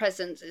man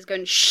present is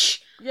going shh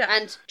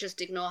and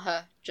just ignore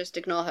her. Just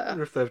ignore I wonder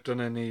her. if they've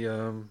done any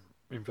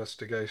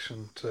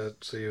investigation to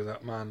see who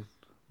that man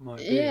might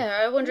be. Yeah,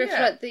 I wonder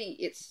Yeah. if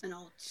it's an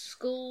old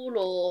school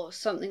or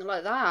something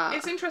like that.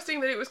 It's interesting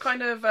that it was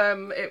kind of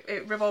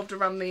it revolved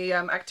around the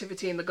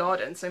activity in the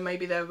garden, so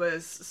maybe there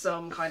was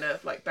some kind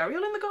of like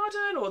burial in the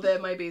garden, or there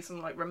may be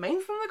some like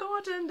remains from the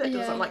garden that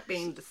doesn't like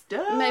being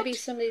disturbed. Maybe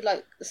somebody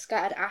like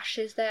scattered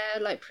ashes there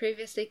like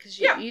previously, because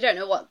Yeah. you don't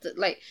know what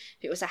if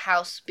it was a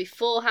house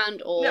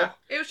beforehand or Yeah,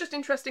 it was just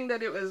interesting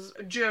that it was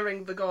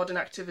during the garden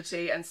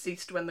activity and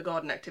ceased when the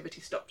garden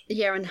activity stopped.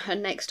 yeah, and her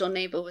next door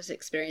neighbour was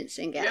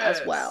experiencing it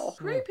as well.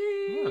 Creepy.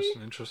 Oh, that's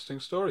an interesting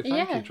story.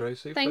 Thank you,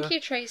 Tracy. Thank you,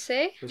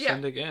 Tracy. For Yeah.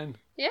 sending it in.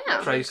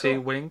 Yeah. Tracy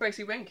Wink.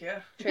 Tracy Wink,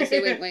 yeah. Tracy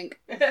wink wink.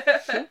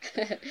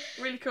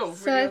 Really cool.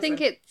 So really I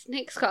think awesome.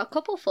 Nick's got a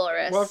couple for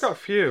us. Well, I've got a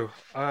few.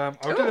 I'll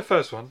do the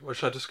first one, or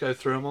should I just go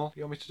through them all?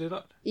 You want me to do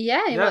that?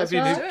 Yeah, you might Have as you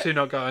well. two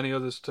not got any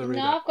others to read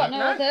No, out? I've got no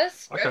No.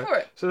 others. Go for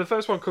it. So the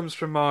first one comes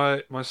from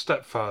my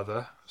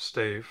stepfather,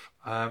 Steve,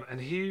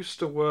 and he used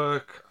to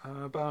work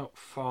about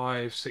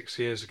 5-6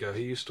 years ago.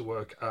 He used to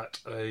work at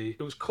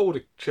it was called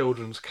a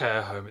children's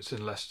care home. It's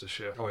in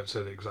Leicestershire. I won't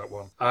say the exact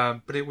one.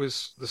 But it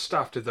was, the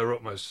staff did their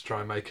utmost to try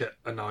and make it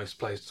a nice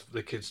place for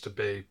the kids to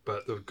be,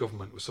 but the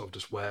government was sort of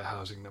just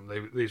warehousing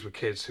them. These were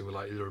kids who were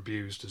like either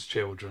abused as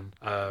children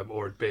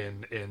or had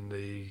been in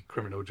the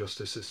criminal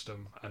justice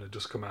system and had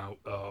just come out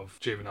of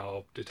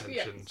juvenile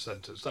detention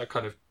centres, that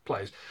kind of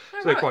place.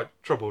 So they're quite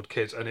troubled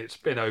kids, and it's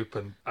been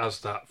open as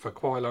that for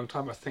quite a long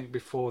time. I think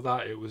before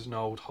that it was an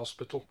old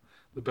hospital.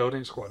 The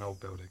building's quite an old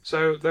building.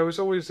 So there was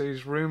always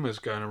these rumours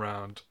going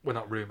around, well,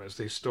 not rumours,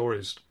 these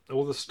stories.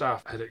 All the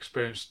staff had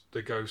experienced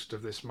the ghost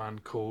of this man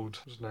called,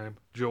 what's his name?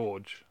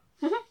 George.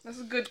 That's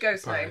a good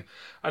ghost name.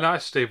 And I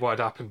asked Steve what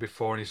had happened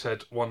before, and he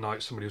said one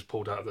night somebody was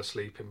pulled out of their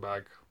sleeping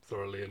bag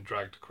thoroughly and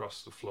dragged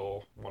across the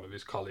floor. One of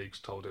his colleagues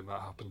told him that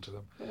happened to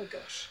them. Oh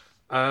gosh.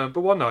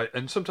 But one night,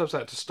 and sometimes they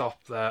had to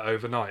stop there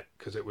overnight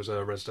because it was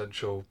a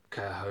residential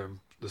care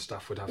home. The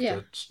staff would have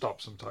to stop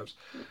sometimes.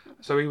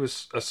 So he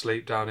was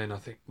asleep down in, I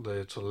think,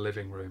 the sort of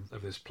living room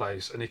of this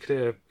place, and he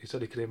said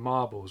he could hear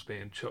marbles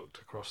being chucked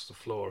across the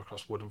floor,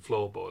 across wooden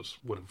floorboards.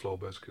 Wooden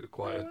floorboards,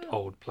 quite an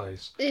old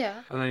place.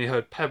 Yeah. And then he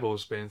heard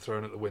pebbles being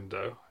thrown at the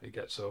window. He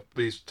gets up.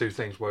 These two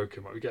things woke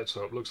him up. He gets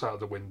up, looks out of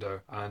the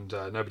window, and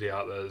nobody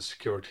out there. The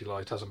security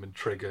light hasn't been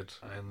triggered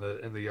in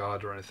the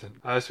yard or anything.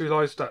 So he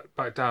lies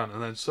back down,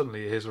 and then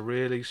suddenly he hears a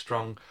really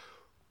strong,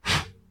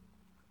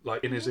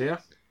 like in his ear.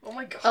 Oh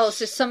my gosh. Oh,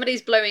 so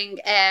somebody's blowing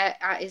air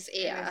at his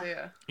ear.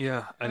 Yeah.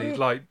 Yeah, and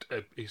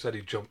he said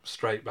he jumped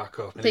straight back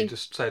up, and Think- he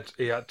just said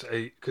he had to,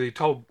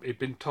 because he'd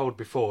been told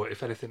before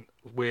if anything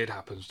weird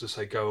happens to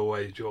say go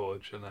away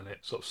George, and then it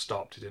sort of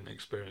stopped. He didn't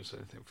experience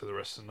anything for the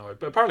rest of the night.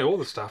 But apparently all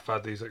the staff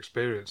had these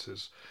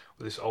experiences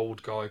with this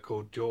old guy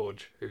called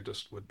George who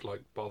just would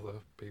like bother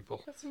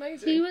people. That's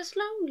amazing. He was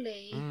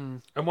lonely.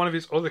 And one of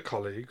his other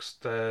colleagues,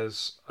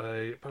 it's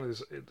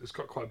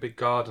got quite a big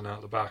garden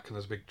out the back, and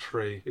there's a big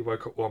tree. He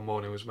woke up one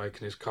morning, was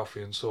making his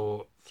coffee, and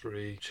saw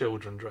 3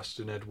 children dressed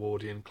in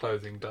Edwardian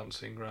clothing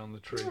dancing around the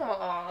tree.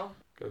 Aww.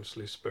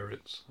 Ghostly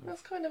spirits.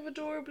 That's kind of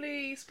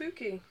adorably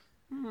spooky.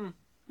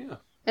 Yeah.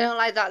 I don't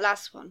like that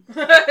last one.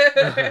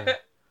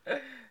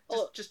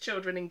 Just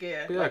children in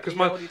gear. Yeah, like 'cause the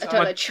my- oldie I time.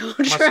 don't like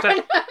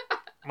children.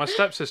 My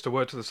stepsister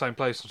worked at the same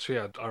place,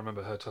 and I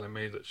remember her telling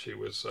me that she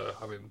was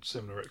having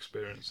similar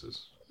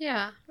experiences.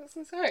 Yeah. That's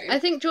insane. I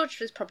think George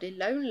was probably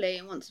lonely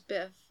and wants a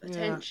bit of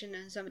attention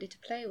and somebody to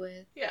play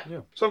with. Yeah. Yeah.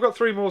 So I've got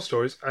 3 more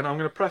stories, and I'm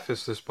going to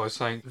preface this by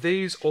saying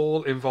these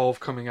all involve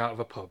coming out of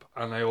a pub,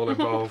 and they all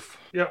involve,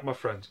 my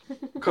friends,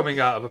 coming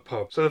out of a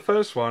pub. So the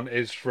first one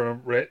is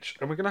from Rich,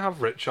 and we're going to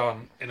have Rich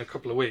on in a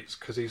couple of weeks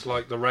because he's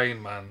like the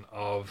Rain Man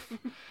of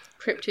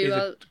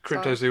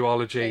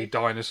cryptozoology,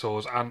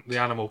 dinosaurs, and the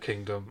animal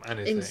kingdom,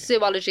 anything. In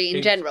zoology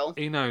in general.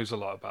 He knows a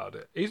lot about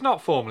it. He's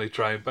not formally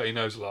trained, but he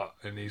knows a lot,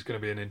 and he's going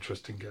to be an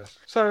interesting guest.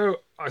 So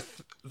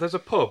there's a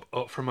pub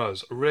up from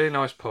us, a really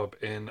nice pub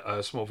in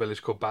a small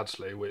village called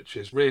Badsley, which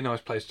is a really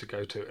nice place to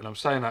go to. And I'm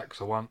saying that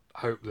because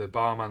hope the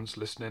barman's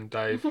listening,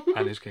 Dave,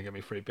 and he's going to get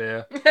me free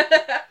beer.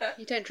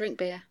 You don't drink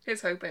beer.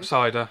 He's hoping.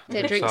 Cider.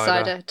 Don't drink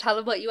cider. Tell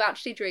them what you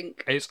actually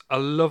drink. It's a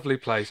lovely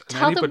place.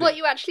 Tell them what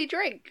you actually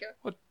drink.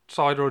 What,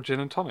 cider or gin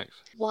and tonics?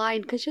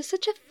 Wine, because you're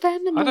such a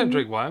feminine. I don't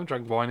drink wine. I haven't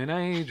drank wine in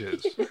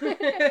ages.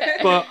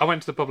 But I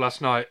went to the pub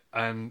last night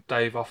and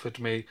Dave offered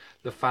me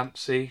the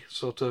fancy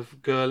sort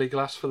of girly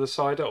glass for the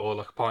cider, or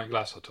like a pint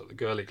glass. I took the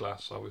girly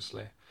glass,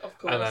 obviously. Of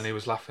course. And then he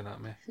was laughing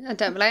at me. I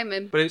don't blame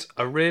him. But it's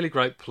a really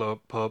great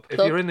pub. If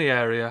you're in the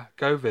area,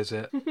 go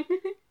visit.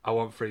 I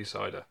want free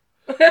cider.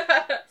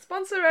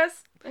 Sponsor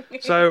us.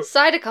 So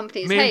cider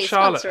companies, me and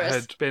Charlotte sponsor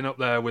us. had been up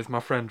there with my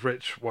friend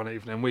Rich one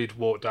evening. We'd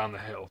walked down the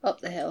hill. Up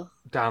the hill.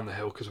 Down the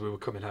hill because we were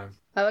coming home.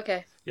 Oh,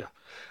 okay. Yeah.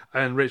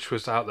 And Rich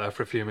was out there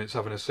for a few minutes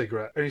having a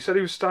cigarette. And he said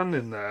he was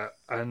standing there,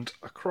 and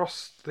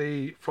across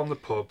from the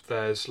pub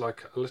there's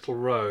like a little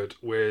road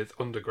with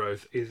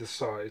undergrowth either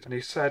side. And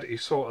he said he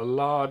saw a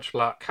large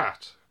black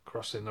cat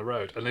crossing the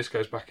road. And this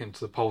goes back into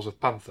the Polesworth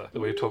Panther that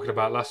we were talking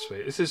about last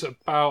week. This is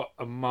about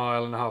 1.5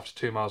 miles to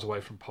 2 miles away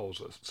from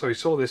Polesworth. So he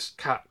saw this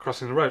cat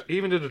crossing the road. He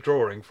even did a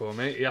drawing for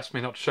me. He asked me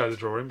not to show the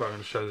drawing, but I'm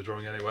going to show the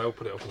drawing anyway. I'll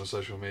put it up on the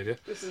social media.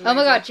 Oh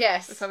my god,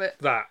 yes. Let's have it.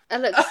 That.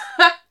 It looks...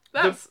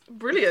 That's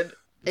brilliant.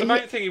 The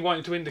main thing he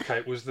wanted to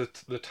indicate was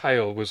that the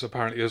tail was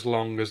apparently as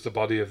long as the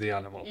body of the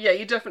animal. Yeah,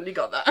 you definitely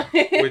got that.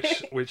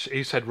 which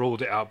he said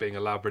ruled it out being a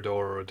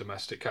Labrador or a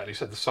domestic cat. And he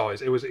said the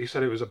size. He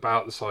said it was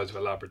about the size of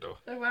a Labrador.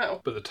 Oh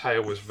wow! But the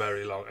tail was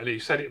very long, and he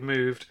said it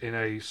moved in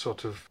a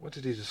sort of, what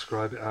did he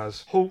describe it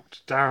as?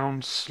 Hulked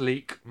down,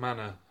 sleek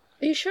manner.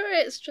 Are you sure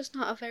it's just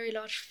not a very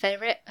large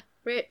ferret,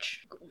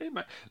 Rich?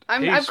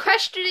 I'm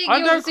questioning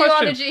your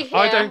zoology here.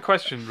 I don't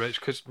question Rich,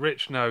 because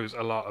Rich knows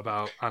a lot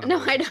about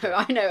animals. No,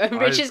 I know.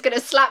 And Rich is going to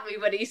slap me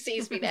when he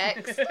sees me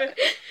next.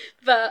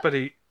 But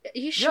are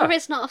you sure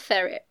it's not a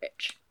ferret,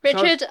 Rich?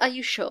 Richard, are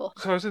you sure?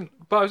 So I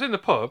was in the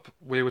pub.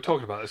 We were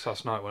talking about this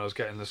last night when I was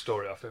getting the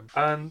story off him.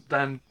 And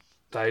then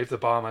Dave, the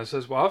barman,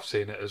 says, well, I've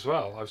seen it as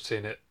well. I've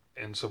seen it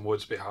in some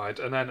woods behind.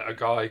 And then a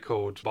guy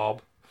called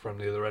Bob from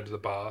the other end of the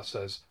bar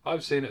says,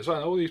 I've seen it as well.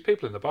 And all these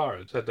people in the bar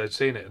had said they'd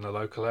seen it in the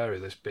local area,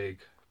 this big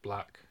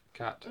black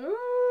cat.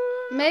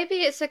 Maybe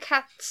it's a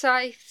cat's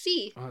eye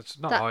sea. Oh, it's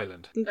not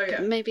Ireland. Oh,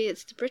 yeah. Maybe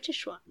it's the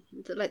British one.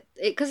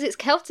 Because it's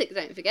Celtic,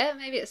 don't forget.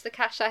 Maybe it's the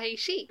cat's eye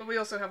sheep. But we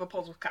also have a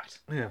Polesworth cat.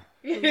 Yeah.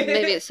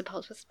 Maybe it's the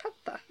Polesworth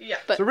Panther. Yeah.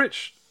 But so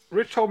Rich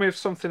told me of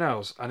something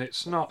else, and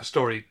it's not a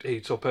story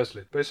he told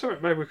personally, but it's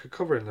something maybe we could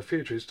cover in the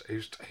future.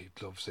 He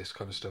loves this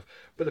kind of stuff.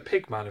 But the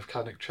Pigman of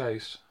Cannock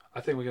Chase, I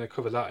think we're going to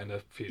cover that in a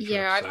future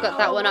yeah, episode. I've got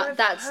that one up.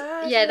 That's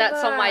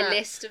on my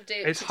list of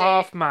doing. It's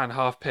half man,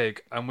 half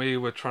pig, and we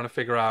were trying to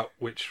figure out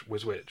which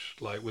was which.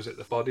 Like, was it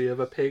the body of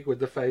a pig with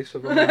the face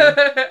of a man?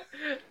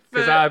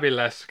 Because that would be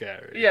less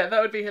scary. Yeah,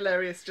 that would be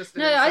hilarious.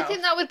 I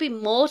think that would be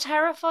more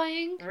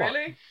terrifying.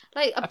 Really?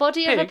 Like a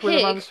body of a pig with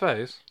a man's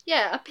face.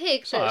 Yeah, a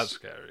pig. It's not that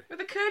scary.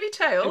 With a curly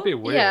tail. It'd be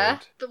weird. Yeah,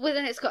 but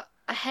then it's got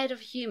a head of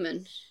a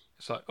human.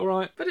 It's like, all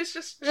right. But it's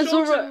just It's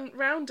short all right. and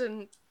round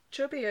and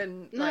chubby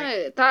and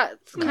No,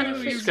 that's kind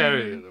of it's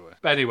scary the other way.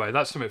 But anyway,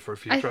 that's something for a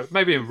future.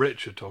 Maybe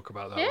Rich should talk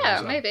about that. Yeah,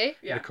 one, maybe.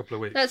 In a couple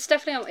of weeks. That's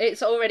definitely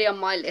it's already on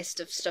my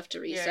list of stuff to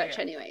research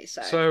anyway.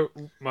 So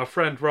my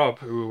friend Rob,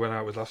 who we went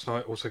out with last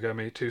night, also gave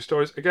me 2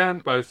 stories. Again,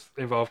 both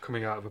involve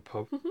coming out of a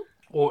pub.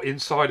 Or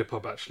inside a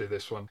pub, actually,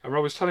 this one. And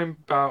Rob was telling him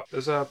about,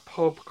 there's a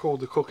pub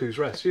called the Cuckoo's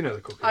Rest. You know the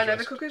Cuckoo's Rest. I know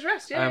the Cuckoo's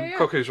Rest, yeah.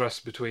 Cuckoo's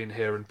Rest between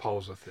here and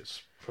Polesworth.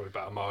 It's probably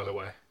about 1 mile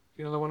away.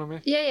 You know the one I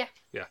mean? Yeah.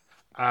 Yeah.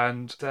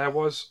 And there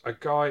was a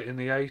guy in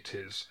the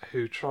 80s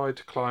who tried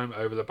to climb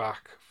over the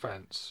back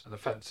fence, and the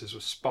fences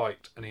were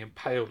spiked, and he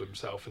impaled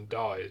himself and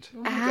died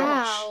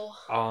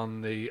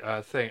on the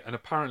thing. And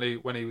apparently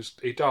when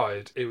he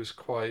died, it was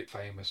quite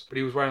famous. But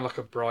he was wearing like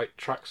a bright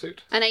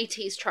tracksuit. An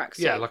 80s tracksuit.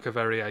 Yeah, like a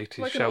very 80s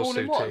like shell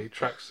suity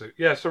tracksuit.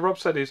 Yeah, so Rob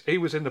said he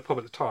was in the pub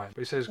at the time, but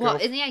he says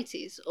in the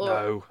 80s? Or...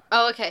 No.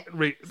 Oh, okay.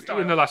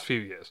 In the last few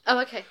years. Oh,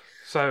 okay.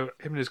 So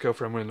him and his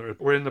girlfriend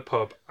were in the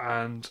pub,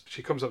 and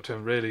she comes up to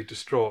him really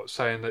distraught,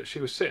 saying that she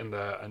was sitting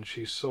there and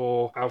she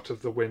saw out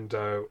of the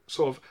window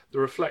sort of the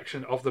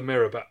reflection of the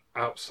mirror, but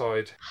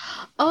outside.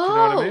 Oh, do you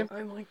know what I mean?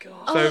 Oh my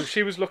god. So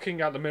she was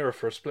looking at the mirror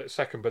for a split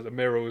second, but the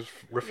mirror was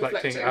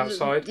reflecting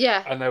outside.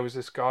 Yeah. And there was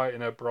this guy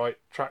in a bright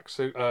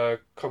tracksuit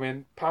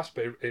coming past,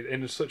 but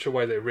in such a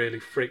way that it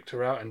really freaked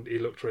her out, and he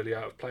looked really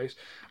out of place.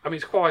 I mean,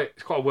 it's quite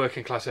a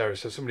working class area,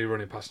 so somebody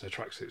running past in a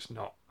tracksuit's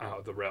not out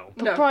of the realm.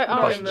 But bright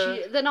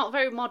orange. They're not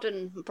very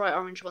modern bright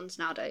orange ones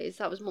nowadays.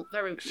 That was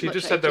very. She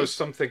just said there was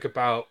something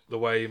about the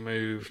way he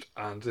moved,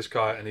 and this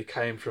guy, and he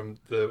came from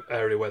the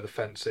area where the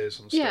fence is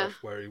and stuff,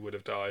 where he would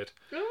have died,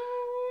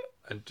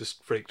 and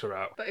just freaked her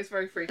out. That is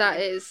very freaky.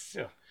 That is.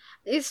 Yeah.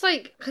 It's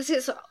like because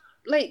it's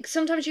like,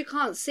 sometimes you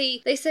can't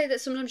see... They say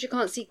that sometimes you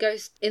can't see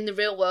ghosts in the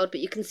real world, but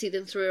you can see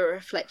them through a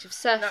reflective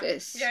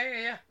surface.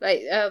 Yeah.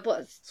 Like,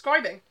 what's...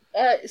 Scribing.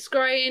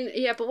 Scrying,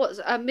 yeah, but what's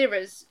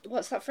mirrors?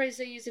 What's that phrase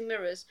they use in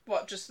mirrors?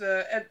 What, just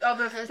the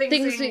other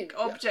things in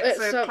objects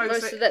are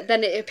closer... So that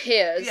then it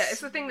appears. Yeah,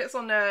 it's the thing that's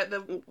on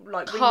the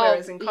like wing Car-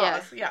 mirrors in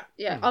cars.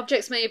 Yeah.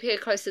 Objects may appear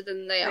closer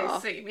than they They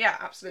are. seem, yeah,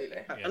 absolutely.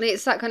 And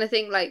it's that kind of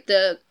thing, like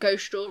the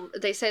ghost or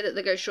they say that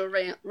the ghost or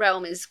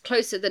realm is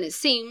closer than it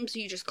seems,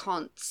 you just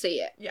can't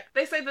see it. Yeah,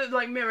 they say that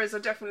like mirrors are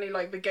definitely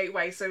like the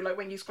gateway. So like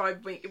when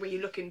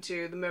you look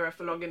into the mirror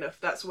for long enough,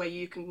 that's where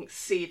you can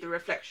see the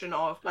reflection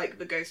of like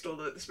the ghost or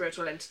the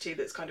spiritual entity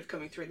that's kind of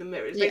coming through the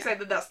mirrors. They say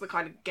that that's the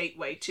kind of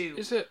gateway to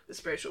the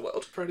spiritual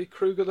world. Freddy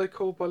Krueger they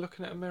call by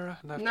looking at a mirror?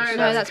 No,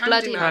 that's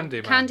Bloody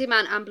Candyman.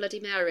 Candyman and Bloody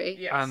Mary.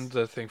 Yes. And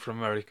the thing from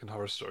American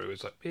Horror Story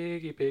was like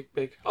piggy pig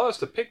pig. Oh, that's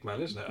the Pigman,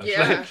 isn't it? Actually?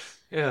 Yeah.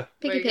 Yeah.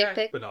 Piggy pig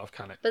pig. But not of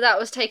Canik. But that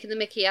was taking the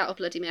mickey out of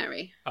Bloody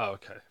Mary. Oh,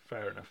 okay,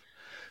 fair enough.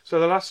 So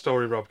the last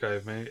story Rob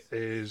gave me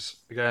is,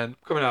 again,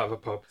 coming out of a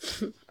pub.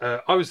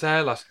 I was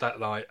there that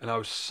night and I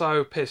was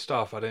so pissed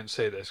off I didn't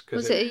see this.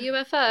 Was it a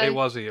UFO? It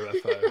was a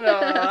UFO.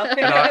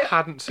 And I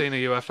hadn't seen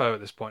a UFO at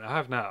this point. I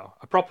have now.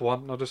 A proper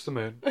one, not just the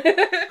moon.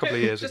 A couple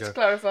of years Just ago. to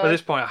clarify. But at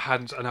this point I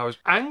hadn't, and I was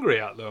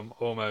angry at them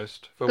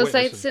almost for Because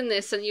they'd witnessing. seen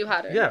this and you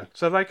hadn't. Yeah,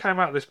 so they came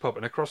out of this pub,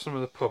 and across from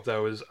the pub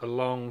there was a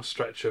long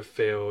stretch of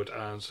field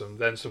and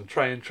some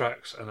train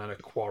tracks, and then a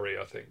quarry,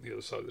 I think, the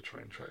other side of the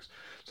train tracks.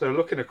 So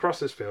looking across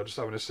this field, just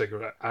having a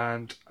cigarette,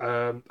 and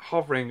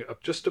hovering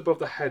up just above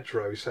the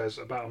hedgerow, he says,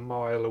 about a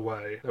mile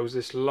away, there was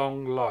this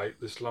long light,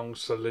 this long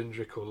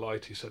cylindrical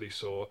light he said he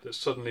saw, that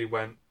suddenly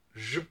went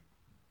zhoop,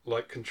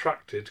 like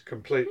contracted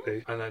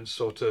completely, and then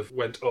sort of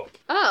went up.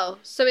 Oh,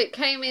 so it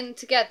came in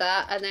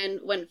together and then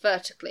went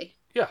vertically.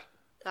 Yeah.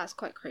 That's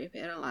quite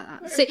creepy. I don't like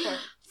that. See,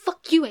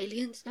 fuck you,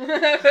 aliens.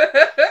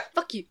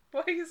 Fuck you.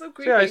 Why are you so So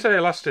creepy? yeah, he said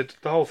it lasted,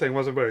 the whole thing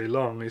wasn't very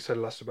long. He said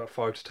it lasted about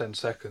 5 to 10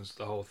 seconds,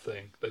 the whole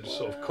thing. They just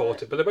sort of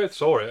caught it. But they both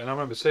saw it, and I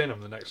remember seeing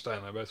them the next day,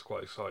 and they were both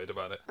quite excited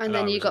about it. And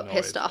then I you was got annoyed.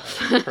 pissed off.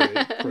 I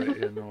was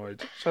pretty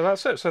annoyed. So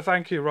that's it. So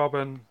thank you, Rob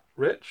and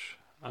Rich.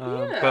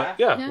 But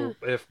we'll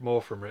hear more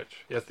from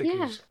Rich. Yeah, I think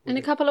he's... In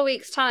a couple of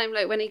weeks' time,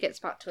 like when he gets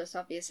back to us,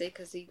 obviously,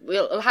 because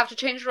we'll have to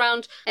change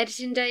around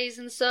editing days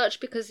and such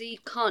because he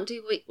can't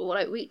do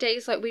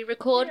weekdays like we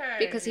record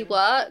because he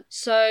works.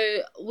 So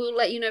we'll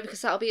let you know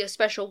because that'll be a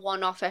special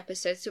one-off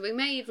episode. So we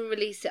may even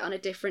release it on a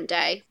different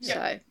day. Yeah.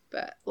 So,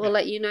 but we'll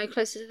let you know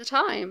closer to the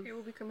time. He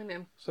will be coming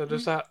in. So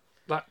does that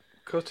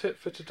cut it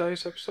for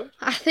today's episode?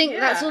 I think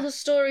that's all the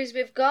stories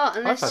we've got.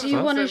 Unless you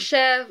fun. want to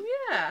share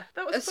Yeah,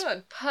 that was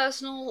fun.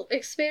 personal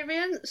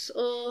experience,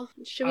 or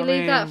should we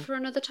leave that for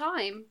another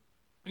time?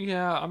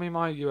 Yeah, I mean,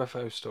 my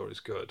UFO story's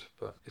good,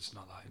 but it's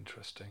not that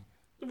interesting.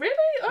 Really?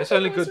 It's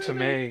only good to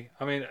me.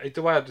 I mean,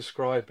 the way I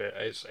describe it,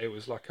 it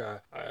was like I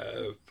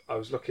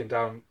was looking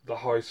down the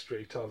high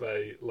street of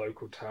a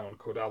local town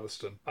called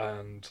Atherstone,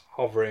 and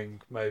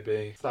hovering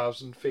maybe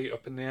 1,000 feet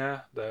up in the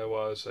air, there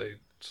was a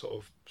sort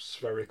of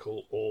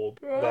spherical orb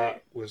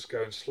that was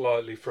going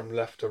slightly from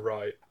left to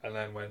right and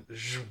then went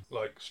zoom,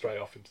 like straight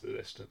off into the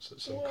distance at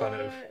some kind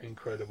of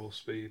incredible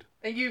speed.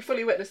 And you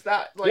fully witnessed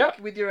that,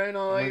 with your own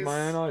eyes? With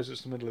my own eyes.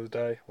 It's the middle of the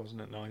day, wasn't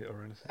at night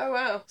or anything. Oh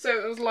wow! So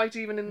it was light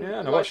even in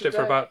and I watched it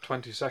for about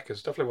 20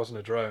 seconds. Definitely wasn't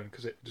a drone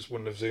because it just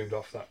wouldn't have zoomed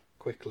off that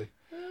quickly.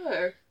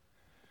 Oh.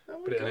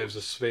 But it was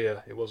a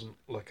sphere. It wasn't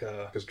like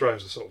because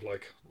drones are sort of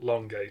like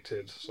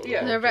elongated.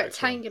 They're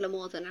rectangular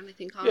more than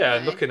anything, aren't they?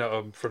 And looking at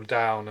them from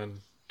down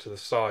and to the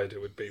side,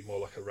 it would be more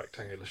like a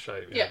rectangular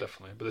shape. Yeah,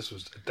 definitely. But this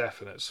was a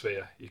definite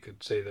sphere. You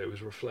could see that it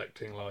was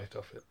reflecting light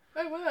off it.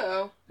 Oh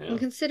wow! Yeah. And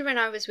considering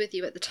I was with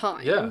you at the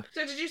time,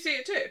 So did you see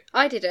it too?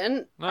 I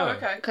didn't. No. Oh,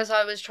 okay. Because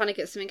I was trying to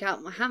get something out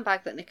of my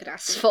handbag that Nick had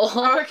asked for.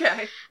 Oh,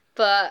 okay.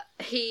 But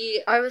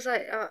I was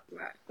like,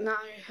 no,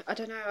 I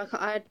don't know,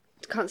 I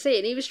can't see it.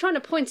 And he was trying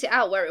to point it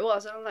out where it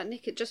was, and I'm like,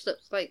 Nick, it just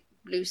looks like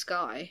blue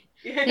sky.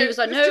 And he was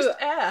like, no, it's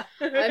just air.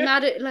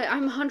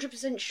 I'm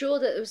 100% sure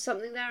that there was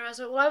something there. I was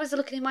like, well, I was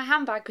looking in my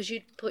handbag because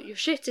you'd put your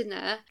shit in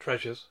there.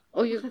 Treasures.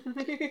 Or your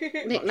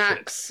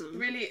knickknacks.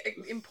 Really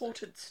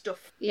important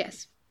stuff.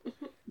 Yes.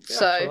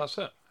 So that's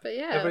it. But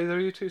yeah. Have either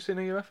of you two seen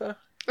a UFO?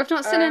 I've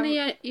not seen any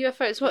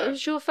UFOs. What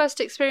was your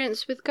first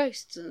experience with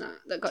ghosts and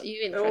that got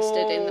you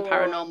interested in the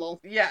paranormal?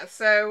 Yeah,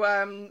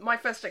 so my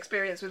first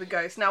experience with a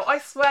ghost. Now, I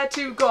swear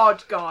to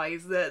God,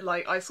 guys, that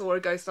I saw a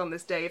ghost on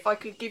this day. If I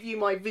could give you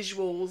my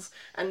visuals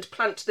and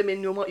plant them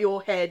in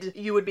your head,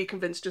 you would be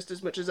convinced just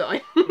as much as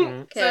I.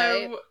 Okay.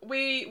 So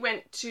we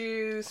went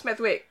to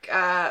Smethwick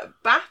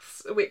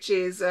Baths, which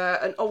is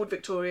an old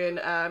Victorian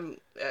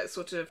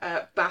sort of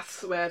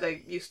baths where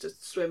they used to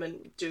swim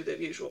and do the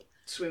usual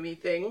swimmy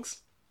things.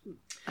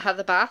 Have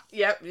the bath?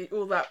 Yep,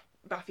 all that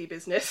bathy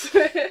business.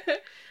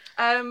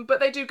 But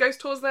they do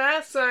ghost tours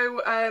there.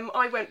 So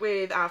I went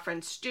with our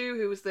friend Stu,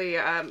 who's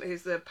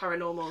the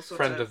paranormal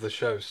Friend of the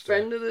show, Stu.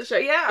 Friend of the show.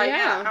 Yeah,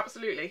 Yeah.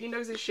 absolutely. He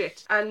knows his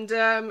shit. And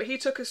he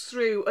took us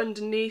through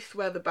underneath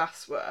where the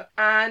baths were.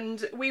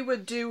 And we were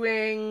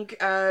doing,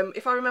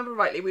 if I remember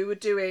rightly, we were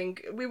doing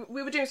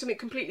something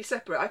completely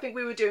separate. I think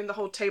we were doing the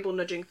whole table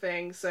nudging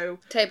thing. So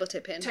Table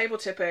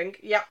tipping.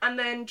 yeah. And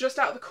then just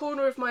out the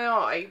corner of my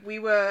eye,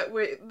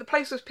 the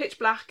place was pitch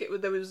black.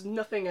 There was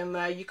nothing in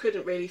there. You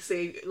couldn't really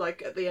see,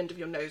 like, at the end of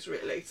your nose,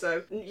 really.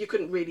 So you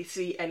couldn't really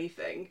see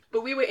anything.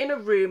 But we were in a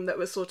room that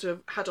was sort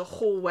of had a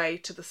hallway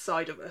to the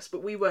side of us,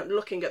 but we weren't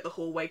looking at the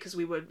hallway because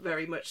we were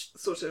very much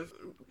sort of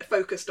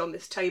focused on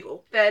this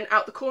table. Then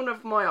out the corner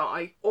of my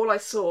eye, all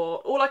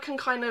I can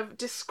kind of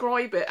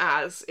describe it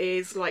as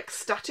is like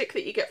static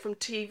that you get from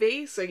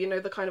TV. So, you know,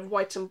 the kind of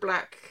white and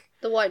black...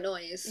 The white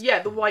noise.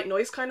 Yeah, the white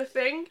noise kind of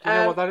thing. Do you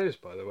know what that is,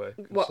 by the way?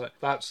 What?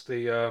 That's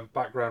the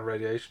background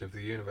radiation of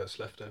the universe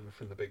left over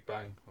from the Big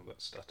Bang. Well,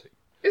 that's static.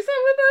 Is that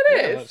what that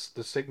is? Yeah, that's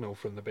the signal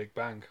from the Big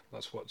Bang.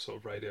 That's what sort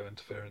of radio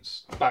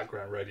interference,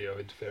 background radio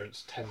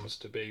interference, tends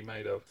to be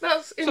made of.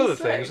 That's It's insane. other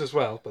things as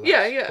well. But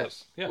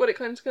That's yeah. what it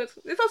kind of goes.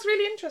 That's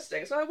really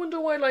interesting. So I wonder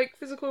why, like,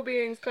 physical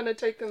beings kind of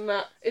taken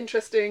that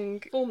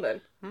interesting form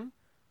then.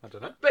 I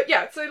don't know. But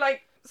yeah,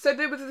 so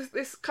there was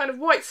this kind of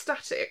white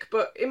static,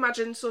 but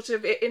imagine sort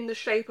of it in the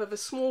shape of a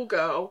small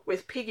girl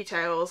with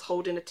pigtails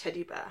holding a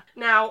teddy bear.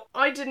 Now,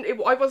 I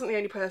wasn't the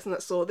only person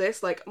that saw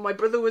this. Like, my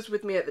brother was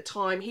with me at the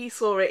time. He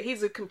saw it.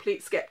 He's a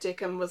complete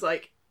skeptic and was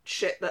like,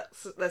 shit,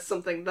 there's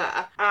something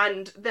there.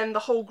 And then the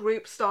whole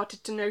group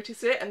started to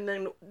notice it, and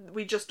then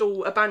we just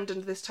all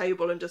abandoned this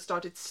table and just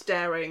started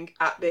staring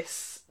at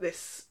this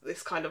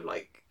kind of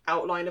like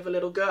outline of a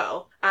little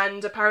girl.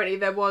 And apparently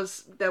there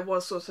was a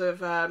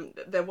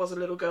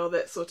little girl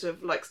that sort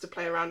of likes to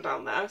play around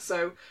down there,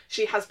 so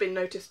she has been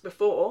noticed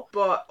before.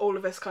 But all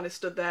of us kind of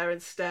stood there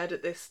and stared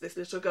at this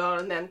little girl,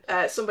 and then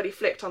somebody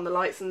flicked on the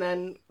lights, and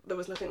then there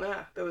was nothing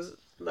there. There was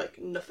like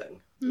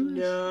nothing.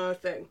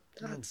 Nothing.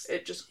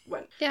 It just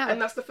went. Yeah.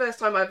 And that's the first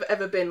time I've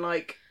ever been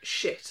like,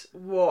 shit,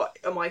 what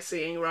am I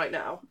seeing right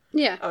now?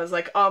 Yeah. I was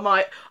like,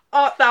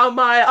 art thou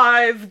my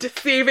eyes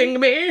deceiving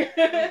me?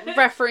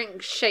 Referring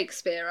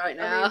Shakespeare right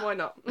I now. mean, why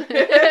not?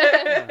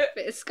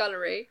 Bit of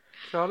scullery.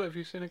 Charlotte, have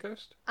you seen a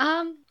ghost?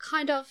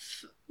 Kind of,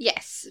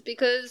 yes,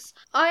 because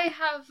I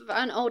have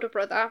an older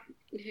brother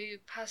who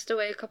passed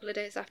away a couple of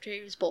days after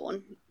he was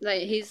born.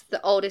 Like, he's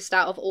the oldest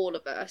out of all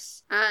of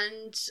us,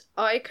 and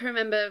I can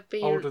remember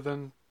being Older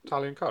than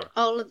Tali and Cara?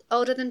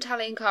 older than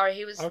Tali and Kari.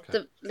 He was Okay.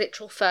 the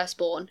literal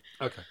firstborn,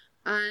 Okay.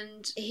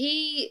 and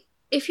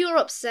if you're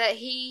upset,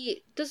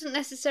 he doesn't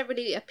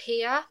necessarily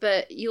appear,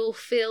 but you'll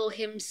feel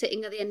him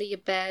sitting at the end of your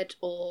bed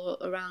or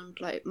around,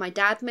 like, my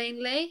dad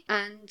mainly.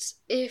 And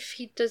if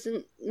he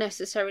doesn't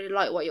necessarily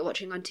like what you're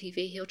watching on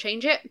TV, he'll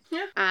change it.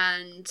 Yeah.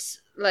 And,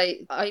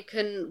 like, I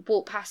can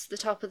walk past the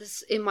top of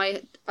this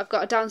I've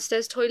got a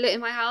downstairs toilet in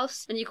my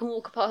house, and you can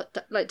walk up,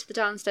 like, to the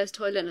downstairs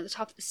toilet, and at the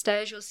top of the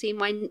stairs you'll see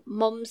my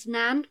mum's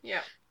nan.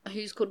 Yeah.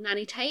 Who's called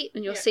Nanny Tate,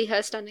 and you'll Yeah. see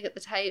her standing at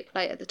the tape,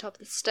 like, at the top of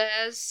the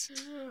stairs.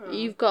 Oh.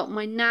 You've got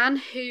my nan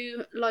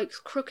who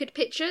likes crooked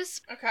pictures,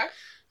 Okay.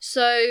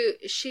 so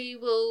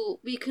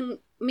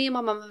me and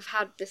my mum have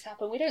had this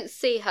happen. We don't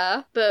see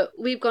her, but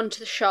we've gone to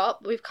the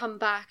shop, we've come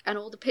back, and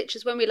all the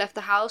pictures when we left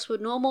the house were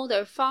normal, they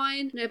were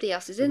fine, nobody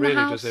else is It in really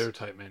the house. does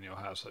irritate me in your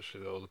house,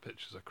 actually, that all the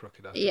pictures are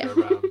crooked. I have to Yeah.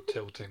 go around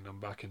tilting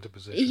them back into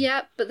position.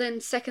 Yeah, but then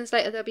seconds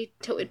later they'll be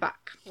tilted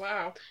back.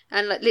 Wow.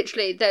 And, like,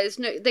 literally,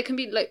 they can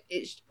be, like,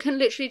 it can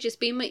literally just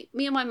be me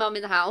and my mum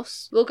in the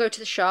house. We'll go to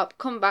the shop,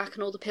 come back,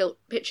 and all the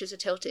pictures are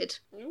tilted.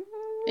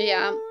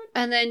 Yeah.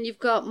 And then you've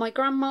got my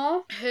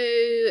grandma,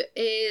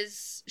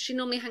 she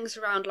normally hangs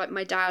around, like,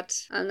 my dad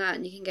and that,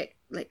 and you can get,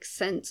 like,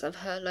 sense of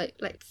her,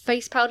 like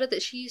face powder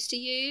that she used to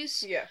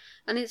use. Yeah.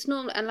 And it's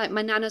normal, and, like,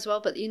 my nan as well,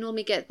 but you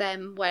normally get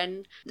them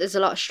when there's a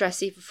lot of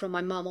stress, either from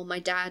my mum or my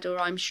dad, or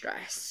I'm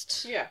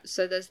stressed. Yeah.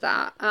 So there's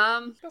that.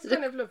 That's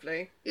kind of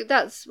lovely.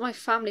 That's my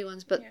family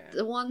ones, but Yeah.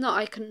 the one that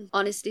I can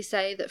honestly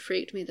say that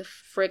freaked me the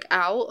frig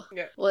out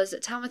Yeah. was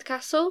at Tamworth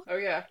Castle. Oh,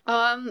 yeah.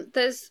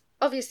 There's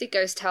obviously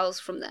ghost tales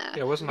from there.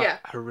 Yeah, wasn't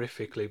that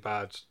horrifically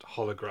bad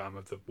hologram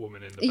of the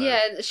woman in the bed?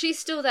 Yeah, she's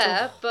still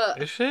there,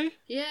 but Is she?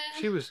 yeah,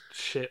 She was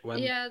shit when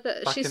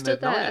she's in still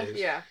the there. 90s.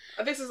 Yeah.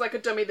 This is like a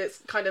dummy that's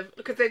kind of,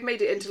 because they've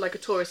made it into like a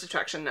tourist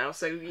attraction now,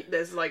 so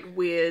there's like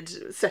weird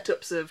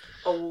setups of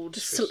old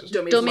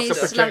dummies. dummies. Like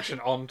a It's projection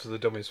onto the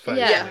dummy's face.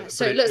 Yeah, but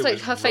so it looks like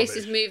was her face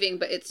is rubbish. moving,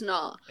 but it's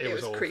not. It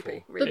was awful.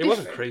 creepy. But It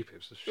wasn't creepy, it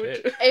was just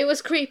shit. It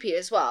was creepy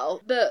as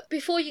well, but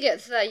before you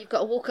get to there, you've got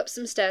to walk up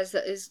some stairs.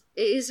 It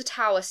is a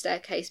tower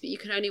staircase, but you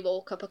can only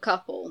walk up a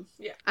couple.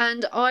 Yeah.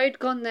 And I'd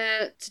gone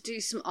there to do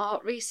some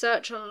art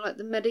research on, like,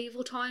 the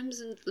medieval times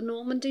and the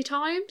Normandy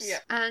times. Yeah.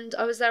 And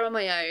I was there on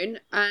my own,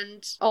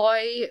 and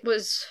I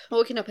was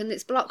walking up, and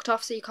it's blocked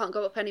off, so you can't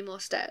go up any more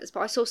stairs.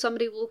 But I saw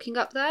somebody walking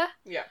up there.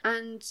 Yeah.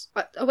 And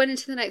I went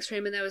into the next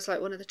room, and there was,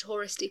 like, one of the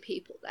touristy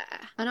people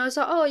there. And I was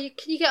like, oh,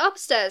 can you get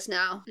upstairs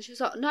now? And she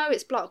was like, no,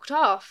 it's blocked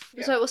off. I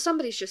was Yeah. like, well,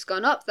 somebody's just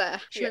gone up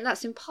there. She Yeah. went,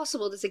 that's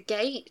impossible, there's a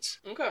gate.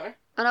 Okay.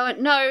 And I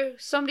went, no,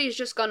 somebody's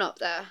just gone up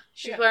there.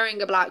 She's Yeah.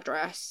 wearing a black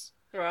dress.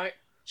 Right.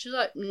 She's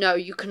like, no,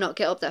 you cannot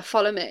get up there.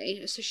 Follow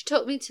me. So she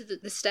took me to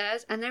the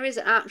stairs, and there is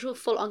an actual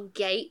full-on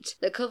gate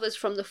that covers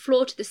from the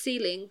floor to the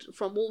ceiling,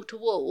 from wall to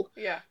wall.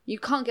 Yeah. You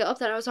can't get up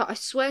there. And I was like, I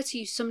swear to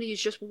you, somebody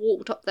who's just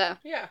walked up there.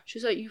 Yeah. She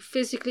was like, you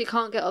physically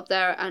can't get up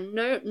there, and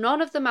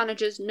none of the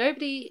managers,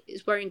 nobody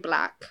is wearing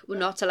black. We're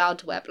not allowed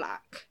to wear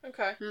black.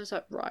 Okay. And I was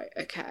like, right,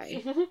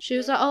 okay. She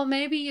was like, oh,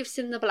 maybe you've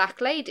seen the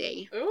black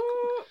lady.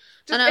 Ooh.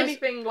 Just And I was-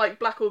 anything like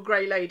black or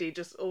grey lady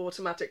just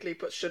automatically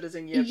puts shudders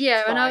in you.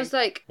 Yeah, and I was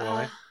like,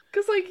 Why?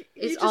 Because, like... you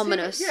It's just hear-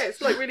 ominous. Yeah,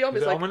 it's, like, really Is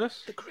ominous. it Like,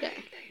 ominous? the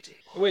grey lady.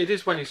 Well, it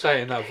is when you say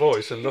it in that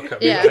voice and look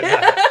at me Yeah. like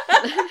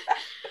that.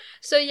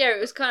 So yeah,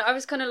 I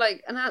was kind of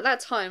like, and at that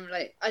time,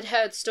 like, I'd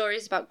heard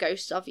stories about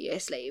ghosts,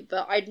 obviously,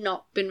 but I'd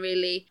not been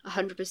really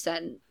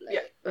 100%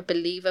 a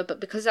believer. But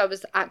because I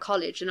was at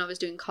college and I was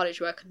doing college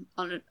work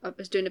I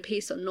was doing a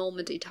piece on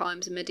Normandy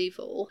times and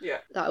medieval, Yeah.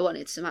 that I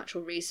wanted some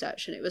actual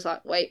research, and it was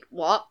like, wait,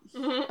 what?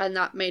 And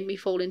that made me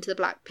fall into the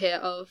black pit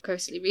of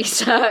ghostly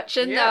research,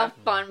 and Yeah. now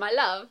find my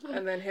love.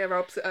 And then here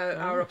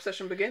our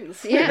obsession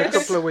begins. In a Yes.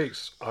 couple of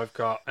weeks, I've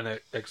got an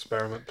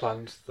experiment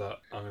planned that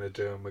I'm going to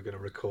do, and we're going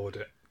to record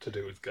it to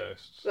do with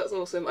ghosts. That's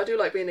awesome. I do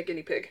like being a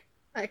guinea pig.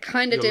 I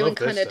kind of You'll do love and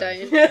kind this of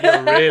then.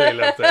 don't. You'll really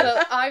love this.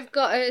 But I've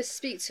got to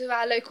speak to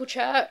our local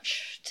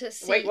church to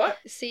see, Wait, what?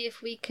 see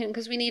if we can,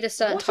 because we need a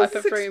certain What is type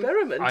this of room.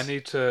 experiment? I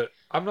need to...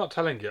 I'm not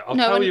telling you. I'll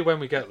No, tell when- you when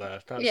we get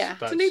there. Yeah.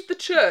 To need the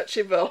church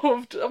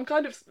involved, I'm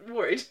kind of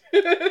worried.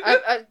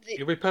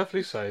 You'll be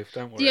perfectly safe,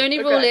 don't worry. The only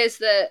rule Okay. is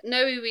that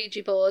no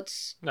Ouija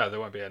boards, No, there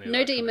won't be any of no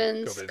that kind of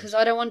demons, gubbins. because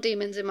I don't want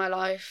demons in my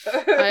life.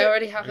 I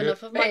already have You-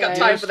 enough of Ain't my got own.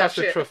 time You for just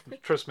that have to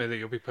shit. trust me that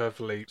you'll be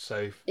perfectly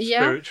safe,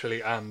 Yeah.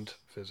 spiritually and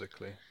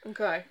physically.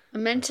 Okay.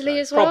 And mentally Okay.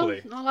 as well.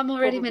 Probably. Well, I'm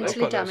already Probably.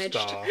 mentally I'll put a damaged.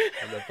 star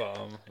at the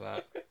bottom of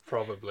that.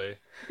 Probably.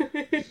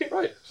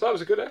 Right, so that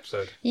was a good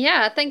episode.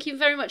 Yeah, thank you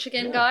very much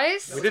again,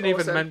 guys. We didn't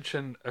even awesome.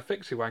 mention a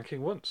fixie wanking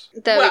once.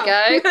 There Wow.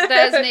 we go.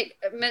 There's Nick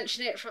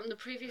mentioned it from the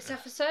previous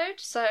episode.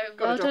 So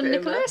well drop done, it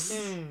in there.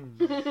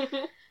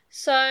 Nicholas.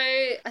 So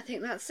I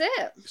think that's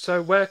it.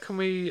 So where can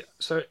we?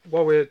 So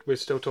while we're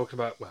still talking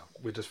about, well,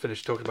 we just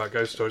finished talking about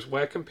ghost stories.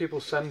 Where can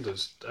people send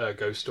us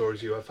ghost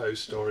stories, UFO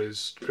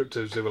stories,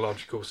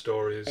 cryptozoological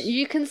stories,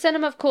 You can send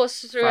them, of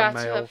course, through Fan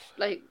our mail.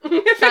 like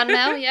fan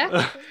mail.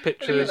 Yeah,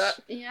 pictures, that.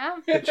 yeah.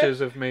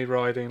 pictures of me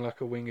riding like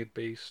a winged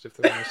beast? If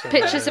they want to send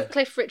Pictures them. of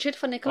Cliff Richard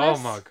for Nicholas.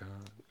 Oh my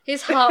god!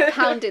 His heart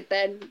pounded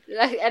then,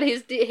 and he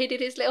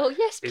did his little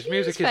yes His please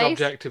music is face.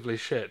 objectively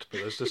shit,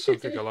 but there's just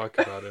something I like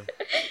about him.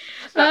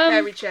 That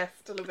hairy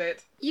chest, a little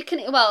bit. You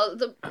can, well,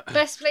 the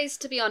best place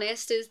to be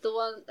honest is the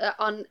one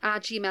on our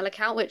Gmail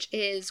account, which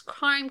is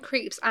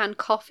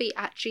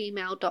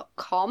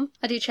crimecreepsandcoffee@gmail.com.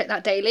 I do check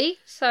that daily,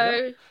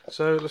 so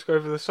So let's go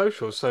over the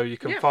socials. So you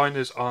can Yeah. find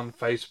us on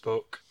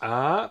Facebook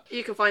at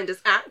You can find us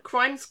at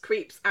Crimes,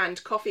 Creeps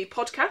and Coffee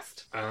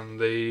Podcast. and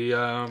the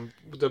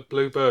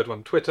Bluebird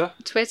one, Twitter,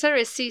 Twitter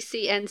is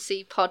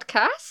CCNC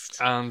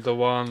Podcast. and the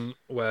one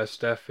where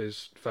Steph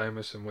is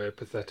famous and we're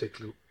pathetic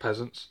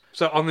peasants.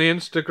 So on the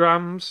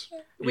Instagrams, you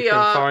We can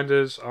are- find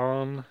us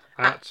on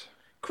at,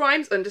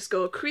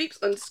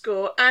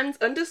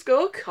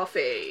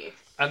 Crimes_Creeps_and_coffee.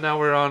 and now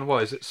we're on,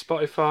 what is it?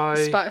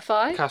 Spotify,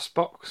 Spotify,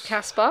 Castbox,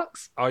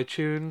 Castbox,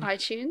 iTunes,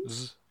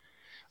 iTunes,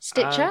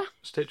 Stitcher.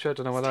 Stitcher.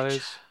 Don't know what that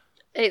is.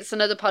 It's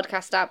another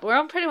podcast app. We're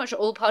on pretty much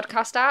all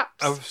podcast apps.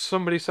 Have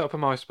somebody set up a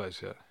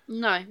MySpace yet?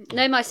 No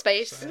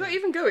MySpace. Is that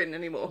even going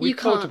anymore? We You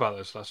talked can't. about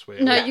this last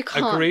week. No, We you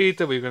can't. Agreed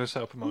that we were going to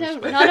set up a No,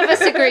 MySpace. none of us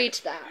agreed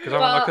to that. Because I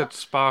want like a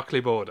sparkly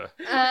border.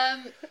 The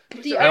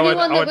I only would-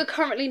 one I that would- we're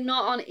currently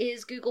not on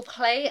is Google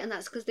Play, and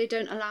that's because they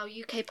don't allow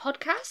UK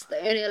podcasts. They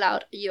only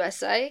allowed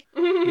USA.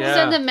 Yeah.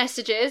 Send them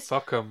messages.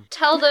 Fuck 'em.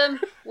 Tell them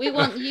we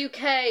want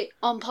UK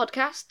on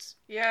podcasts,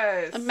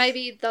 Yes. and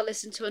maybe they'll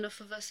listen to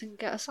enough of us and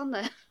get us on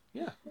there.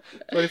 Yeah.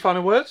 Any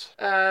final words?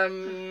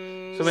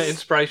 Something Something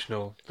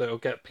inspirational that'll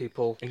get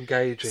people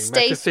engaging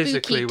Stay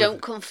metaphysically spooky, with don't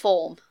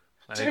conform.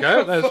 There you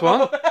go, there's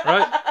one.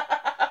 Right.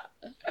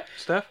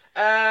 Steph?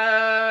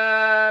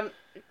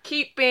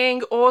 keep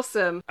being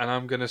awesome. And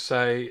I'm going to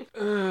say,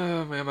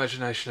 my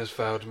imagination has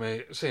failed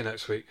me. See you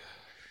next week.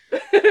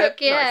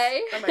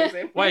 Okay. Nice.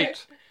 Amazing.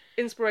 Wait,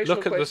 Inspirational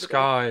look at the quotes of day.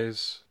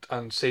 skies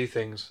and see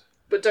things.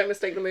 But don't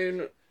mistake the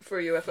moon for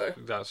a UFO.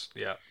 That's,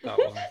 yeah, that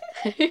one.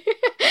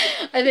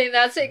 I think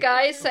that's it,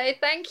 guys. So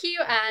thank you,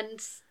 and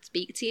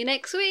speak to you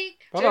next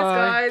week. Bye-bye. Cheers,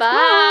 guys.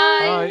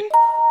 Bye.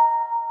 Bye.